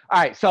scene.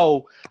 All right,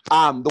 so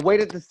the way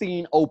that the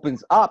scene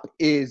opens up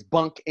is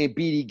Bunk and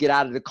Beatty get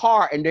out of the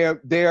car, and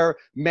they're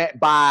met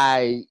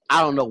by,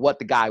 I don't know what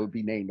the guy would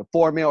be named, the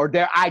foreman or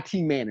their IT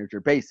manager,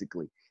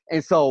 basically.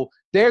 And so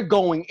they're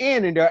going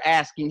in and they're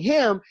asking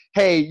him,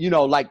 hey,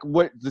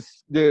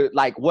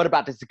 what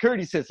about the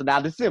security system? Now,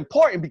 this is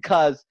important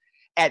because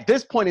at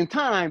this point in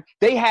time,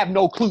 they have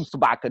no clue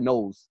Sabaka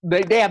knows.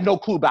 They have no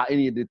clue about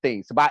any of the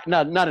things, about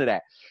none of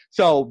that.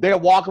 So they're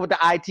walking with the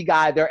IT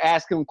guy. They're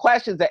asking him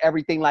questions and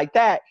everything like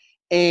that.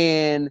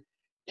 And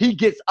he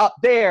gets up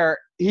there.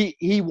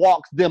 He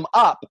walks them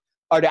up,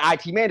 or the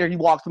IT manager, he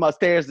walks them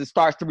upstairs and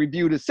starts to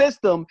review the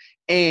system.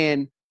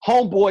 And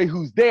homeboy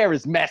who's there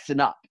is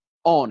messing up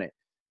on it.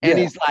 And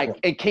he's like,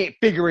 and can't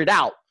figure it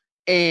out.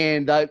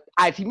 And the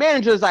IT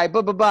manager is like,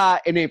 blah, blah, blah.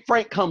 And then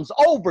Frank comes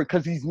over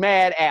because he's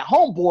mad at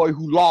homeboy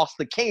who lost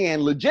the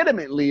can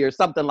legitimately or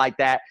something like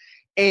that.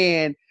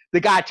 And the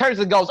guy turns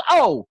and goes,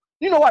 oh,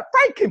 you know what?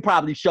 Frank can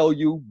probably show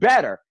you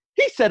better.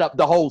 He set up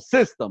the whole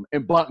system.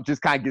 And Bunk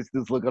just kind of gets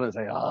this look on and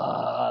say,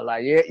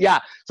 yeah.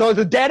 So it's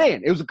a dead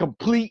end. It was a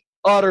complete,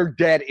 utter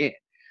dead end.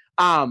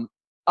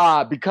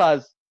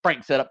 Because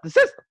Frank set up the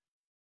system.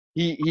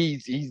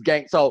 He's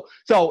gang. So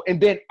and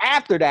then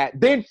after that,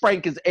 then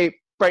Frank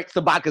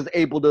Sabaka is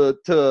able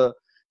to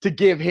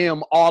give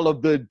him all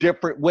of the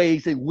different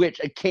ways in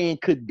which a can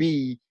could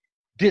be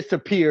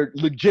disappeared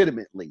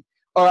legitimately.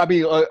 or I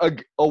mean,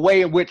 a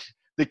way in which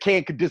the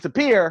can could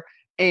disappear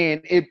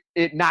and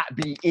it not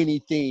be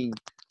anything,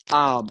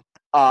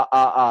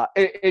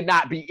 it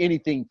not be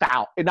anything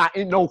foul, it not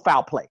no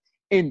foul play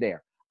in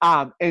there.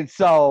 And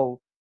so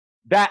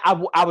that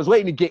I was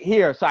waiting to get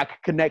here so I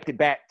could connect it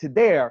back to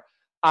there.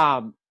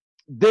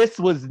 This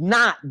was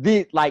not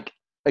the like.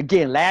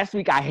 Again, last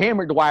week I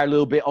hammered the wire a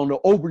little bit on the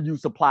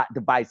overuse of plot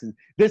devices.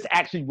 This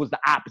actually was the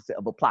opposite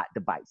of a plot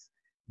device.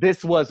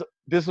 This was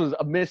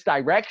a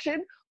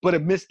misdirection, but a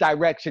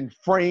misdirection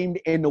framed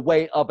in the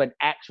way of an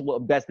actual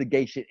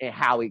investigation and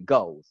how it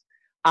goes.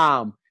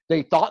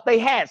 They thought they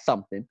had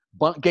something.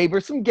 Bunk gave her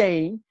some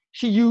game.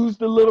 She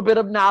used a little bit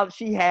of knowledge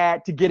she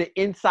had to get it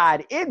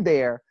inside in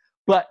there,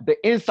 but the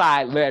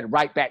inside led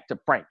right back to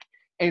Frank.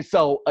 And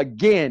so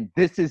again,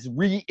 this is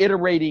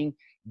reiterating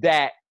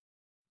that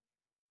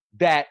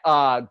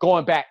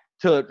going back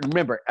to,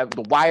 remember,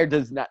 the Wire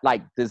does not,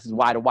 like, this is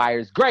why the Wire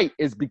is great,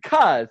 is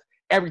because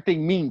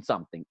everything means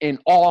something. In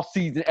all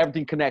seasons,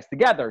 everything connects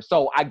together.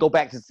 So I go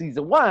back to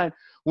season 1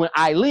 when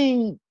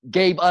Eileen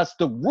gave us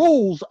the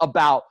rules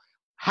about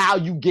how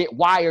you get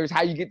wires,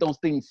 how you get those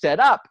things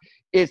set up.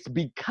 It's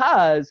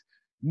because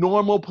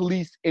normal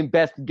police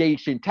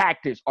investigation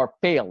tactics are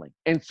failing.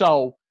 And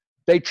so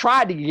they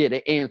tried to get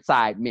it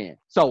inside men.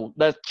 So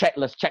let's check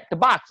the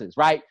boxes,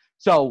 right?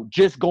 So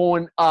just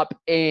going up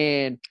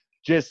and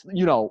just,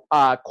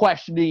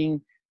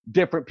 questioning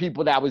different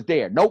people that was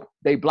there. Nope,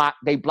 they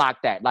blocked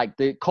that, like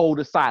the code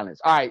of silence.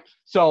 All right,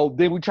 so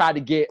then we tried to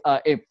get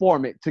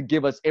informant to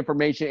give us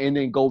information and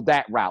then go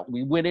that route.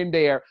 We went in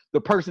there.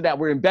 The person that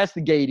we're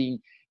investigating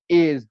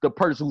is the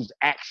person who's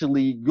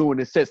actually doing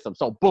the system.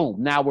 So boom,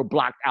 now we're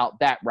blocked out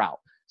that route.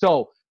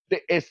 So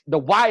the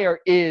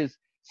Wire is,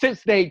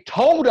 since they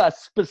told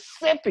us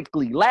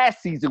specifically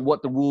last season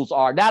what the rules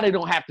are, now they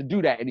don't have to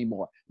do that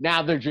anymore.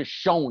 Now they're just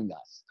showing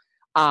us.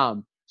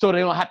 So they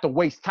don't have to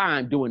waste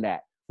time doing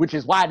that, which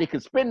is why they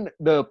could spend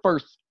the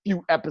first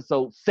few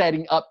episodes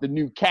setting up the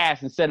new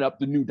cast and setting up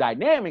the new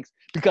dynamics,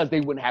 because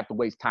they wouldn't have to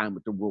waste time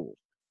with the rules.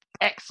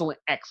 Excellent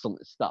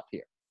stuff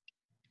here.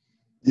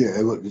 Yeah,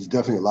 there's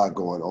definitely a lot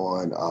going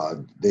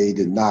on. They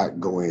did not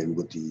go in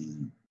with the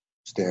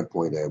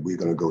standpoint that we're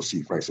going to go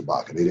see Frank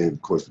Sabaka. They didn't,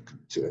 of course,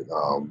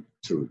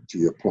 to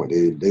your point,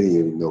 they didn't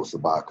even know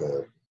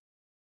Sabaka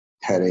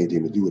had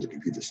anything to do with the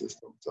computer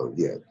system. So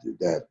yeah,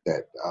 that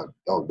I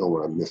don't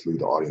want to mislead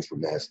the audience from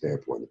that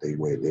standpoint.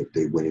 That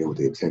they went in with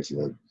the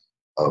intention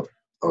of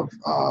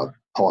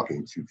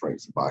talking to Frank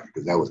Sabaka,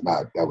 because that was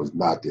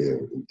not their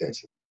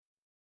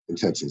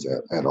intentions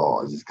at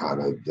all. This is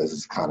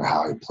kind of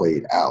how it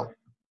played out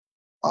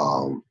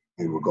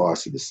in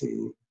regards to the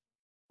scene.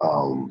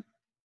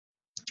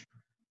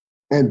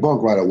 And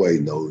Bunk right away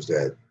knows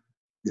that,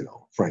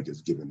 Frank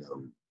is giving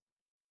them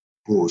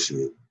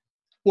bullshit.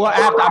 Well,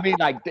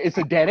 it's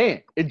a dead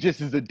end. It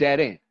just is a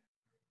dead end.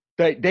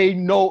 They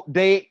know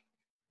they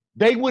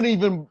wouldn't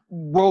even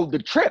roll the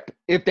trip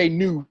if they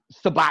knew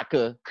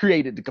Sabaka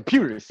created the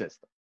computer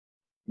system.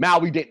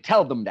 Maui didn't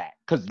tell them that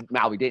because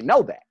Maui didn't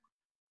know that.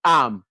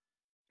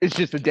 It's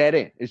just a dead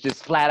end. It's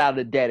just flat out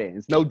a dead end.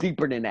 It's no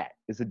deeper than that.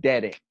 It's a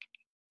dead end.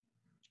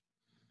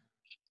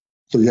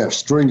 So you have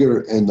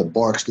Stringer and the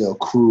Barksdale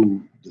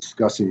crew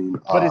discussing.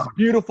 But it's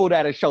beautiful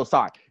that a show.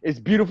 It's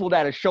beautiful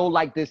that a show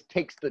like this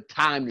takes the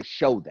time to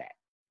show that.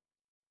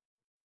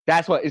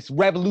 That's what it's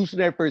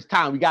revolutionary for its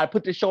time. We got to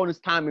put the show in its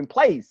time and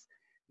place.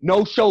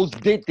 No shows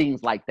did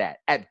things like that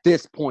at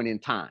this point in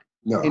time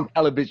in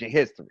television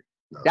history.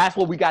 No. That's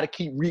what we got to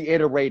keep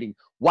reiterating.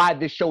 Why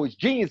this show is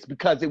genius,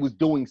 because it was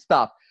doing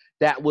stuff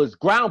that was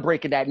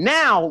groundbreaking that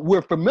now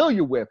we're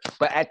familiar with.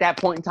 But at that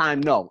point in time,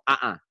 no,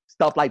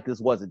 stuff like this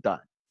wasn't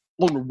done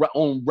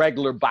on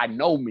regular, by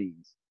no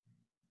means.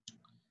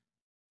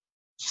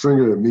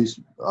 Stringer meets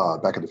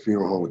back at the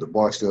funeral home with the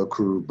Barksdale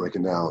crew,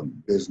 breaking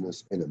down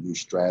business and a new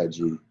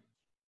strategy.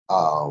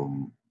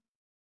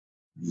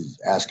 He's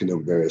asking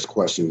them various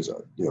questions,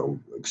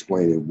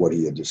 explaining what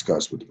he had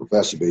discussed with the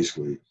professor,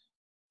 basically.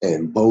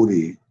 And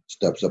Bodie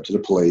steps up to the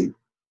plate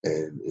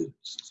and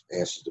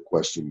answers the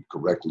question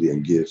correctly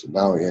and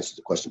now he answers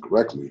the question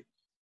correctly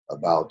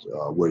about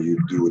what you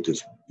do with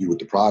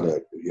the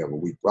product. If you have a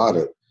weak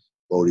product,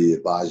 Bodie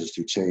advises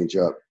to change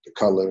up the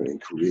color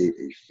and create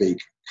a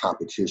fake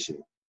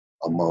competition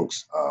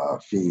amongst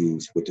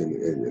fiends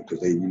within, because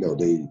they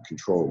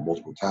control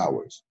multiple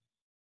towers,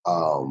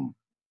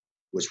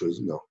 which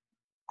was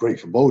great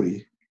for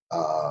Bodie.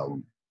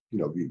 Being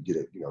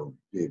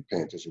paying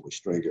attention with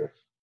Stringer.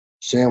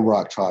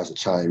 Shamrock tries to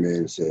chime in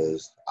and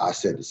says, "I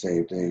said the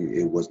same thing."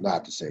 It was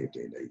not the same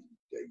thing they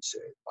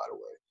said, by the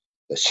way.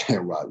 That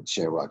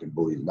Shamrock and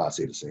Bodie did not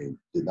say the same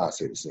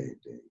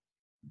thing.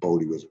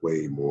 Bodie was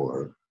way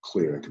more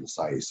clear and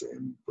concise,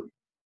 and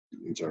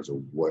in terms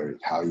of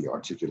how he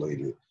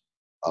articulated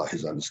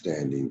his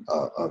understanding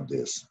of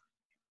this.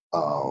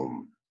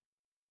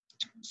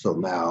 So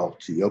now,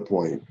 to your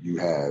point, you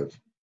have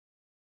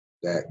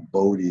that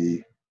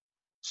Bodie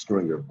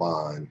Stringer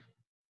bond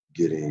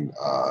getting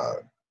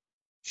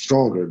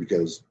stronger,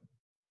 because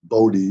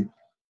Bodie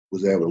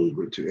was able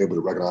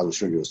to recognize what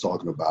Stringer was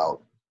talking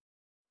about,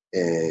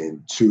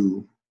 and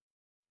two,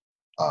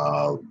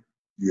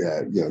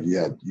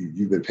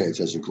 you've been paying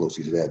attention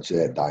closely to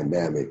that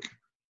dynamic.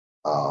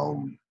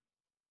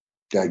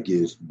 That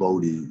gives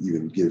Bodie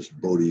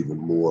even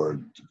more,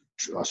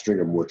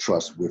 Stringer more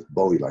trust with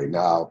Bodie. Like,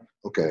 now,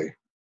 okay,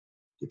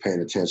 you're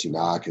paying attention.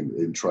 Now I can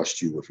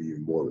entrust you with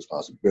even more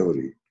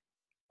responsibility.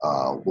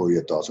 What are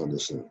your thoughts on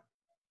this thing?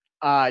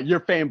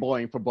 You're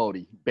fanboying for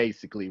Bodie,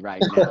 basically,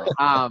 right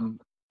now.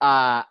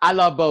 I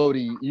love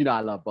Bodie. You know I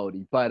love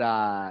Bodie. But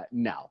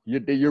no,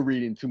 you're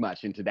reading too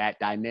much into that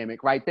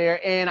dynamic right there.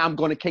 And I'm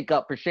going to kick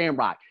up for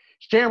Shamrock.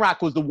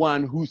 Shamrock was the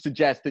one who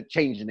suggested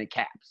changing the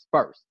caps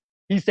first.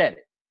 He said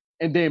it.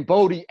 And then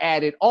Bodie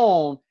added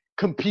on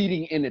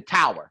competing in the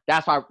tower.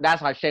 That's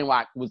why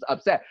Shamrock was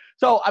upset.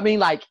 So, I mean,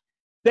 like,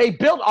 they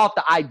built off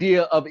the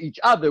idea of each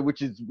other,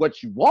 which is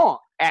what you want,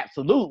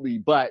 absolutely.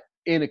 But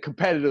in a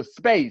competitive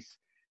space,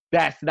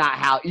 that's not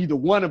how either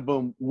one of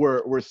them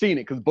were seeing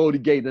it, because Bodie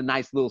gave a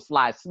nice little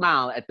sly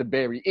smile at the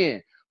very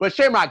end. But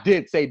Shamrock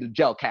did say the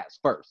gel caps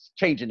first,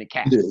 changing the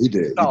caps. He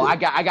did. So I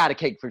got a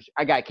cake for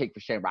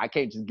Shamrock. I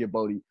can't just give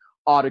Bodie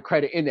all the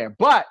credit in there.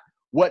 But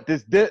what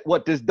this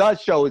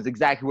does show is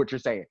exactly what you're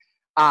saying.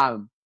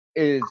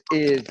 If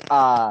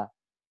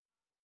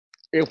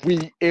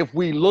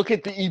we look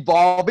at the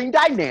evolving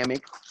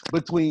dynamic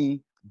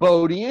between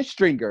Bodie and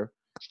Stringer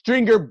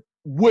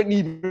wouldn't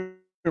even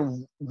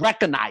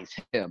recognize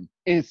him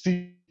in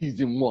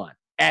season 1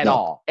 at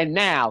all. And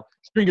now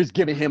Stringer's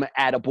giving him an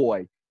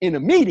attaboy in a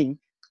meeting.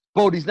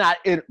 Bodie's not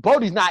in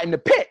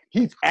the pit.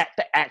 He's at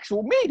the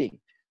actual meeting.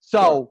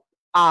 So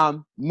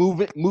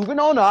moving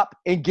on up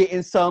and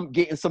getting some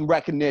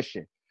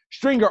recognition.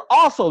 Stringer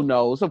also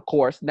knows, of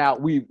course, now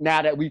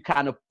that we've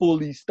kind of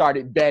fully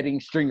started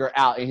vetting Stringer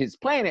out and his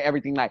plan and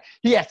everything, like,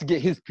 he has to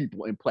get his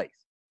people in place,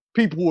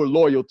 people who are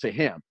loyal to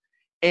him.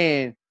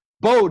 And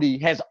Bodie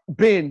has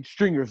been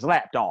Stringer's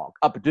lapdog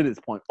up until this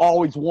point,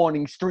 always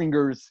wanting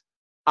Stringer's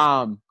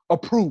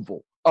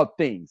approval of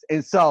things.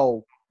 And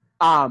so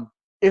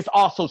it's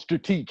also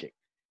strategic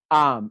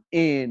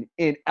in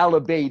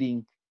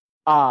elevating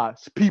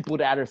people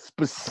that are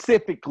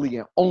specifically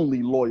and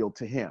only loyal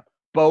to him.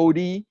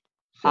 Bodie,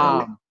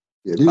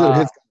 these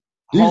are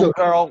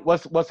homegirl,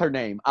 what's her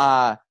name?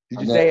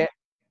 Did you say it?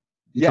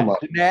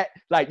 Jeanette.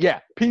 Like,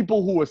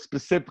 people who are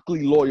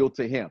specifically loyal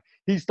to him.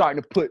 He's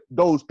starting to put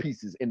those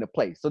pieces into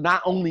place. So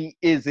not only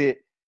is it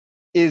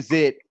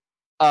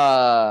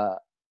I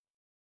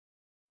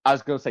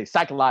was gonna say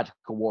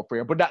psychological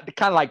warfare, but that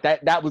kind of like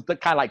that was the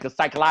kind of like the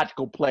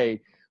psychological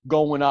play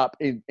going up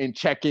and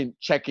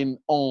checking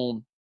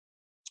on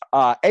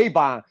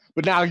Avon,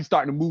 but now he's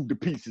starting to move the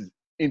pieces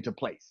into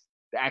place,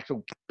 the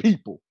actual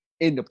people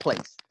into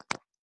place.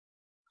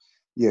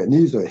 Yeah, and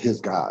these are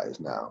his guys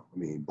now. I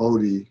mean,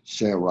 Bodie,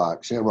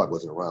 Shamrock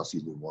wasn't around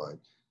season 1.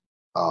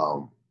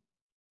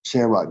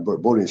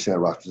 Bodie and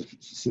Shamrock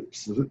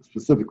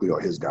specifically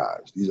are his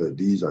guys.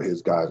 These are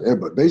his guys.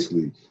 But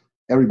basically,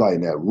 everybody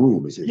in that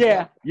room is his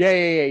guys.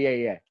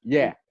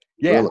 Yeah.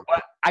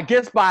 But I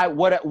guess by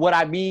what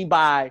I mean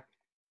by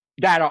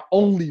that are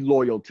only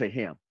loyal to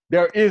him,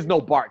 there is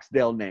no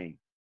Barksdale name.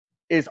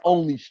 It's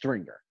only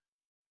Stringer.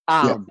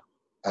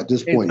 At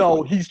this point.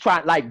 So he's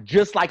trying,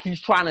 just like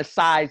he's trying to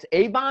size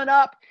Avon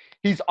up,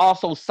 he's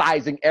also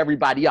sizing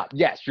everybody up.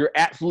 Yes, you're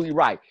absolutely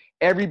right.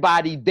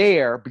 Everybody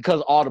there, because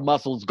all the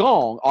muscle's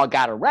gone, all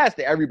got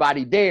arrested,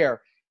 everybody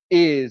there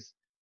is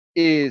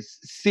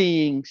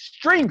seeing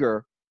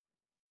Stringer's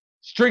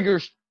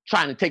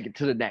trying to take it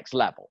to the next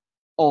level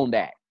on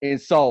that.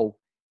 And so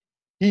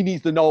he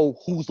needs to know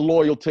who's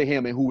loyal to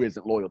him and who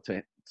isn't loyal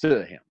to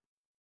him.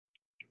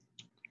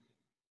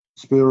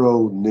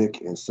 Spiro,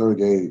 Nick, and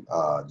Sergey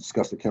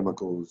discuss the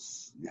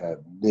chemicals. You have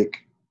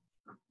Nick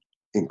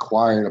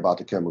inquiring about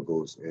the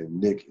chemicals, and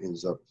Nick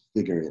ends up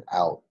figuring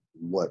out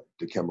what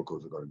the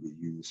chemicals are going to be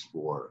used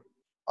for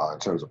in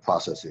terms of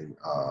processing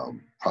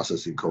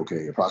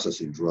cocaine and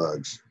processing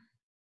drugs.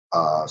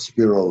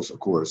 Spiros, of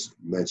course,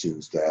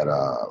 mentions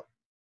that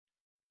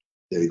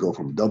they go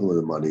from doubling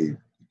the money.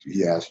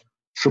 He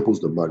triples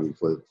the money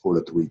for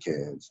the 3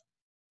 cans.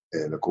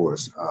 And of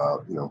course,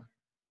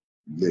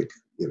 Nick,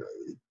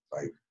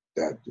 like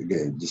that,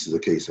 again, this is a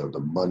case of the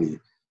money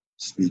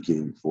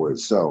speaking for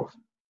itself.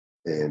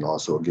 And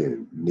also,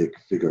 again, Nick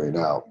figuring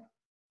out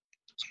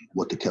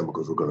what the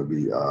chemicals were going to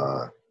be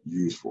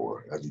used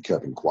for as he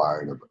kept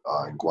inquiring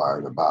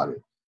about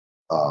it.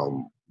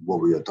 What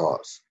were your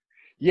thoughts?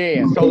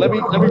 Yeah, so let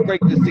me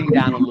break this thing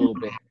down a little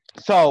bit.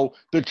 So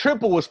the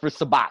triple was for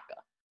Sabaka,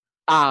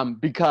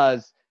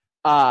 because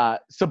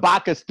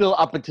Sabaka still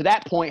up until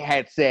that point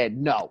had said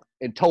no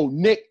and told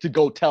Nick to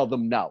go tell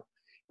them no.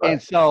 Right.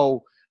 And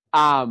so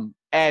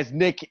as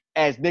Nick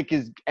is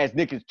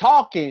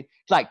talking,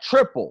 it's like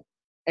triple.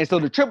 And so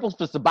the triple's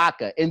for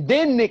Sabaka. And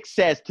then Nick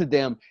says to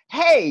them,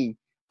 hey,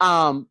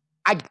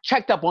 I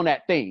checked up on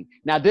that thing.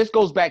 Now, this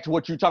goes back to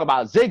what you talk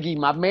about Ziggy.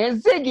 My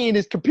man Ziggy and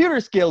his computer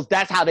skills,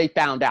 that's how they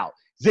found out.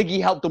 Ziggy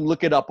helped them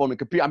look it up on the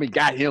computer. I mean,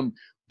 got him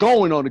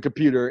going on the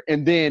computer.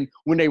 And then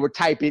when they were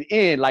typing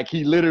in, like,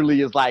 he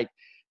literally is like,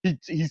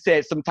 he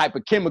said some type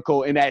of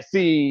chemical in that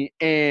scene,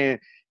 and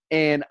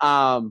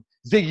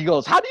Ziggy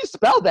goes, "How do you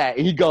spell that?"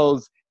 And he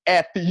goes,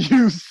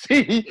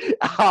 "FUC."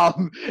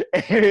 And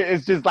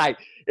it's just like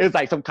it's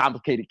like some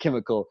complicated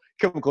chemical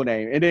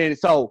name. And then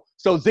so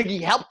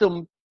Ziggy helped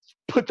him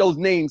put those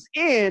names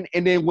in,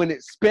 and then when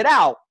it spit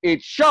out,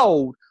 it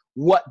showed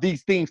what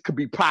these things could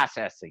be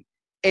processing.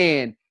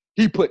 And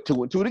he put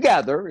 2 and 2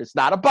 together. It's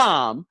not a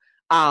bomb.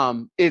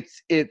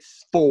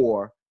 It's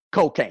for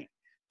cocaine.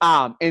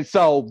 And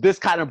so this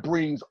kind of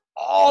brings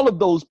all of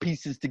those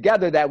pieces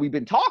together that we've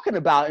been talking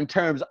about in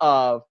terms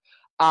of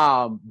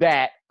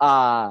that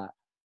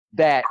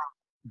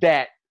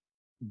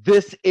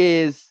this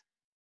is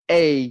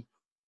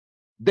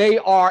they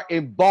are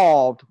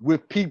involved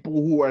with people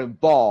who are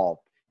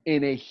involved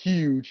in a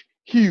huge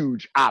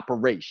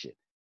operation.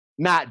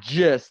 Not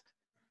just,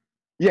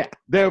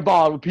 they're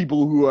involved with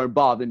people who are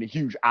involved in a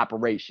huge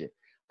operation.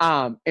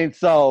 And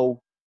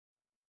so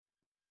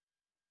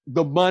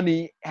the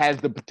money has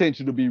the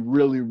potential to be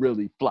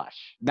really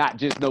flush, not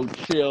just no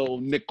chill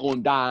nickel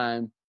and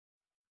dime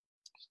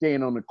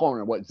staying on the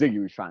corner, what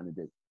Ziggy was trying to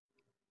do.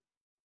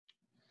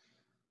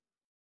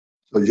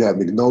 So you have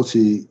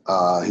McNulty,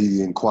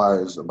 he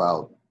inquires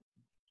about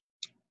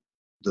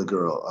the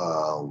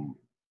girl.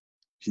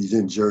 He's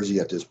in Jersey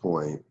at this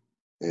point,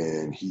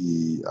 and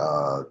he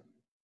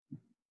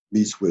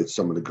meets with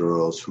some of the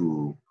girls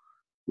who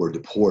were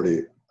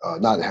deported,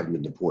 not haven't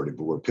been deported,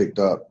 but were picked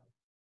up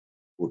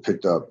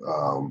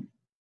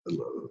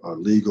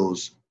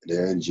illegals.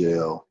 They're in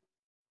jail.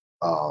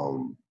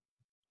 And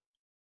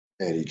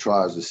he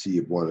tries to see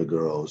if any of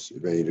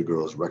the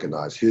girls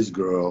recognize his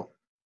girl.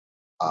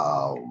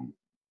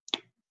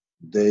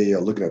 They are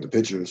looking at the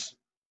pictures,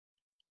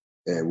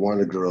 and one of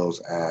the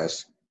girls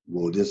asks,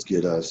 "Will this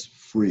get us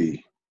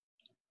free?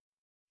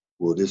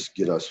 Will this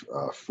get us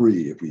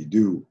free if we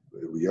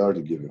are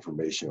to give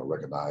information or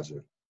recognize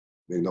her?"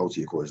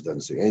 McNulty, of course,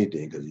 doesn't say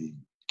anything because he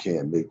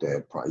can't he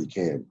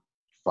can't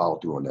follow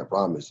through on that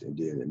promise. And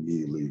then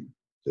immediately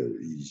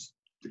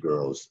the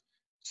girls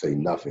say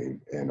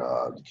nothing, and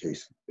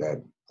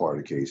that part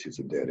of the case hits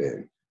a dead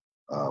end.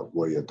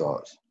 What are your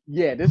thoughts?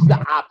 Yeah, this is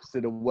the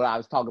opposite of what I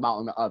was talking about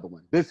on the other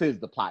one. This is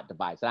the plot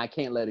device, and I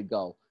can't let it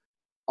go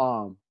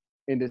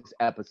in this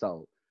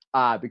episode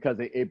because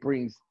it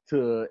brings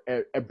to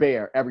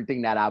bear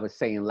everything that I was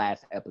saying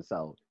last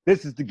episode.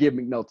 This is to give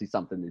McNulty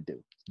something to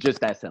do.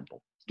 Just that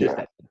simple.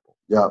 That simple.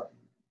 Yep.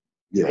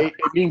 Yeah. It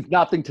means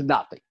nothing to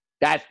nothing.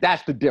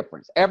 That's the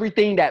difference.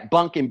 Everything that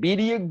Bunk and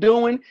Beatty are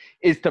doing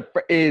is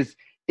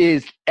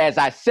as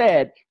I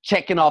said,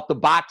 checking off the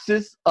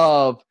boxes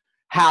of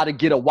how to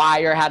get a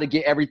wire, how to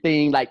get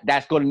everything like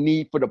that's going to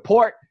need for the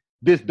port.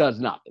 This does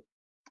nothing.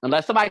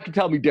 Unless somebody can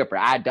tell me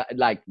different.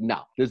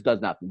 No, this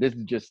does nothing. This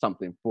is just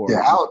something for.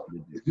 Yeah,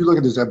 if you look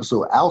at this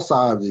episode,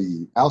 outside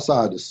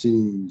the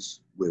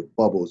scenes with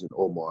Bubbles and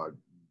Omar,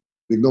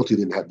 McNulty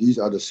didn't have these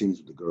other scenes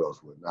with the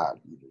girls weren't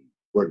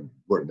necessary.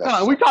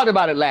 No, we talked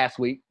about it last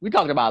week.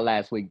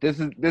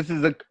 This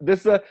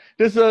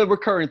is a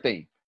recurring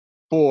thing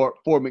for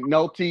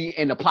McNulty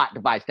and the plot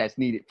device that's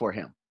needed for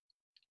him.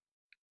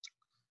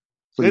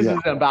 So this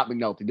isn't about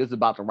McNulty. This is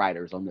about the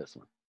writers on this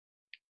one.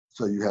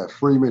 So you have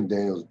Freeman,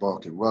 Daniels,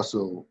 Bunk, and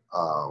Russell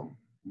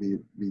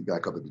meet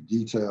back up at the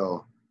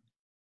detail.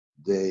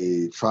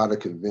 They try to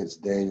convince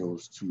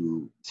Daniels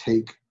to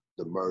take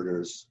the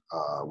murders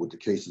with the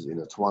cases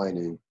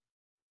intertwining.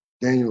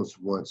 Daniels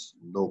wants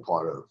no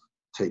part of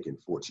taking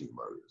 14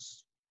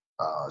 murders,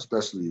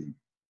 especially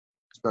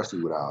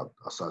without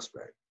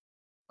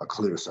a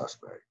clear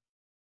suspect.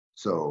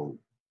 So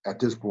at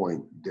this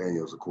point,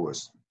 Daniels, of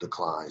course,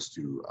 declines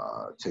to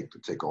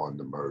take on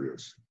the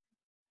murders,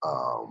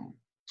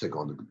 take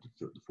on the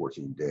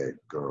 14 dead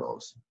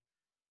girls,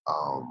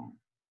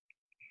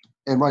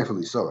 and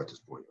rightfully so at this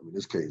point. I mean,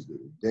 this case,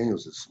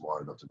 Daniels is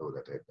smart enough to know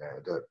that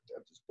at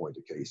this point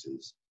the case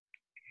is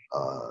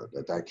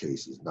that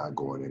case is not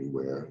going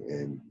anywhere,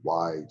 and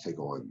why take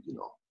on,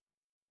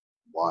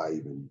 why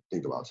even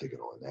think about taking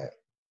on that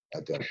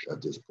at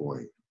this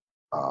point?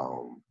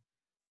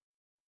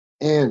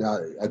 And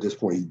at this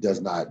point,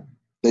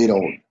 they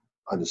don't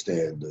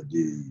understand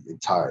the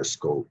entire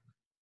scope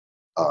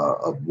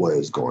of what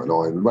is going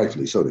on, and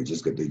rightfully so. They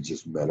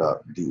just met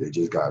up. They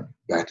just got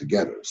back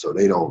together, so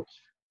they don't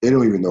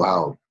even know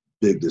how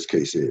big this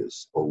case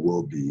is or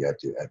will be at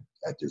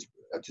this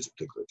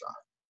particular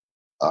time.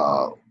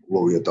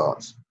 What were your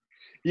thoughts?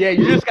 Yeah,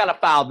 you just gotta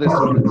file this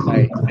one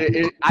away.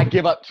 I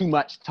give up too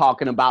much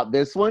talking about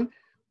this one.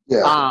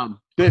 Yeah.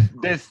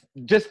 This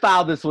just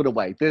file this one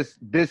away.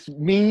 This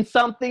means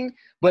something,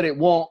 but it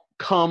won't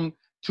come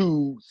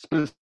to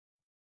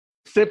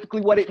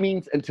specifically what it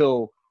means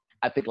until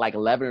I think like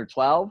 11 or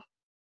 12,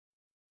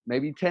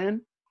 maybe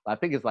 10. I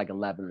think it's like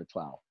 11 or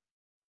 12.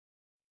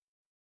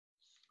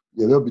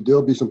 Yeah,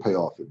 there'll be some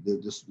payoff.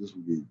 This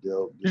will be.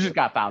 You just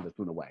got to file this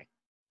one away.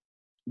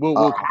 We'll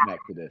come back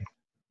to this.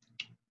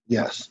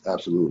 Yes,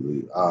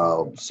 absolutely.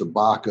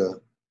 Sabaka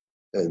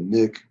and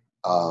Nick.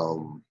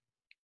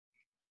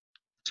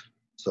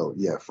 So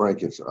yeah,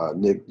 Frank and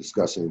Nick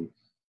discussing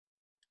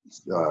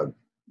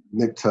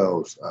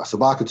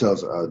Sabaka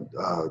tells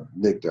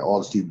Nick that all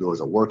the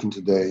stevedores are working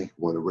today.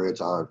 One of the rare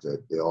times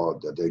that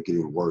they're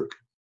getting work,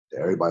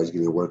 that everybody's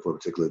getting work for a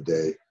particular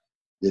day.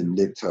 Then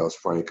Nick tells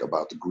Frank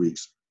about the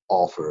Greeks'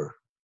 offer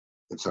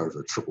in terms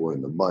of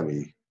tripling the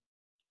money.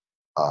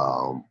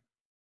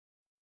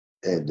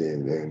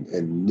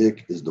 And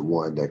Nick is the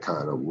one that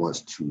kind of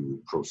wants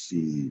to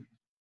proceed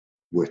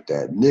with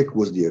that. Nick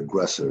was the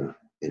aggressor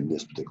in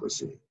this particular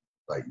scene.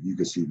 Like you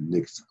can see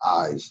Nick's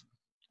eyes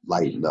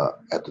lighten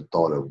up at the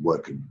thought of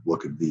what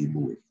could be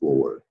moving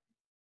forward.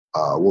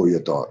 What were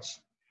your thoughts?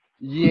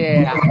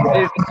 Yeah,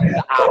 it's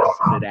the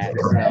opposite of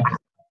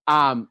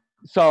that.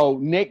 So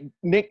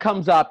Nick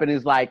comes up and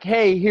is like,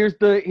 "Hey, here's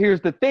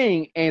the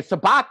thing," and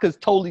Sabaka's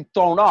totally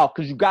thrown off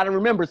because you got to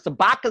remember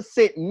Sabaka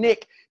sent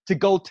Nick to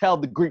go tell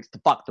the Greeks to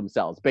fuck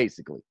themselves,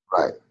 basically.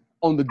 Right.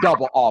 On the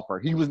double offer,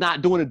 he was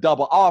not doing a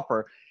double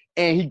offer,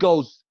 and he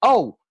goes,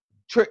 "Oh,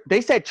 they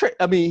said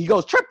he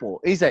goes triple."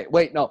 He said,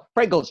 "Wait, no."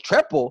 Frank goes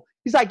triple.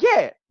 He's like,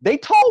 "Yeah, they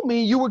told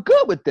me you were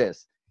good with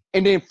this,"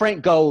 and then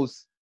Frank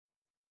goes,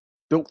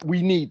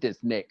 "We need this,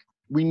 Nick.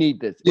 We need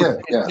this. Yeah.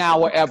 Now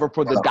or ever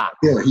for the doc."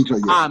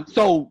 Yeah.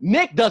 So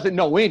Nick doesn't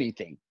know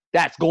anything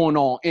that's going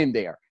on in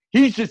there.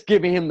 He's just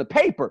giving him the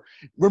paper.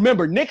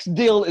 Remember, Nick's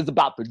deal is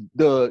about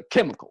the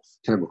chemicals.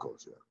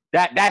 Chemicals,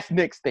 yeah. That's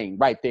Nick's thing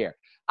right there.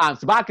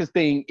 Sabaka's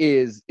thing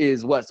is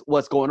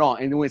what's going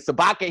on. And when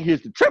Sabaka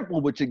hears the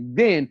triple, which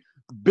then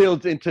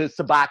builds into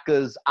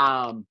Sabaka's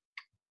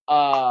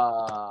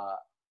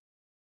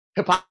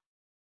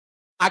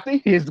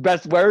hypocrisy is the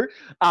best word.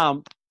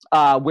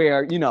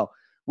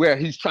 Where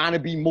he's trying to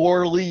be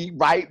morally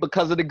right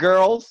because of the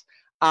girls.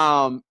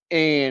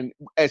 And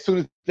as soon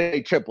as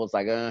they triple, it's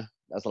like,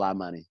 that's a lot of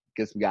money.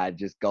 Guess we gotta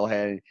just go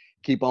ahead and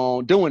keep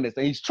on doing this.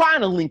 And he's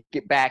trying to link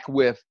it back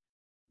with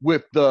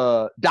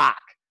the doc,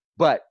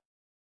 but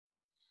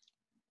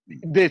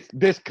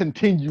this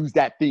continues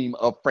that theme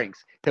of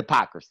Frank's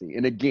hypocrisy.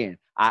 And again,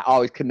 I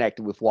always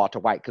connected with Walter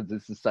White because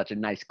this is such a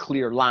nice,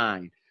 clear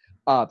line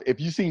of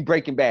if you've seen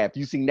Breaking Bad, if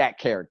you've seen that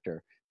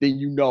character, then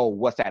you know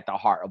what's at the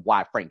heart of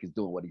why Frank is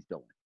doing what he's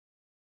doing.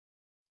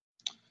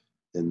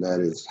 And that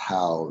is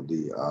how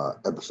the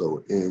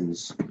episode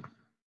ends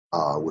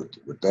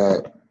with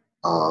that.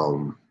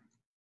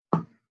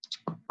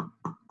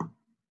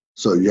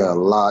 So yeah,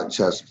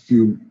 just a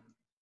few,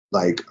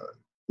 a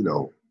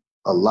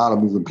lot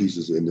of moving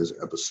pieces in this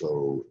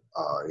episode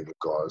in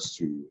regards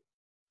to,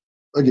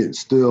 again,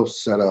 still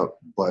set up,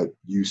 but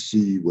you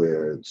see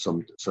where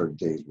certain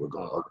things were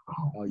going.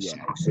 Oh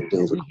yeah,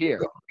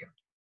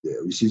 Yeah,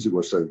 we see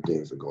where certain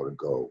things are going to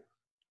go.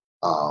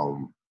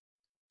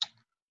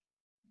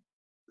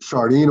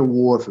 Chardine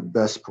Award for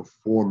Best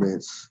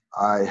Performance,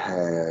 I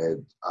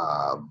had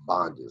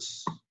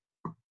Bondus,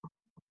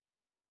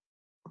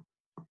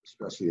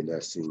 especially in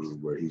that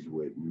scene where he's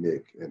with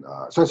Nick, and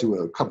especially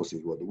with a couple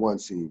scenes. Well, the one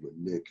scene with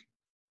Nick,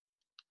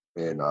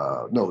 and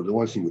the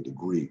one scene with the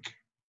Greek,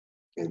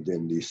 and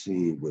then the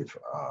scene with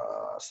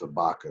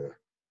Sabaka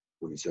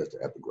when he says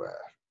the epigraph.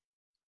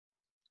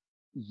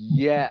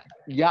 Yeah.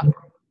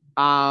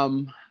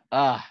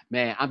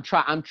 Man, I'm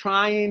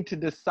trying to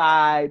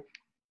decide.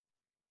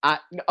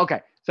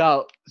 Okay,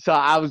 so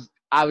I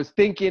was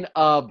thinking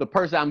of the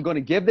person I'm going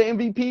to give the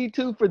MVP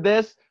to for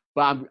this,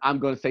 but I'm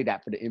going to say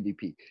that for the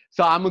MVP.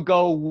 So I'm gonna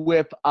go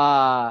with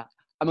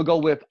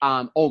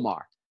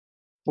Omar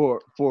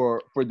for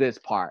this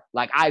part.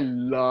 Like I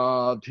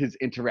loved his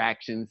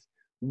interactions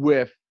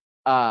with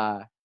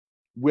McNulty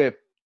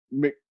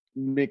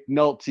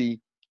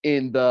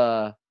in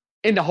the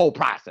whole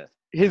process.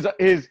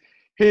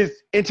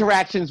 His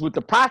interactions with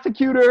the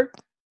prosecutor,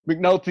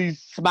 McNulty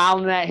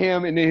smiling at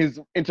him, and then his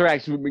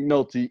interaction with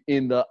McNulty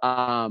in the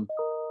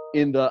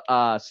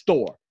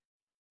store.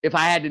 If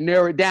I had to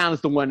narrow it down,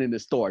 it's the one in the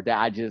store that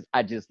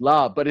I just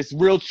love. But it's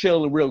real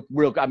chill and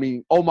real. I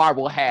mean, Omar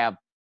will have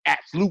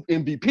absolute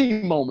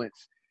MVP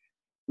moments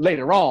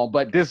later on,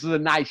 but this is a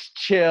nice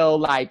chill,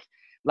 like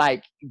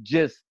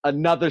just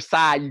another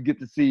side you get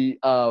to see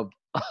of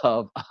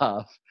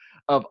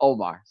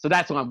Omar. So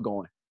that's what I'm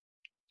going.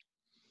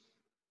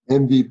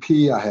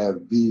 MVP, I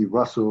have B.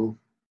 Russell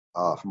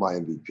for my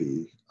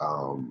MVP.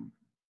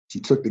 She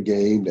took the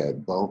game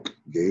that Bunk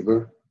gave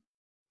her,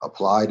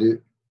 applied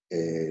it,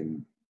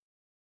 and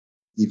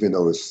even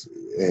though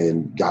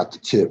got the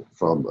tip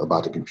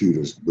about the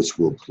computers, which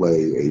will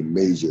play a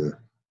major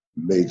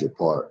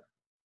part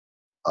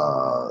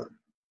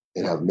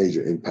and have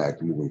major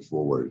impact moving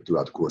forward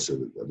throughout the course of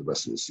the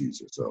rest of the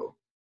season. So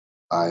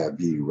I have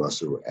B.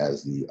 Russell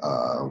as the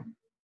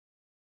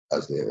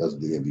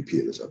MVP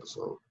of this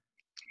episode.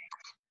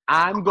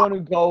 I'm gonna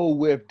go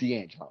with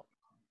D'Angelo.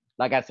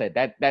 Like I said,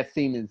 that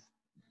scene is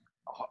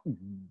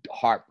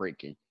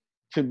heartbreaking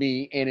to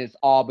me, and it's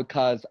all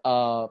because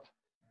of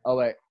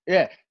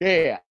yeah.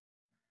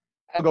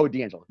 I'll go with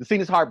D'Angelo. The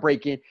scene is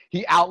heartbreaking.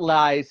 He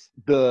outlines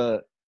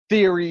the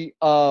theory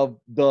of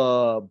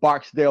the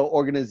Barksdale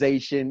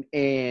organization,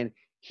 and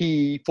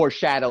he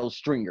foreshadows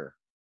Stringer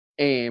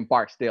and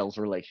Barksdale's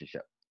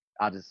relationship.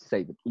 I'll just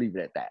leave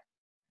it at that.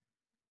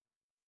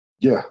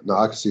 Yeah, no,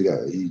 I can see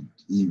that.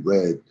 He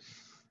read.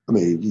 I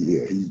mean,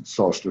 he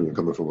saw Stringer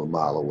coming from a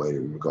mile away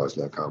in regards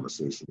to that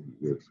conversation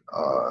with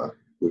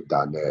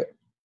Donette.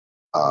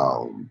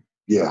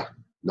 Yeah,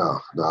 no,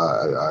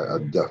 I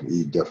definitely,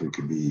 he definitely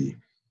could be.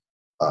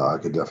 I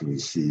could definitely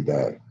see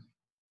that.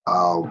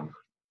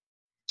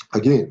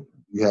 Again,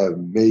 we have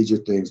major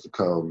things to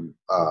come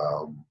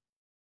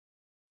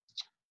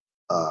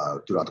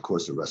throughout the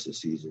course of the rest of the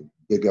season.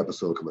 Big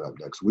episode coming up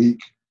next week.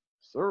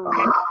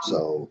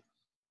 So,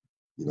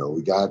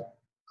 we got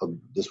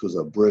this was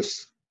a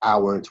brisk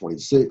hour and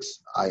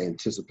 26. I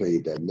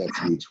anticipate that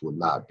next week's will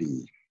not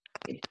be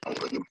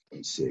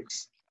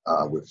 26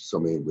 with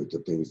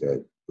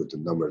the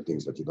number of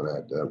things that you're gonna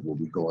have that will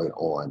be going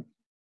on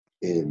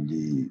in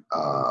the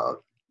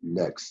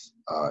next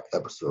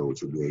episode,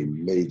 which will be a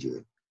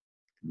major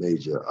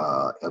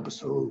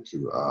episode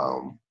to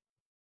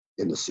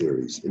in the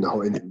series. Not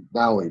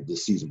only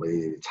this season, but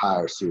in the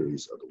entire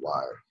series of The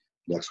Wire.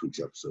 Next week's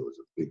episode is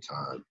a big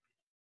time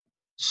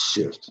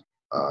shift,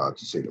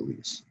 to say the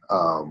least.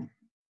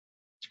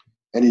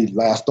 Any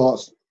last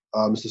thoughts,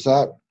 Mr.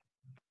 Sapp?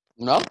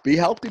 No, be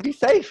healthy, be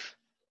safe.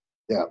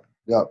 Yep,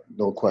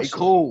 no question. Stay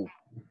cool.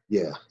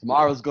 Yeah.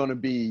 Tomorrow's gonna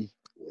be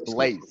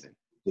blazing.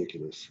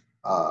 Ridiculous.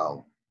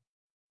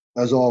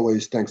 As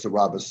always, thanks to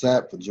Robert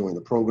Sapp for joining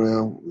the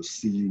program. We'll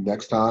see you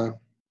next time.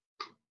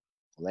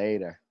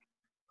 Later.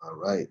 All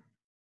right.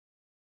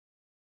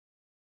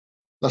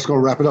 That's going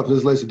to wrap it up for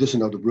this latest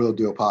edition of the Real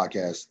Deal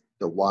Podcast,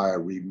 The Wire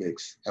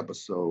Remix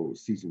episode,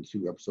 season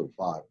 2, episode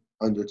 5,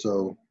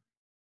 Undertow.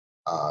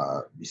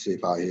 Be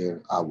safe out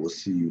here. I will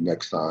see you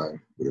next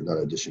time with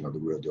another edition of the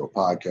Real Deal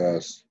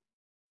Podcast.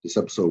 This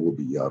episode will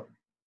be up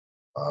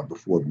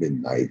before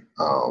midnight.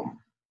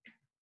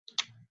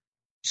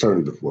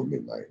 Certainly before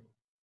midnight.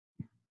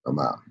 I'm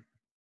out.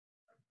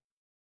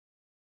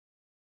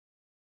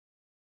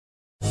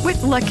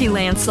 With Lucky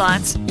Land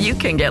Slots, you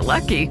can get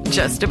lucky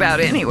just about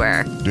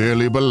anywhere.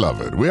 Dearly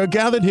beloved, we are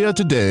gathered here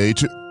today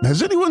to...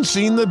 Has anyone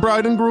seen the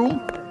bride and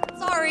groom?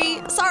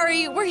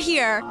 Sorry, we're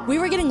here. We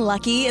were getting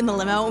lucky in the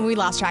limo and we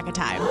lost track of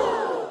time.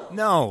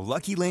 No,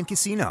 Lucky Land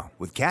Casino,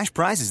 with cash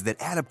prizes that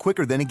add up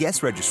quicker than a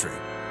guest registry.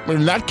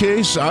 In that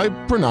case, I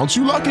pronounce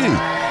you lucky.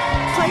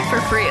 Play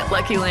for free at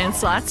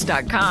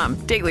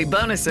LuckyLandSlots.com. Daily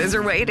bonuses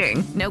are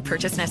waiting. No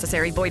purchase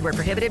necessary. Void where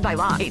prohibited by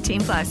law.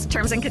 18+.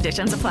 Terms and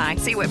conditions apply.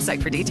 See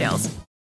website for details.